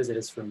for you as it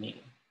is for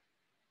me.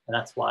 And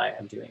that's why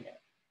I'm doing it.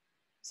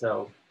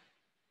 So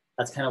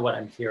that's kind of what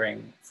I'm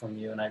hearing from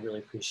you. And I really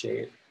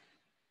appreciate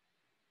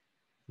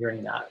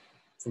hearing that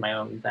for my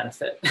own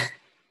benefit.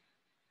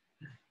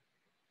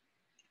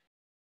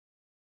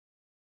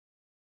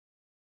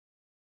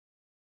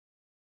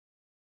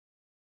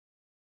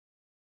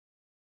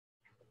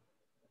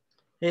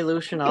 Hey,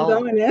 Lucien, Keep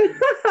going in.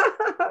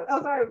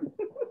 Oh, sorry.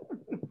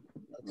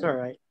 That's all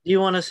right. Do you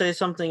want to say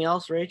something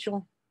else,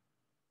 Rachel?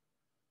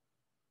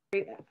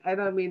 I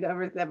don't mean to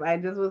overstep. I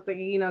just was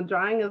thinking, you know,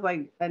 drawing is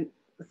like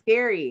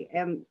scary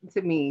and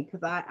to me,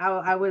 because I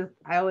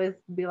always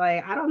be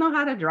like, I don't know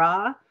how to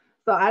draw,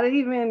 so I don't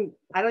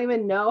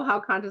even know how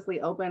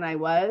consciously open I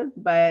was.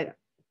 But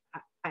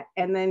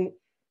and then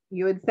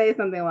you would say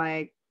something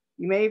like,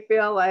 you may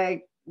feel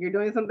like you're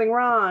doing something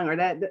wrong, or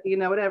that, you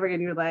know, whatever,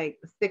 and you're like,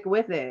 stick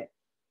with it.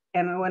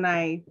 And when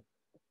I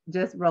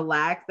just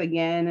relaxed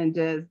again and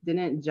just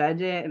didn't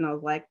judge it, and I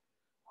was like,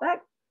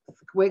 that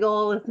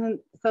squiggle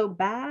isn't so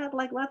bad.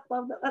 Like, let's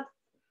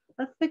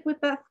stick with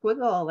that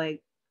squiggle.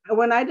 Like,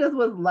 when I just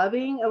was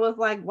loving, it was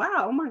like,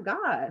 wow, oh my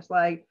gosh,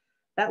 like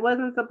that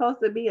wasn't supposed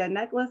to be a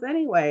necklace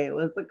anyway. It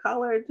was the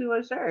color to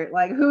a shirt.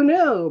 Like, who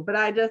knew? But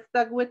I just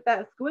stuck with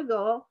that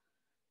squiggle,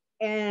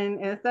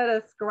 and instead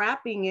of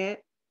scrapping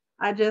it,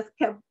 I just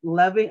kept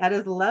loving. I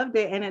just loved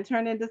it, and it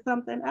turned into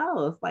something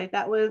else. Like,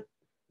 that was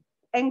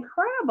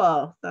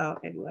incredible. So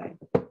anyway.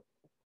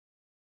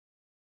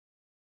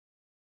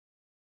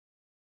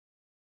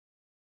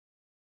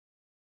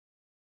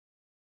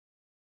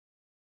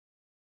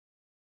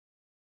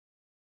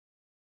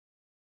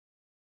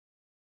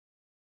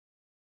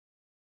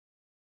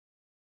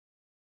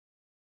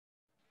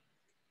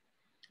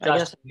 I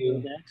guess you.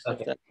 next,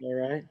 Okay. if that's all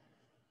right.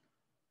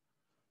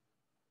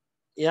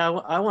 Yeah,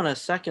 I want to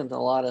second a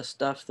lot of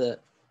stuff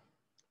that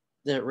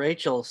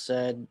Rachel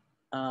said.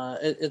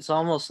 It's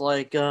almost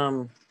like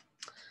I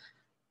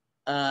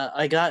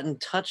got in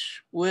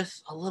touch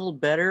with a little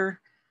better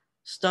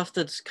stuff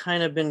that's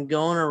kind of been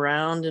going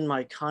around in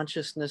my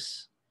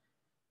consciousness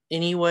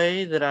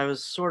anyway, that I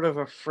was sort of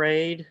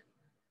afraid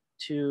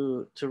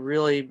to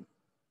really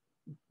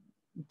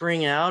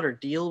bring out or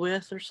deal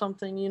with or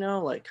something, you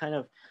know, like kind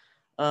of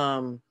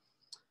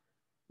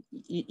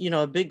you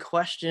know, a big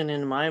question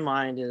in my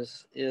mind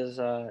is you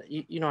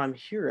know, I'm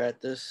here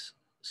at this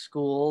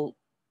school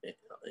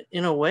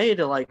in a way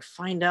to like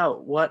find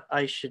out what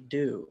I should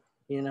do,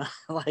 you know,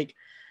 like,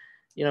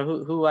 you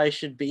know, who I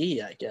should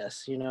be, I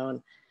guess, you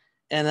know,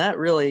 and that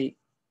really,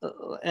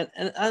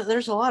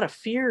 there's a lot of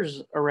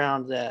fears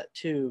around that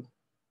too.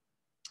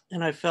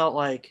 And I felt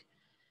like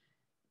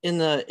in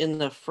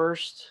the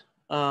first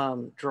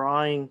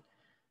drawing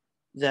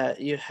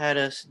that you had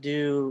us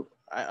do,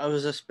 I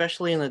was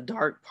especially in the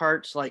dark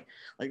parts, like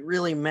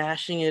really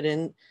mashing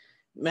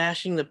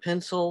the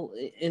pencil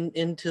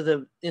into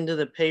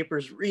the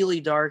papers, really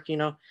dark, you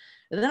know.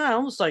 And then I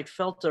almost like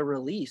felt a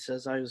release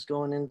as I was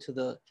going into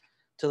the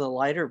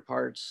lighter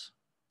parts.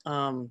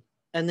 And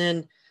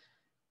then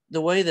the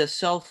way the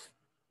self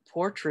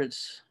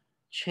portraits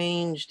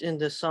changed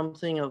into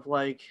something of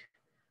like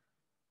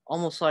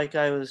almost like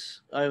I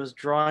was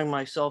drawing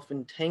myself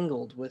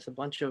entangled with a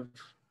bunch of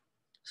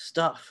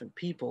stuff and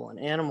people and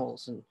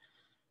animals and,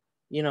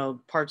 you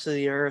know, parts of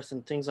the earth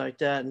and things like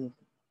that,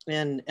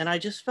 and I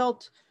just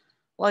felt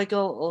like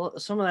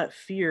some of that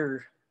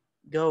fear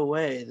go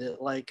away,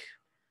 that like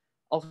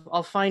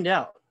I'll find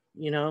out,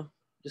 you know,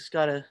 just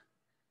gotta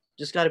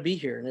be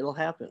here and it'll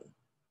happen.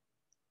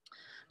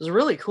 It was a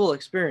really cool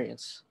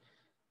experience,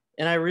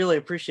 and I really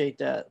appreciate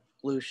that,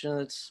 Lucien.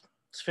 It's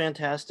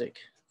fantastic.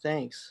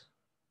 Thanks.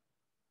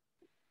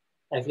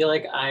 I feel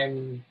like I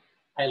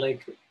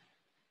like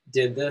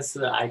did this so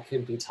that I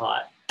could be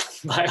taught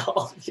by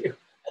all of you.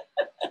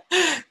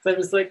 So I'm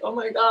just like, oh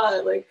my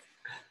God, like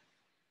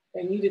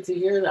I needed to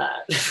hear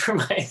that for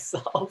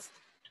myself.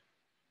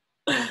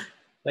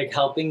 Like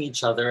helping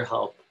each other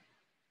help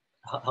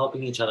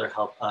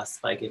us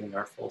by giving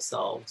our full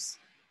selves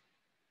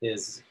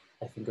is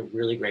I think, a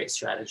really great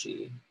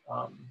strategy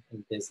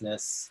in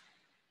business,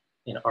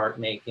 in art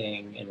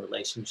making, in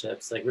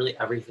relationships, like really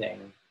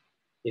everything.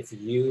 If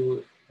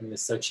you, I mean,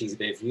 it's so cheesy,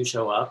 but if you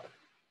show up,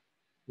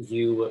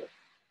 you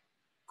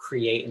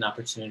create an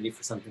opportunity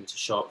for something to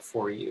show up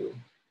for you,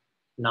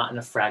 not in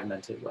a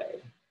fragmented way,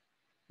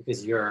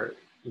 because you're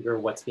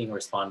what's being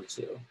responded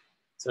to.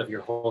 So if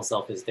your whole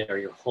self is there,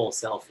 your whole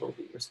self will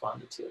be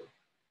responded to. And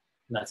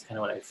that's kind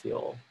of what I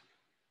feel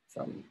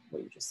from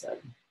what you just said.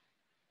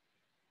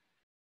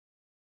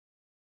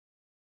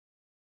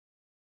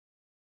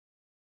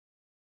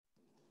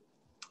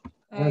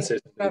 I want to say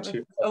something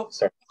too. Oh,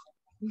 sorry.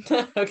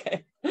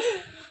 Okay.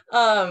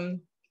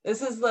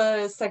 This is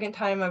the second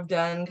time I've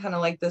done kind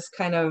of like this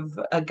kind of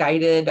a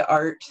guided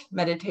art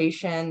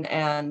meditation,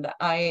 and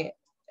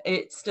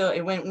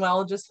it went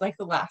well just like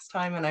the last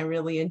time, and I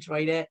really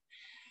enjoyed it.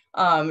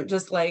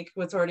 Just like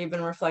what's already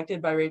been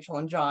reflected by Rachel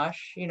and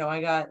Josh, you know,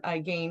 I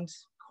gained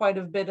quite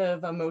a bit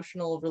of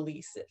emotional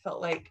release, it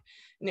felt like,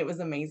 and it was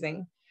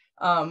amazing.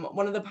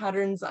 One of the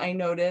patterns I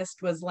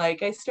noticed was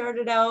like, I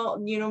started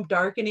out, you know,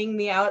 darkening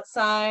the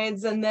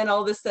outsides, and then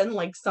all of a sudden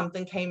like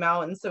something came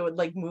out, and so it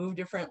like moved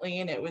differently,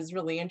 and it was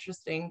really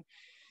interesting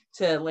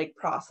to like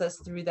process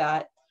through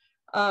that.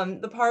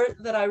 The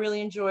part that I really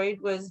enjoyed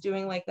was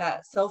doing like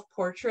that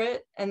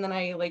self-portrait, and then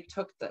I like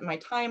took my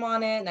time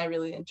on it, and I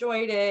really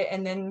enjoyed it.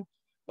 And then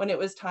when it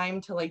was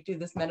time to like do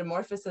this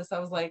metamorphosis, I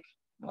was like,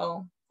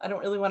 well, I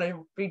don't really want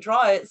to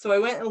redraw it. So I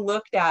went and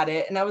looked at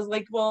it, and I was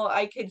like, well,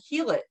 I could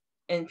heal it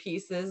in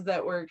pieces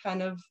that were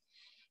kind of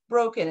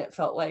broken, it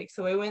felt like.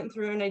 So I went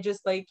through and I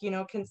just like, you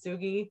know,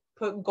 kintsugi,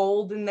 put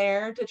gold in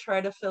there to try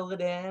to fill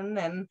it in,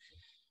 and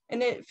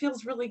it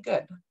feels really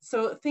good.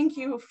 So thank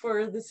you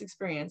for this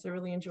experience. I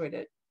really enjoyed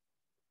it.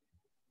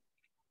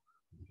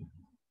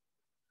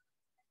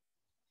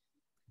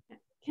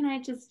 Can I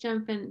just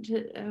jump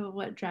into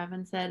what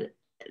Draven said?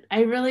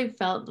 I really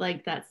felt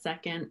like that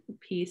second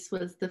piece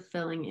was the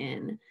filling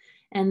in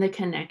and the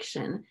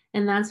connection.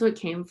 And that's what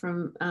came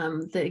from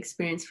the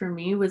experience for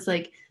me, was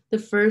like the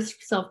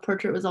first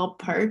self-portrait was all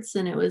parts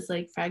and it was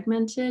like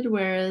fragmented.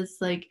 Whereas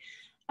like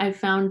I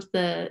found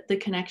the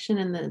connection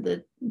and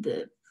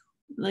the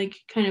like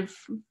kind of,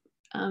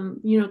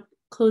 you know,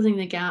 closing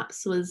the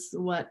gaps was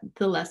what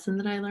the lesson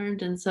that I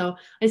learned. And so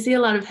I see a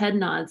lot of head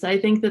nods. I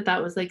think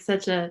that was like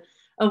such a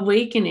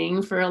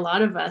awakening for a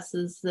lot of us,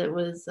 is that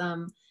was,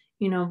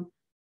 you know,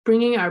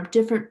 bringing our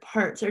different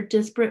parts, our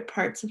disparate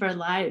parts of our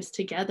lives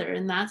together.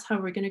 And that's how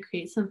we're going to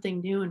create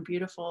something new and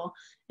beautiful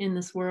in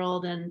this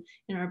world and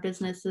in our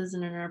businesses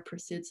and in our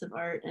pursuits of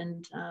art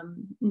and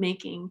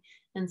making.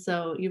 And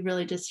so you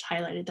really just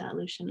highlighted that,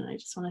 Lucien, and I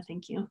just want to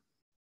thank you. I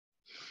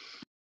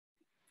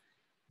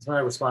just want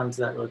to respond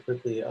to that really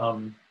quickly.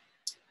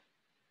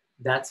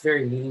 That's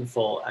very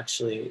meaningful,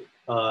 actually,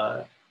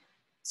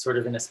 sort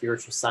of in a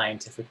spiritual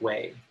scientific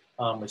way,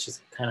 which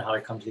is kind of how I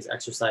come to these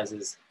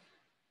exercises,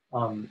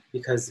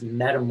 because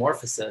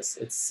metamorphosis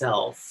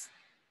itself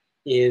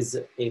is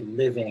a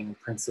living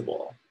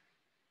principle.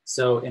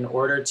 So in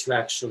order to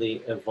actually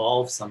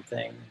evolve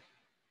something,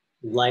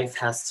 life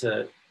has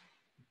to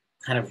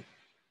kind of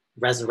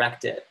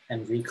resurrect it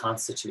and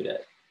reconstitute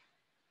it.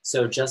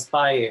 So just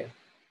by,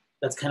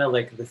 that's kind of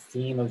like the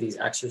theme of these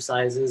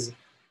exercises,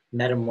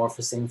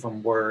 metamorphosing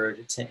from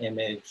word to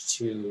image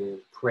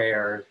to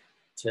prayer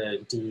to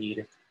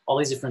deed, all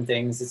these different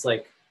things. It's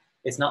like,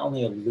 it's not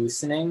only a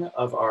loosening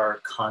of our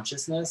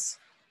consciousness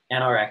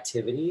and our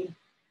activity,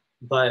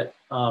 but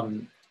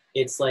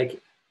it's like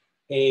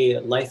a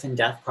life and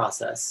death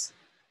process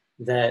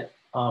that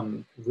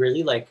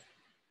really like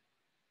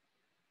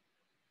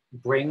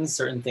brings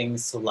certain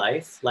things to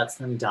life, lets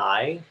them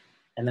die,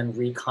 and then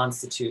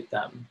reconstitute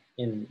them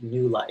in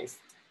new life.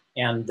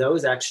 And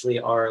those actually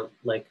are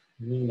like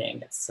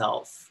meaning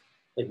itself.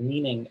 Like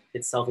meaning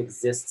itself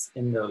exists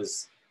in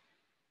those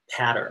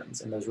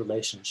patterns and those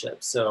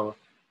relationships. So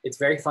it's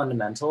very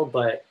fundamental,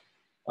 but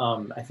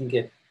I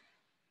think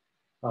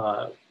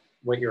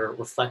what you're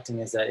reflecting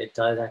is that it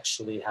does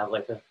actually have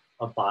like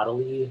a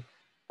bodily,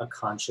 a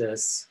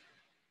conscious,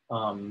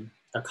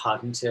 a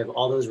cognitive,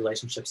 all those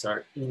relationships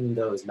are in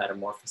those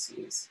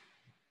metamorphoses.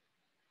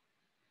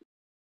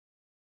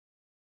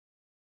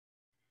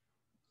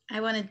 I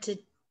wanted to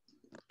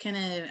kind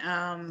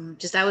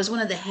of I was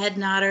one of the head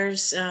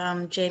nodders,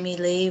 Jamie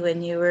Lee,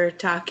 when you were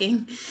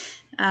talking.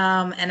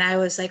 And I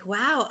was like,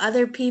 wow,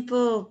 other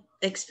people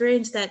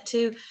experience that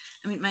too.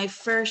 I mean,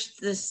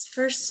 this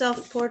first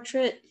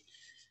self-portrait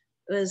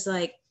was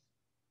like,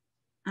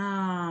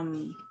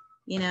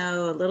 you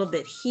know, a little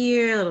bit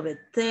here, a little bit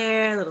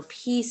there, little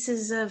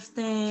pieces of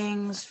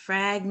things,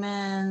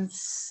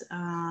 fragments,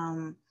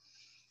 and,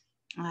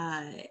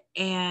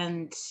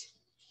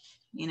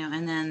 you know,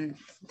 and then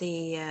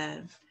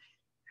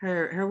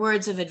her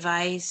words of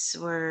advice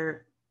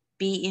were,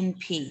 be in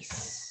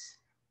peace.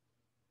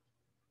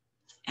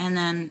 And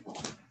then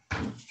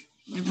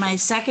my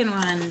second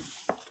one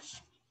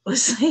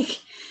was like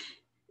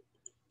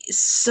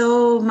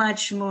so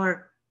much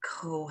more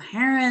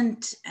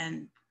coherent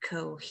and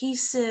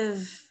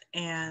cohesive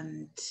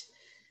and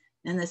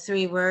And the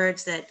three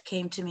words that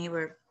came to me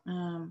were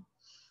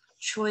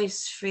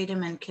choice,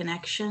 freedom, and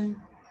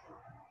connection.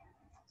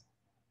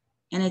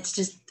 And it's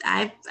just,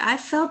 I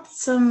felt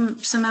some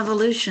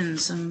evolution,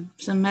 some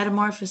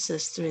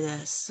metamorphosis through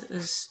this. It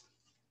was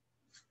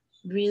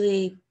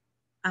really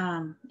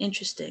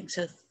interesting.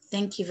 So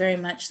thank you very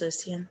much,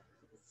 Lucien.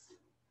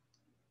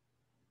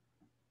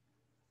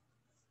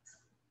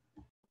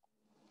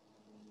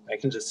 I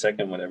can just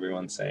second what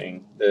everyone's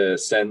saying. The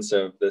sense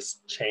of this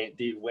change,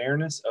 the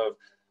awareness of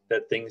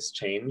that things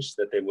change,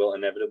 that they will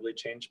inevitably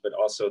change, but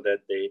also that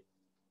they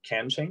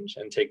can change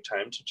and take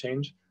time to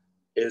change,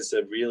 is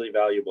a really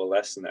valuable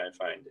lesson I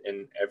find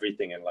in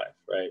everything in life,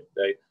 right?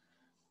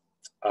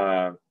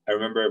 I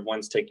remember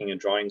once taking a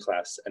drawing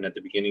class, and at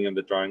the beginning of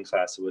the drawing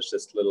class, it was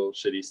just little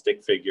shitty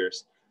stick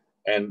figures.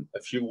 And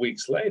a few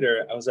weeks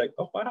later, I was like,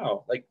 oh,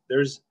 wow, like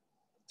there's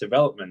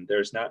development.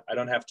 I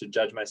don't have to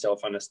judge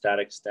myself on a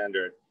static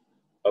standard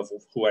of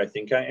who I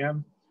think I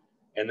am.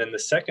 And then the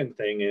second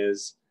thing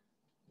is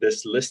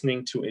this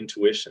listening to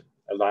intuition,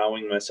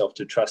 allowing myself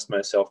to trust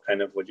myself,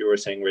 kind of what you were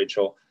saying,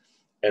 Rachel,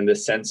 and the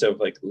sense of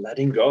like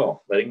letting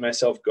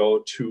myself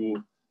go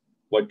to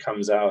what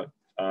comes out.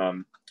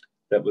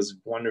 That was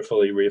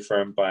wonderfully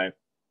reaffirmed by,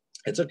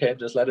 it's okay,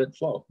 just let it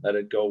flow, let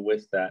it go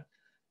with that.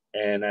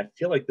 And I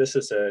feel like this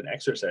is an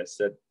exercise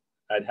that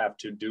I'd have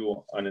to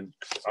do on an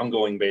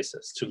ongoing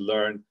basis to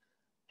learn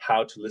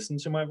how to listen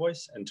to my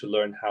voice and to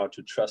learn how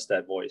to trust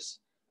that voice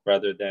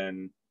rather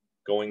than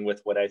going with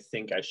what I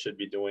think I should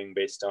be doing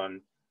based on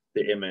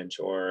the image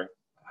or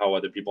how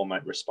other people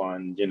might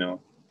respond, you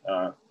know.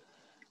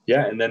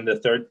 Yeah, and then the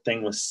third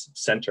thing was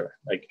center.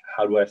 Like,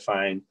 how do I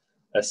find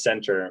a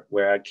center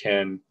where I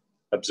can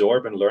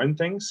absorb and learn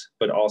things,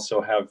 but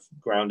also have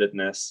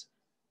groundedness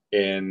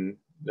in,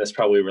 that's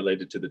probably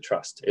related to the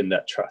trust, in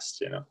that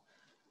trust, you know.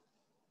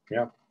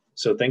 Yeah,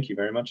 so thank you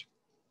very much.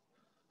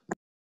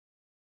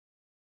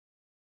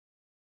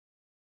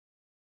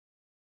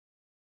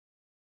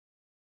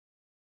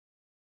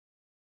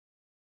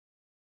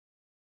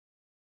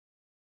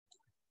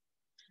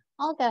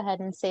 I'll go ahead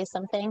and say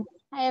something.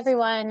 Hi,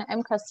 everyone.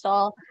 I'm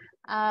Crystal.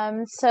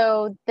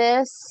 So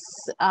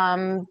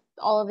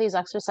all of these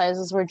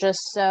exercises were just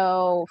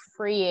so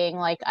freeing.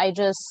 Like, I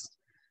just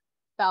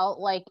felt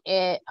like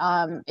it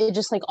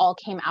just like all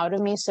came out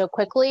of me so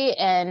quickly.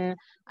 And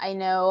I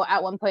know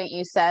at one point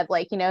you said,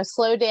 like, you know,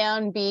 slow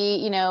down, be,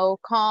 you know,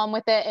 calm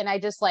with it. And I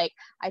just like,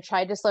 I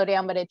tried to slow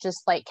down, but it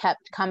just like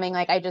kept coming.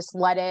 Like, I just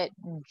let it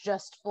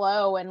just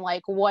flow, and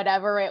like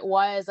whatever it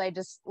was, I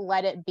just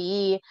let it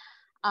be.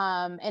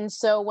 And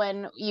so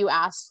when you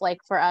asked like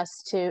for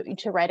us to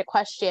write a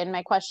question,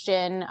 my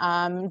question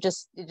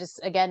just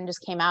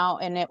came out,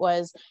 and it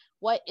was,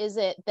 what is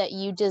it that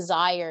you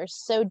desire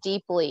so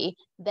deeply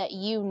that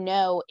you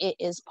know it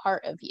is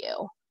part of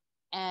you?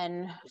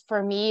 And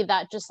for me,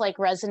 that just like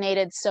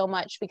resonated so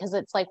much, because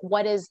it's like,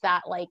 what is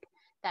that, like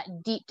that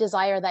deep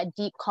desire, that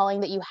deep calling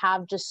that you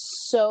have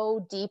just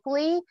so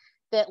deeply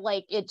that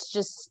like it's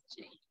just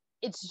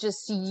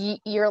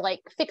you're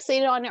like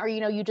fixated on it, or, you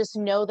know, you just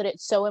know that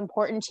it's so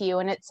important to you.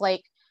 And it's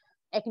like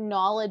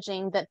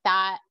acknowledging that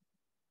that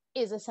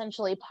is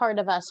essentially part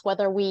of us,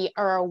 whether we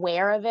are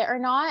aware of it or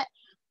not.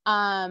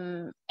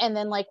 And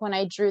then like when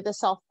I drew the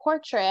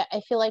self-portrait,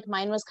 I feel like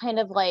mine was kind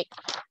of like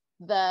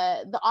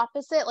the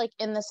opposite, like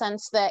in the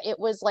sense that it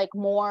was like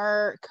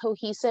more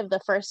cohesive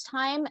the first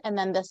time, and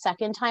then the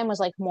second time was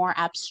like more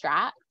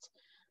abstract.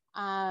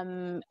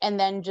 And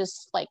then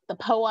just like the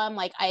poem,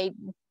 like I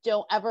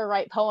don't ever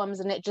write poems,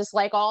 and it just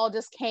like all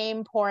just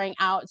came pouring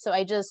out. So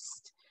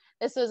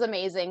this was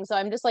amazing. So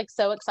I'm just like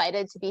so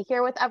excited to be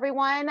here with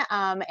everyone,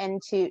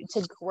 and to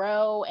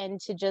grow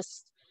and to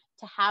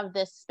have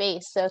this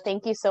space. So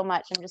thank you so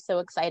much. I'm just so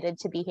excited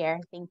to be here.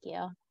 Thank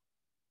you.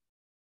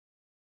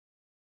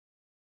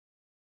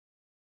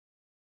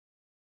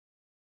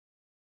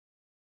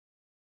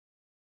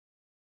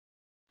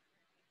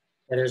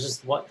 Yeah,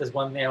 there's one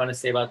thing I want to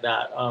say about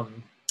that.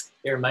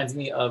 It reminds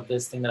me of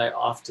this thing that I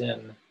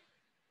often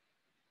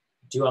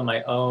do on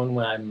my own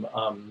when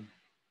I'm,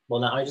 well,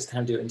 now I just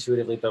kind of do it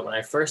intuitively, but when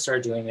I first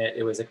started doing it,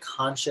 it was a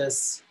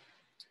conscious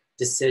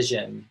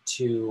decision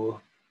to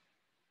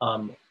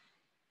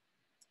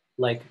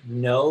like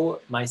know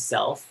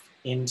myself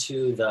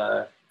into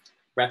the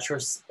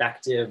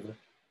retrospective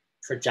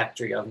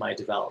trajectory of my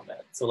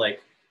development. So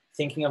like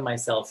thinking of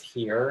myself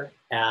here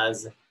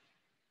as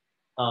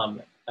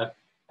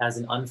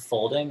an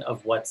unfolding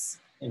of what's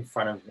in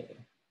front of me.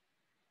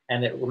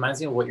 And it reminds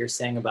me of what you're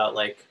saying about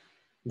like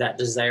that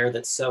desire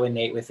that's so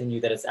innate within you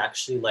that it's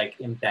actually like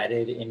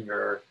embedded in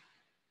your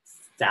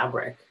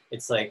fabric.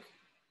 It's like,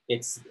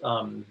 it's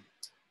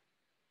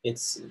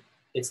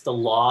the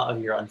law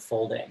of your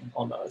unfolding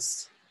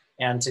almost.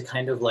 And to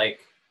kind of like,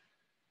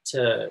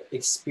 to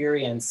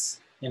experience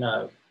in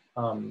a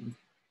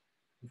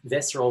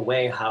visceral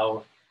way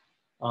how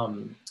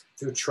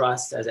through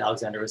trust, as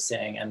Alexander was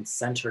saying, and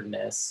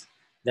centeredness,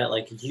 that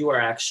like you are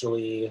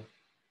actually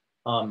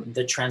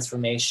the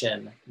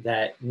transformation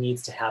that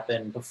needs to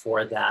happen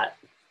before that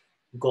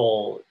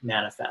goal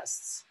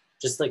manifests.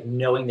 Just like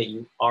knowing that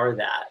you are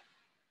that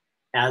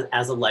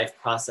as a life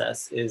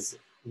process is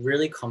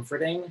really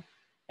comforting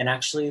and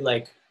actually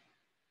like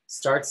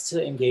starts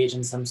to engage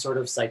in some sort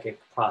of psychic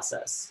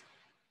process.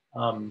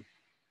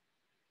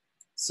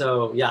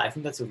 So yeah, I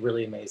think that's a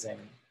really amazing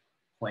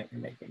point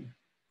you're making.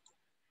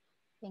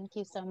 Thank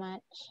you so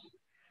much.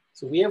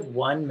 So we have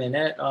 1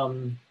 minute.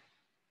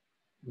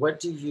 What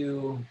do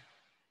you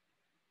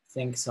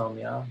think,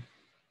 Somya?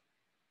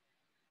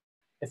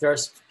 If there are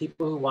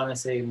people who want to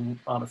say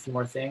a few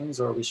more things,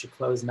 or we should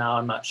close now,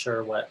 I'm not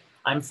sure what.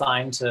 I'm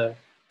fine to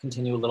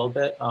continue a little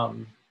bit.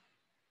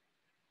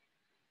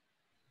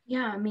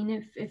 Yeah, I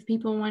mean, if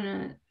people want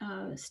to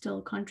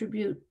still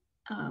contribute,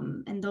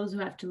 and those who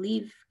have to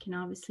leave can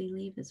obviously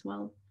leave as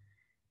well.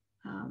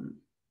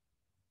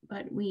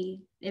 But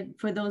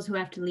for those who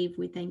have to leave,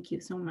 we thank you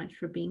so much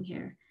for being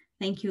here.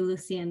 Thank you,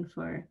 Lucien,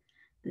 for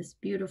this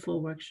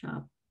beautiful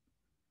workshop.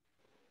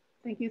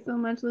 Thank you so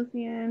much,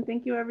 Lucien.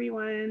 Thank you,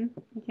 everyone.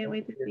 I can't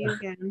wait to see you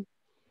again.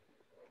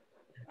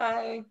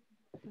 Bye.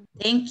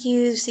 Thank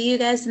you. See you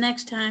guys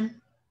next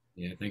time.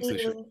 Yeah, thanks,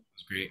 Lucia. It was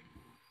great.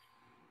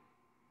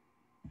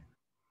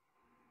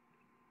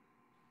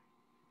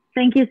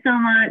 Thank you so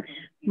much.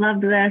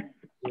 Loved this.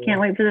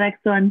 Can't wait for the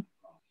next one.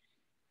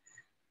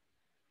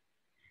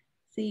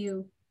 See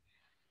you.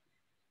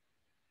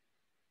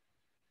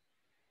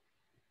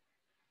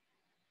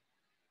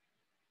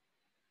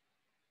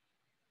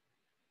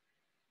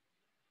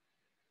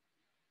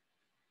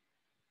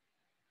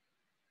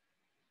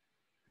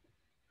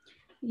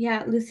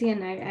 Yeah,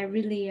 Lucien, I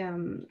really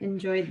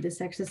enjoyed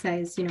this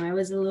exercise. You know, I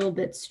was a little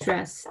bit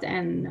stressed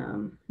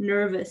and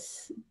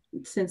nervous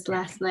since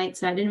last night,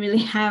 so I didn't really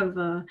have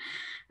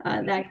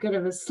that good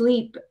of a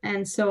sleep.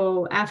 And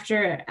so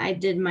after I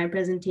did my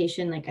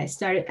presentation, like I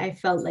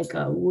felt like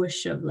a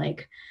whoosh of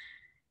like,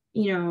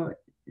 you know,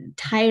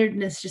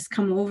 tiredness just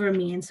come over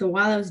me. And so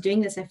while I was doing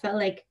this, I felt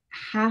like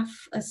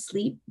half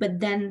asleep, but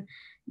then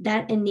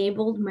that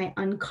enabled my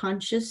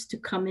unconscious to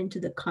come into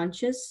the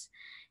conscious.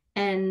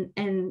 And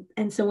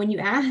so when you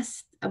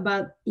asked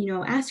about, you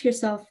know, ask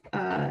yourself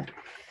a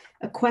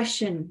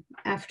question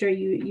after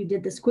you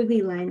did the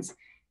squiggly lines,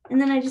 and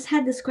then I just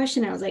had this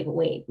question. I was like,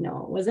 wait,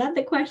 no, was that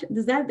the question?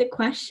 Is that the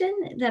question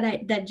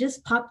that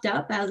just popped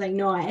up? I was like,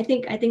 no, I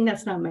think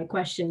that's not my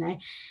question. I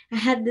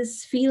had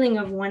this feeling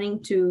of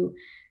wanting to,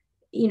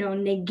 you know,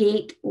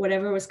 negate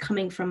whatever was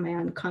coming from my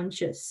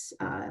unconscious.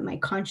 My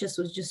conscious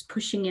was just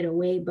pushing it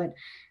away, but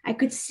I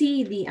could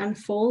see the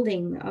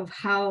unfolding of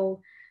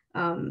how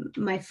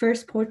my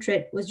first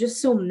portrait was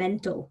just so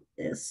mental,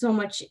 so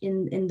much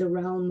in the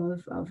realm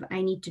of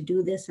I need to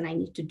do this and I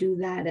need to do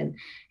that, and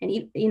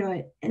you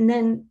know, and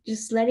then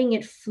just letting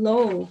it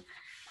flow,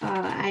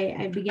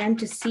 I began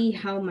to see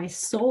how my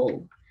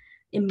soul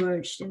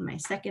emerged in my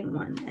second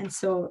one. And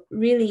so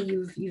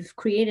really you've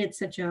created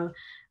such a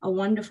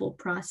wonderful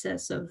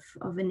process of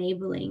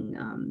enabling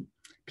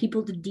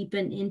people to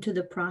deepen into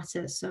the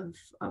process of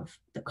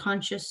the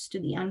conscious to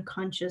the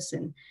unconscious,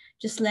 and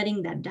just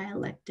letting that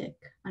dialectic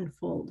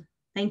unfold.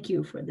 Thank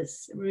you for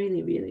this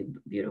really, really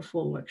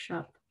beautiful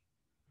workshop.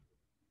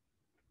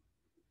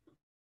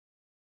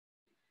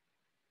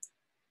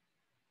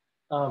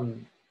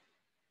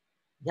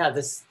 Yeah,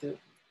 this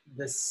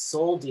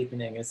soul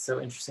deepening is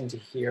so interesting to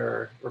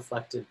hear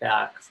reflected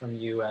back from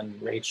you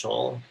and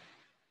Rachel.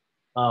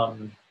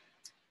 I'm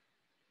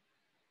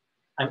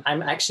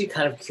actually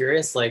kind of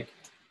curious, like,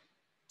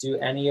 do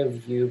any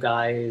of you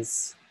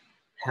guys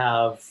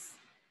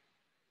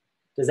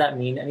does that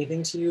mean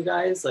anything to you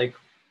guys? Like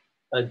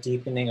a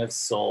deepening of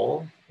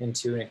soul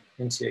into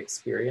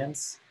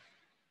experience?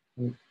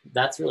 And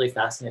that's really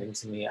fascinating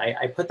to me.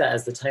 I put that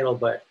as the title,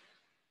 but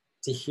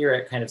to hear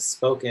it kind of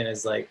spoken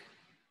is like,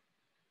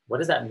 what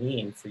does that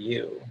mean for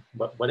you?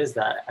 What is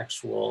that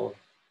actual,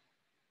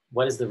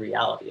 what is the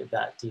reality of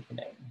that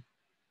deepening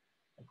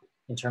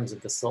in terms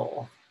of the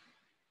soul?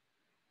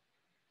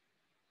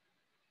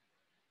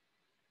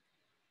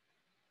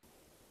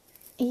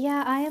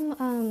 Yeah, I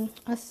am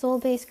a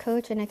soul-based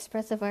coach and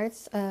expressive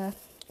arts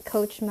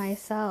coach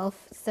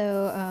myself.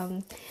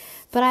 So,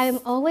 but I'm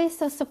always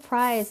so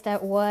surprised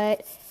at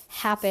what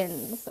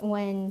happens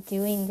when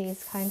doing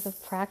these kinds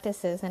of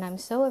practices. And I'm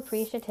so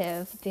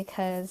appreciative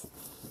because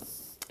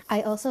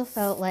I also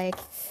felt like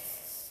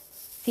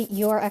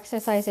your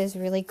exercises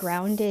really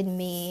grounded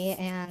me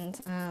and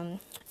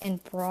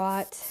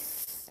brought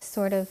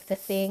sort of the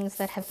things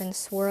that have been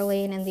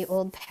swirling and the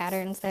old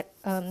patterns that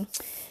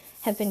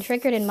have been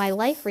triggered in my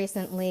life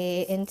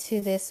recently into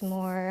this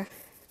more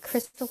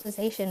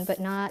crystallization, but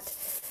not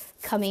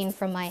coming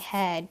from my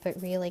head,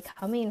 but really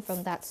coming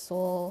from that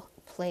soul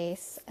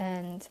place.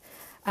 And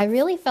I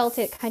really felt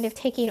it kind of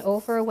taking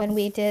over when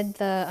we did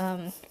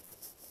the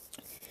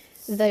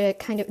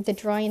kind of the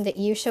drawing that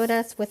you showed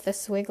us with the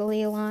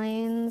squiggly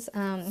lines.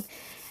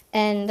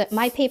 And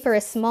my paper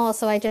is small,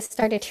 so I just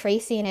started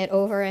tracing it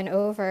over and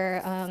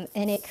over,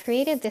 and it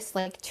created this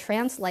like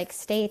trance-like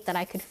state that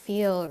I could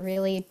feel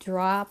really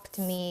dropped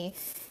me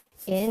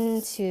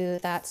into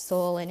that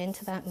soul and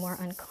into that more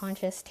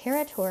unconscious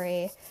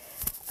territory.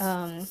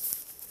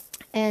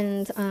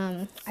 And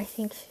I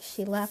think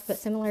she left, but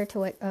similar to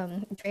what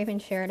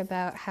Draven shared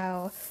about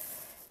how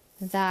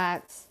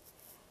that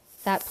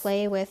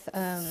play with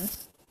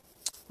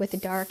the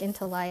dark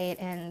into light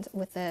and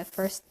with the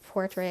first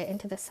portrait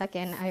into the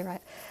second,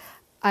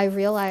 I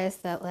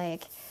realized that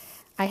like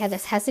I had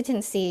this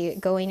hesitancy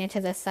going into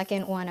the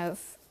second one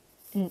of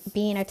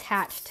being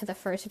attached to the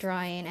first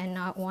drawing and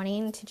not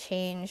wanting to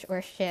change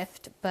or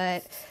shift,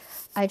 but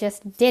I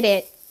just did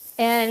it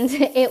and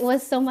it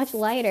was so much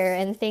lighter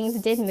and things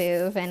did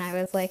move, and I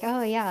was like,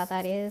 oh yeah,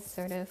 that is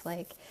sort of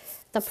like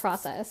the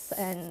process,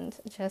 and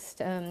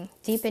just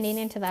deepening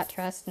into that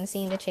trust and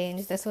seeing the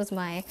change. This was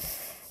my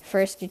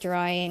first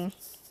drawing,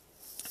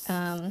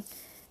 and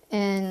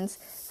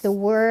the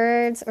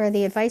words or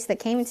the advice that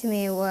came to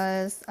me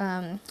was,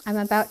 I'm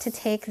about to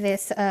take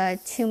this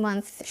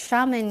 2-month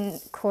shaman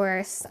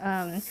course,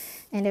 and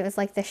it was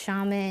like the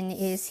shaman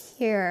is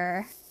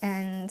here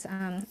and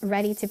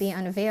ready to be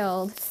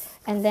unveiled.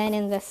 And then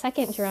in the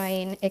second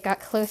drawing, it got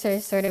closer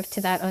sort of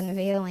to that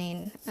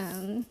unveiling.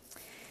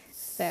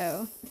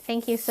 So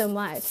thank you so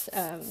much.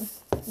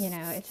 You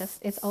know,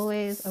 it's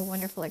always a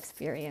wonderful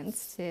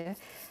experience to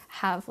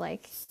have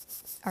like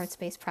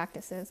arts-based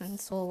practices and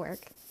soul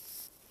work.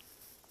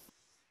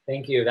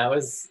 Thank you. That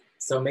was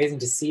so amazing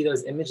to see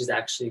those images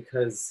actually,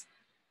 because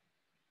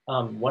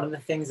one of the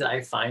things that I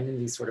find in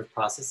these sort of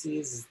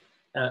processes,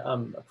 a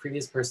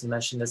previous person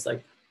mentioned this,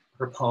 like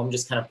her poem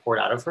just kind of poured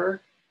out of her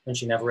when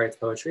she never writes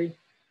poetry.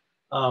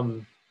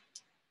 I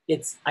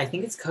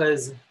think it's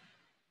because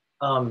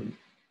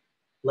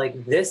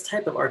like this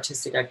type of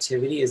artistic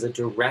activity is a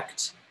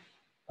direct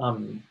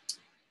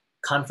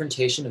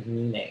confrontation of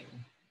meaning,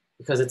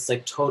 because it's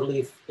like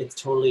totally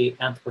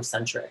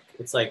anthropocentric.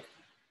 It's like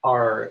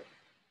our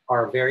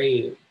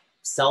very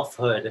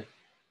selfhood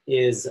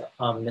is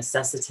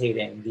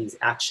necessitating these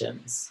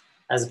actions,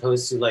 as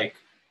opposed to like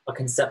a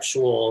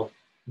conceptual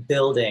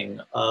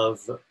building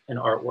of an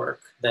artwork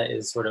that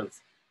is sort of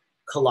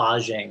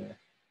collaging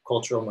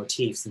cultural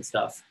motifs and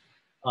stuff.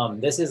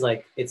 This is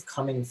like, it's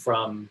coming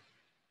from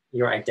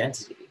your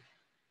identity.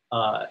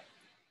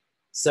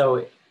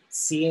 So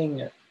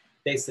seeing,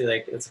 basically,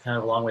 like, it's kind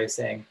of a long way of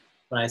saying,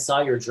 when I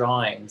saw your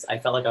drawings, I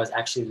felt like I was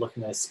actually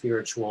looking at a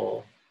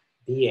spiritual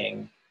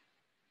being,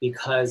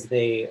 because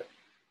their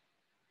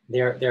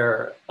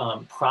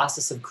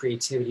process of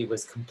creativity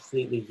was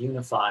completely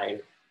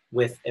unified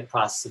with a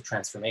process of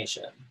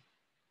transformation.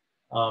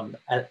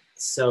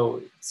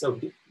 So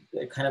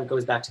it kind of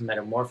goes back to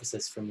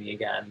metamorphosis for me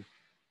again,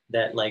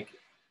 that like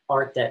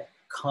art that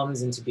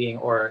comes into being,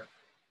 or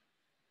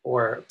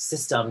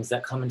systems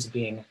that come into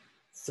being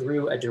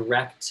through a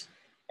direct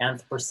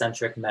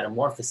anthropocentric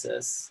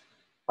metamorphosis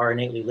are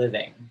innately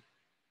living,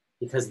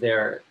 because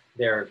they're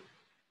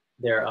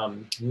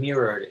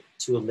mirrored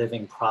to a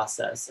living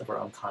process of our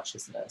own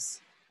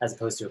consciousness, as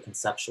opposed to a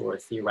conceptual or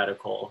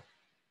theoretical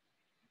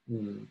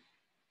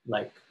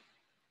like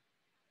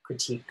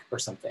critique or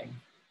something.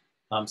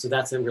 So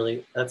that's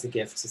a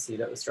gift to see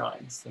those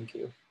drawings. Thank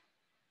you.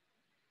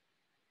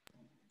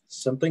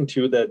 Something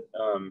too that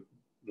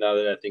now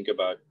that I think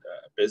about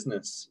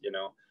business, you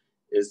know,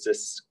 is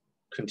this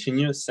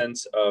continuous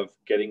sense of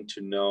getting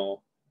to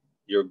know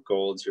your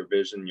goals, your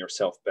vision,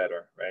 yourself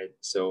better, right?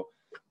 So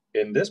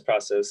in this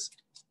process,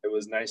 it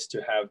was nice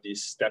to have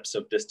these steps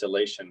of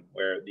distillation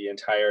where the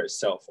entire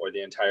self or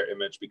the entire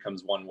image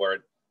becomes one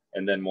word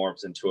and then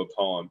morphs into a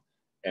poem,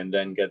 and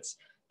then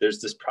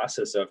there's this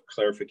process of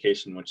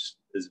clarification, which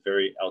is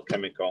very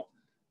alchemical.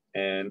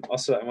 And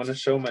also I want to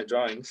show my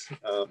drawings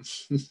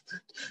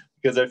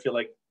because I feel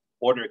like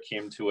order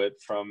came to it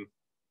from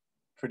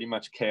pretty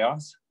much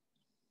chaos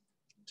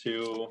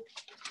to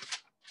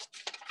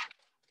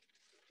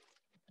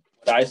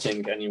what I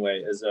think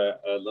anyway is a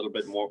little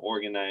bit more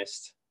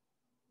organized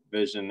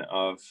vision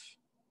of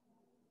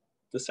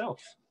the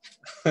self.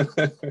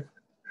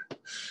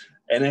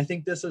 And I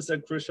think this is a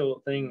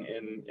crucial thing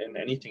in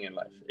anything in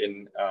life,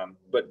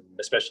 but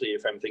especially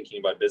if I'm thinking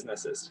about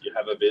businesses. You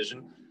have a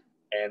vision,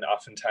 and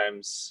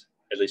oftentimes,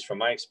 at least from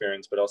my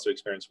experience, but also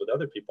experience with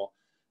other people,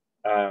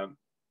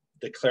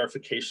 the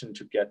clarification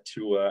to get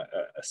to a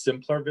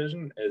simpler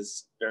vision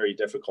is very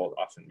difficult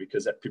often,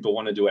 because people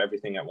want to do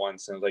everything at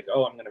once and like,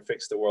 oh, I'm going to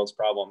fix the world's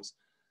problems.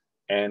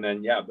 And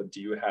then, yeah, but do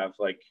you have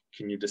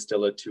can you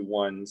distill it to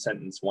one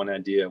sentence, one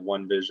idea,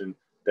 one vision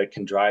that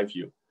can drive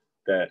you,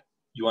 that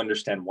you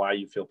understand why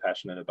you feel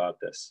passionate about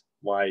this,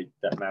 why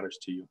that matters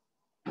to you?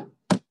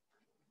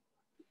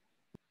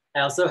 I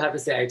also have to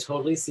say, I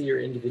totally see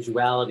your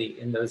individuality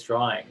in those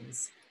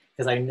drawings,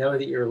 because I know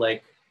that you're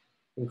like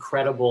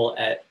incredible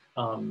at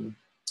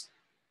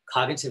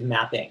cognitive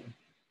mapping.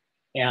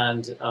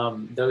 And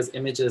those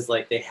images,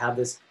 like they have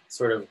this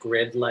sort of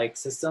grid-like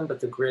system, but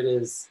the grid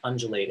is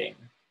undulating.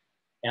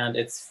 And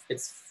it's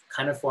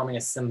kind of forming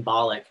a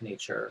symbolic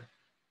nature.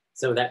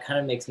 So that kind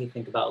of makes me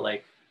think about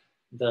like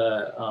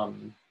the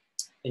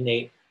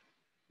innate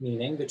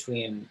meaning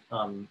between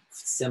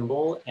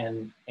symbol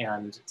and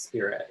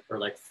spirit, or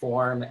like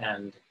form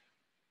and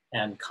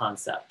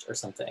concept or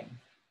something,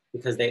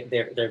 because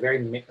they're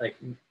very like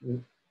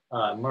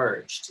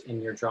merged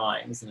in your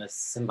drawings in a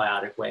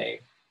symbiotic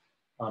way.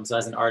 So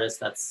as an artist,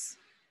 that's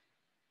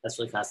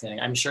really fascinating.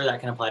 I'm sure that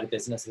can apply to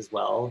business as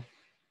well,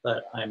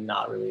 but I'm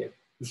not really a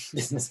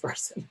business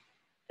person.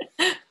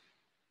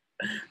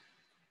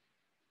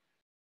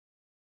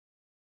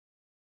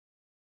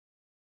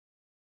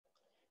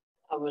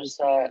 I was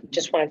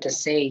just wanted to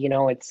say, you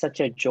know, it's such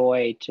a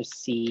joy to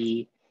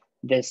see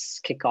this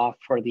kickoff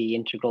for the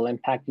Integral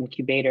Impact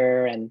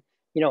Incubator and,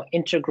 you know,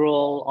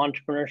 integral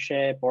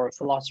entrepreneurship or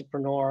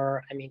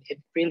philosopherneur. I mean, it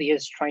really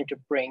is trying to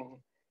bring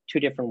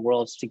two different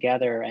worlds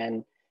together.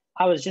 And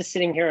I was just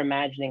sitting here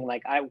imagining,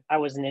 like, I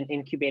was in an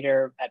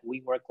incubator at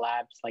WeWork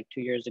Labs like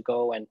 2 years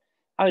ago. And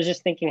I was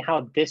just thinking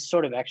how this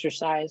sort of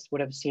exercise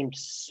would have seemed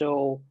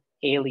so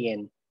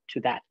alien to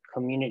that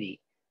community.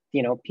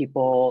 You know,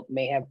 people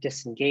may have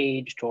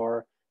disengaged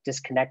or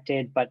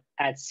disconnected, but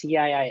at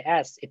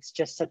CIIS, it's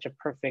just such a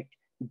perfect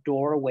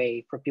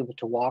doorway for people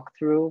to walk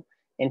through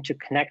into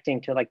connecting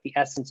to like the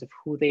essence of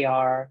who they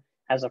are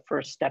as a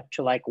first step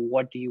to like,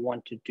 what do you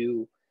want to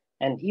do?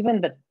 And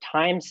even the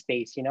time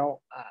space, you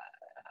know,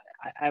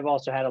 I've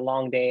also had a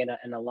long day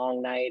and a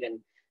long night, and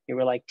you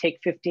were like, take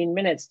 15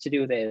 minutes to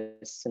do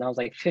this. And I was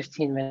like,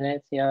 15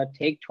 minutes, you know,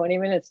 take 20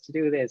 minutes to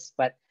do this.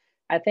 But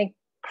I think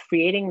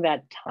creating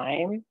that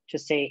time to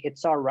say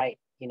it's all right,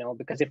 you know,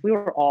 because if we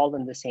were all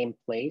in the same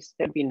place,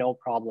 there'd be no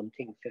problem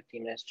taking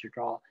 15 minutes to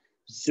draw.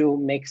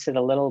 Zoom makes it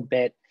a little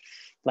bit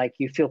like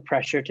you feel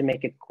pressure to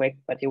make it quick,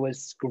 but it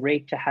was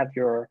great to have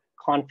your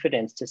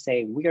confidence to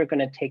say, we are going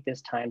to take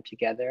this time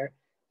together,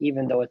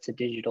 even though it's a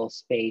digital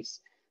space.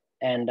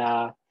 And,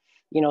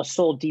 you know,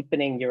 soul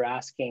deepening, you're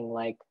asking,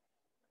 like,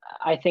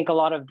 I think a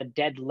lot of the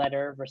dead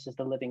letter versus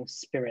the living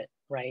spirit,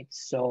 right?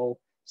 So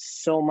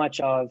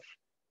much of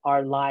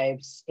our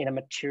lives in a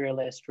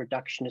materialist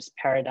reductionist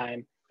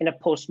paradigm, in a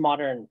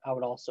postmodern, I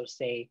would also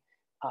say,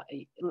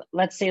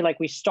 let's say like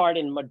we start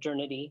in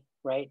modernity,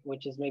 right?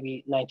 Which is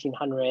maybe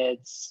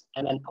 1900s,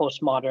 and then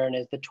postmodern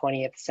is the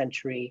 20th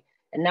century.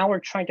 And now we're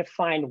trying to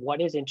find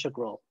what is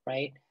integral,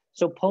 right?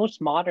 So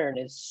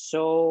postmodern is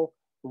so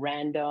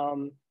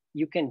random.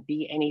 You can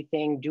be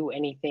anything, do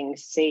anything,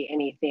 say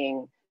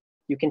anything.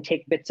 You can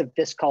take bits of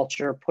this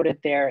culture, put it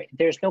there.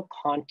 There's no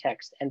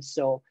context. And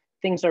so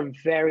things are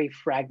very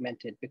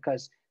fragmented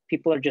because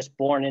people are just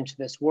born into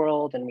this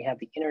world, and we have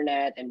the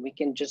internet, and we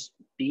can just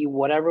be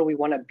whatever we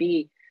want to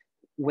be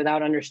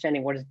without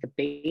understanding what is the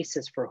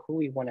basis for who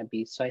we want to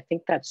be. So I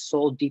think that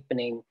soul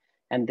deepening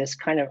and this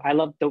kind of, I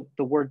love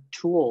the word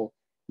tool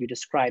you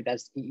described,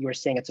 as you were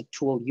saying, it's a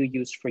tool you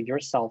use for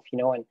yourself, you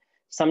know, and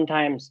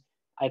sometimes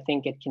I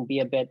think it can be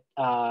a bit,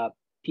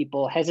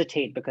 people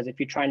hesitate because if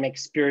you try and make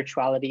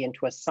spirituality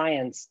into a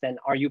science, then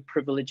are you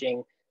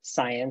privileging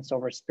science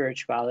over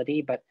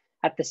spirituality? But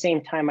at the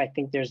same time, I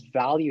think there's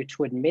value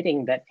to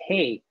admitting that,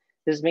 hey,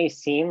 this may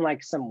seem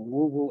like some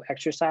woo-woo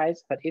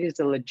exercise, but it is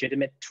a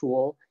legitimate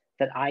tool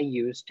that I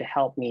use to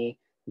help me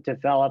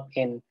develop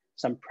in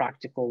some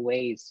practical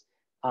ways.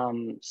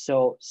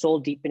 So soul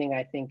deepening,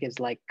 I think, is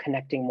like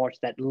connecting more to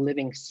that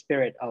living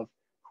spirit of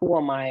who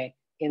am I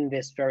in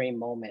this very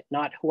moment,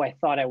 not who I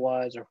thought I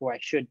was or who I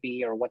should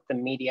be or what the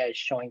media is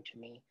showing to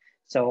me.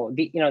 So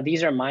you know,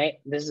 these are my,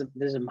 this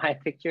is my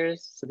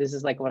pictures. So this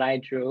is like what I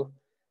drew.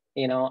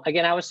 You know,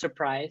 again, I was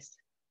surprised.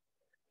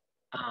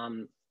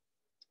 And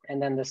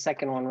then the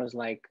second one was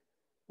like,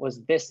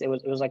 it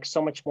was like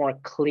so much more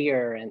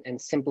clear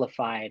and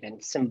simplified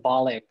and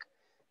symbolic.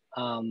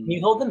 Can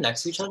you hold them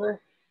next to each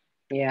other?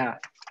 Yeah.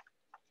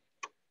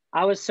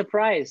 I was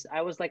surprised.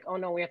 I was like, oh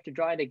no, we have to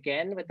draw it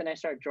again. But then I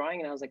started drawing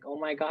and I was like, oh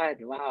my God,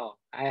 wow,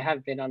 I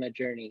have been on a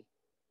journey.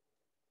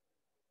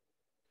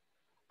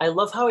 I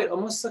love how it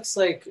almost looks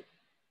like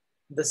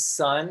the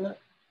sun,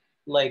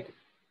 like,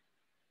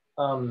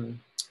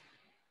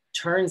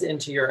 turns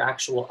into your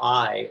actual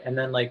eye, and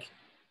then like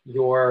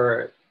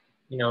your,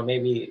 you know,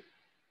 maybe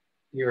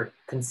your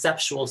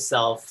conceptual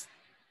self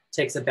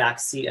takes a back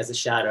seat as a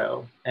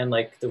shadow, and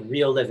like the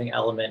real living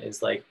element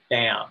is like,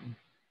 bam,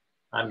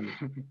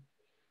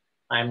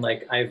 I'm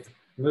like, I've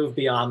moved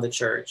beyond the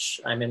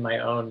church. I'm in my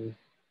own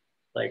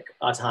like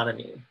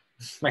autonomy.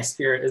 My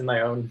spirit is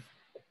my own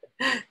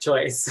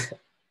choice.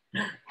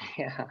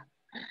 Yeah.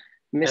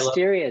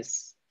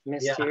 Mysterious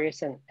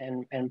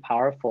and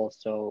powerful.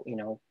 So, you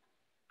know,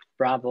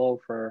 bravo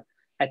for,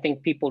 I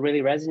think people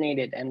really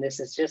resonated, and this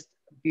is just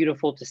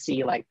beautiful to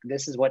see. Like,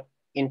 this is what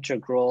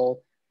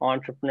integral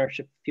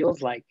entrepreneurship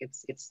feels like.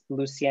 It's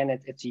Lucien,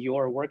 it's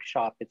your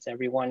workshop, it's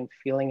everyone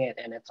feeling it,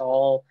 and it's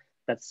all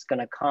that's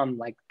gonna come.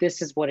 Like,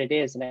 this is what it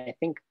is. And I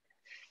think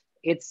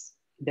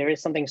there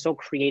is something so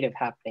creative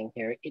happening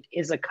here. It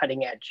is a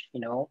cutting edge, you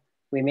know.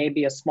 We may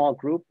be a small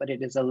group, but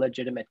it is a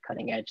legitimate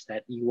cutting edge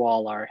that you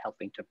all are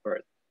helping to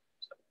birth.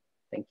 So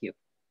thank you.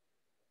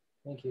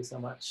 Thank you so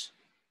much.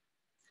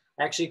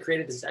 I actually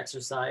created this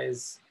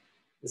exercise.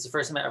 This is the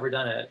first time I've ever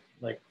done it.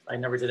 Like, I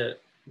never did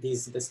it,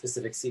 this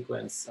specific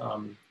sequence.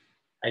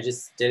 I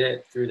just did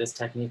it through this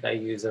technique I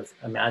use of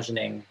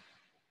imagining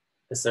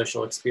the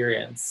social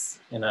experience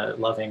in a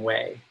loving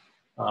way,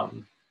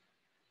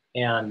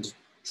 and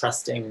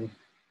trusting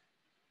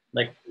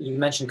like you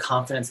mentioned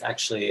confidence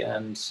actually,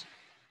 and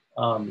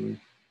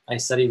I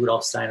studied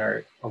Rudolf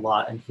Steiner a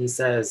lot, and he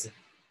says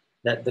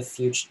that the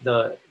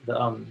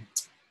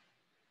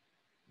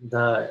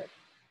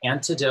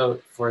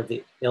antidote for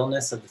the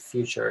illness of the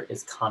future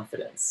is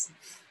confidence.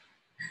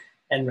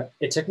 And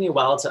it took me a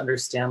while to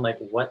understand like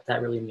what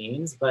that really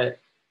means, but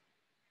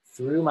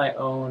through my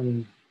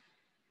own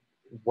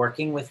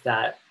working with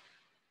that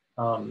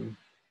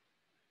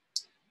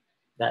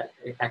that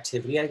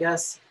activity, I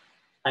guess,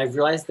 I've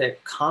realized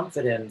that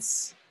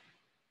confidence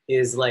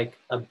is like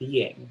a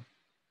being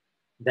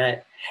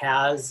that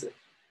has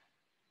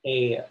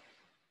a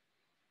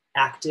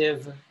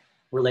active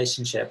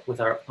relationship with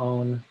our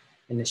own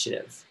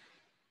initiative.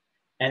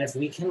 And if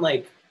we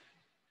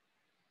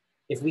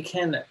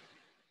can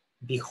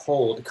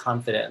behold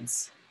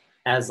confidence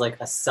as like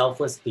a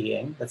selfless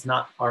being that's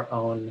not our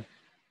own,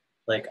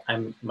 like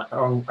our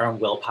own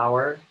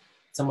willpower,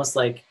 it's almost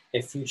like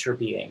a future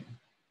being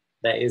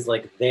that is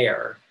like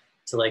there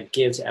to like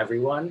give to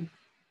everyone,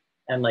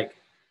 and like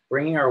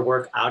bringing our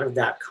work out of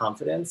that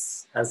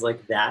confidence as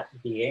like that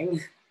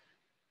being,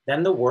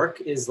 then the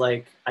work is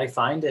like, I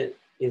find it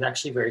is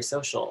actually very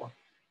social,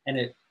 and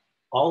it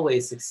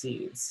always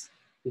succeeds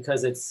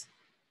because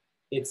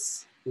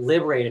it's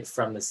liberated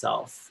from the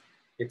self.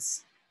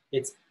 It's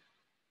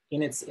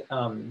in its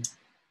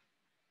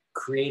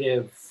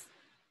creative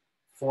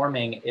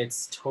forming,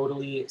 it's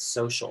totally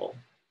social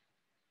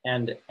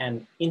and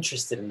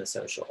interested in the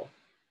social.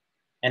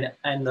 And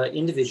the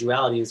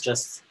individuality is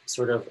just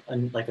sort of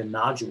like a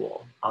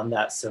nodule on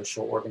that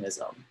social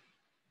organism.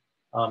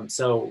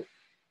 So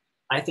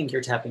I think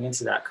you're tapping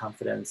into that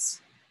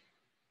confidence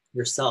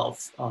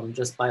yourself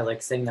just by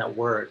like saying that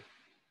word,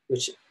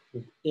 which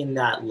in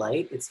that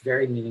light, it's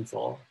very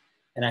meaningful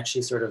and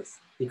actually sort of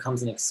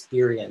becomes an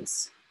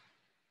experience,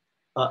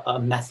 a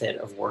method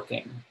of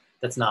working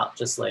that's not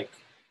just like,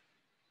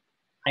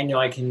 I know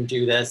I can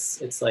do this.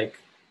 It's like,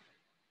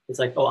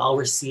 oh, I'll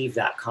receive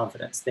that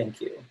confidence. Thank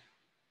you.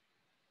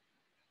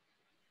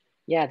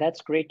 Yeah,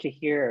 that's great to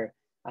hear.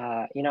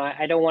 You know,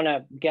 I don't want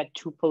to get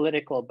too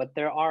political, but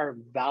there are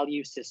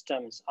value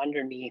systems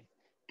underneath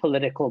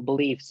political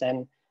beliefs.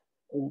 And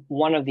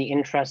one of the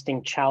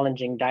interesting,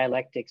 challenging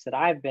dialectics that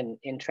I've been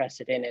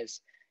interested in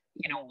is,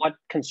 you know, what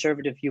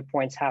conservative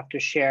viewpoints have to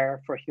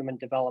share for human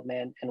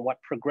development and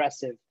what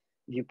progressive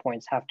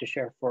viewpoints have to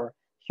share for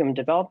human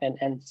development.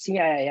 And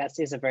CIIS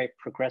is a very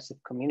progressive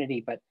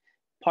community, but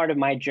part of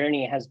my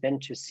journey has been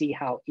to see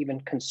how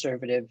even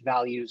conservative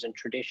values and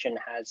tradition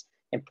has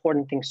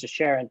important things to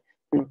share. And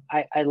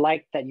I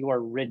like that you are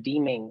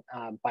redeeming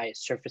by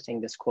surfacing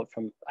this quote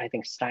from, I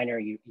think, Steiner.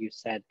 You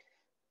said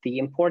the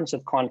importance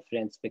of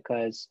confidence,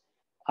 because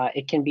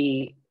it can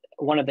be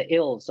one of the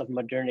ills of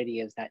modernity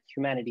is that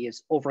humanity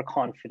is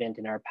overconfident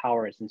in our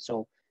powers. And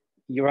so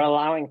you're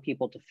allowing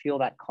people to feel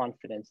that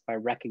confidence by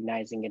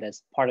recognizing it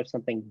as part of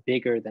something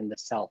bigger than the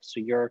self. So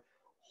you're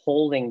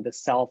holding the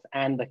self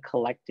and the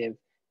collective,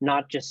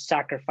 not just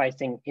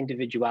sacrificing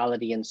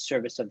individuality in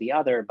service of the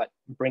other, but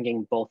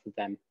bringing both of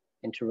them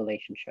into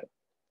relationship.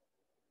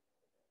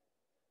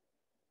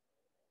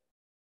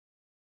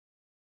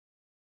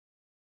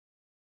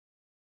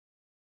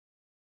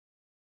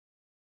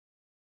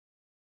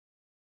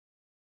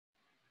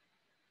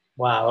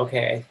 Wow,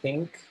 okay, I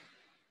think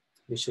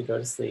we should go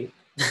to sleep.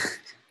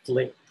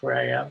 Late where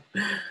I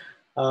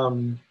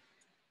am.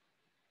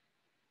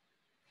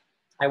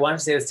 I want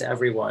to say this to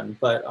everyone,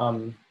 but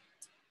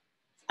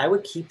I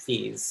would keep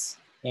these.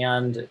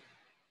 And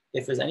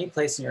if there's any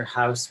place in your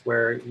house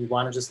where you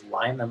want to just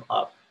line them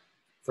up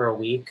for a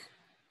week,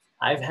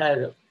 I've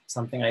had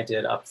something I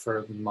did up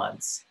for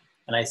months,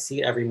 and I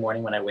see it every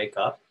morning when I wake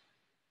up.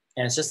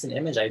 And it's just an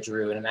image I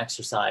drew in an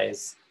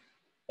exercise,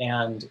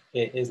 and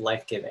it is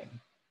life-giving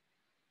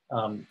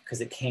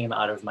because it came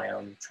out of my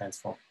own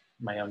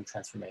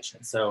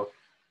transformation. So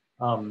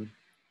I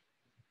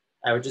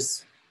would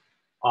just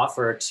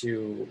offer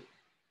to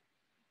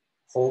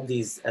hold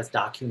these as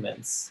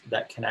documents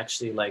that can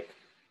actually like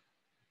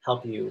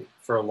help you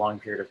for a long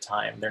period of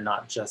time. They're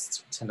not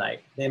just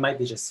tonight. They might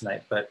be just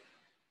tonight, but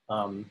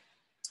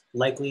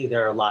likely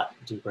they're a lot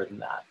deeper than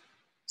that.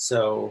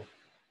 So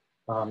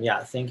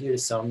yeah, thank you to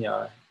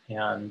Somya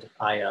and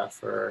Aya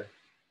for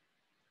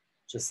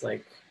just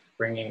like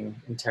bringing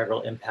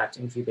Integral Impact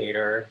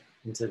Incubator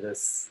into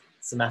this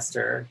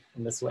semester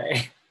in this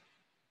way.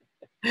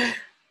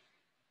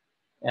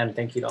 And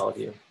thank you to all of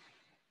you.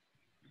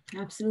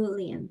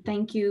 Absolutely, and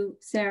thank you,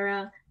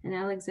 Sarah and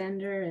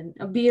Alexander and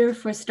Abir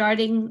for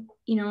starting,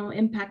 you know,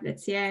 Impact at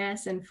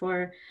CIS, and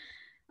for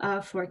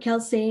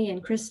Kelsey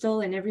and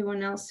Crystal and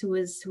everyone else who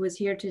was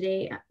here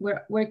today.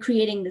 We're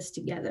creating this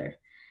together,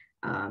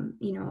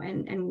 you know,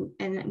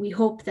 and we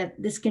hope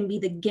that this can be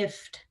the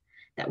gift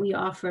that we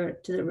offer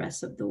to the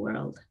rest of the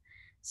world.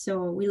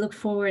 So we look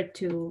forward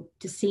to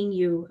seeing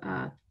you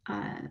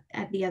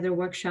at the other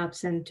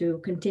workshops and to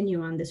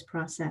continue on this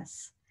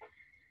process.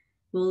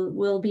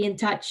 We'll be in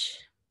touch.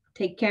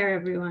 Take care,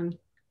 everyone.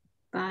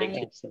 Bye.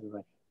 Thanks,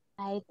 everybody.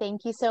 Bye.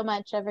 Thank you so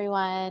much,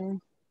 everyone.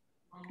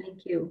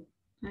 Thank you.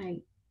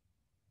 Bye.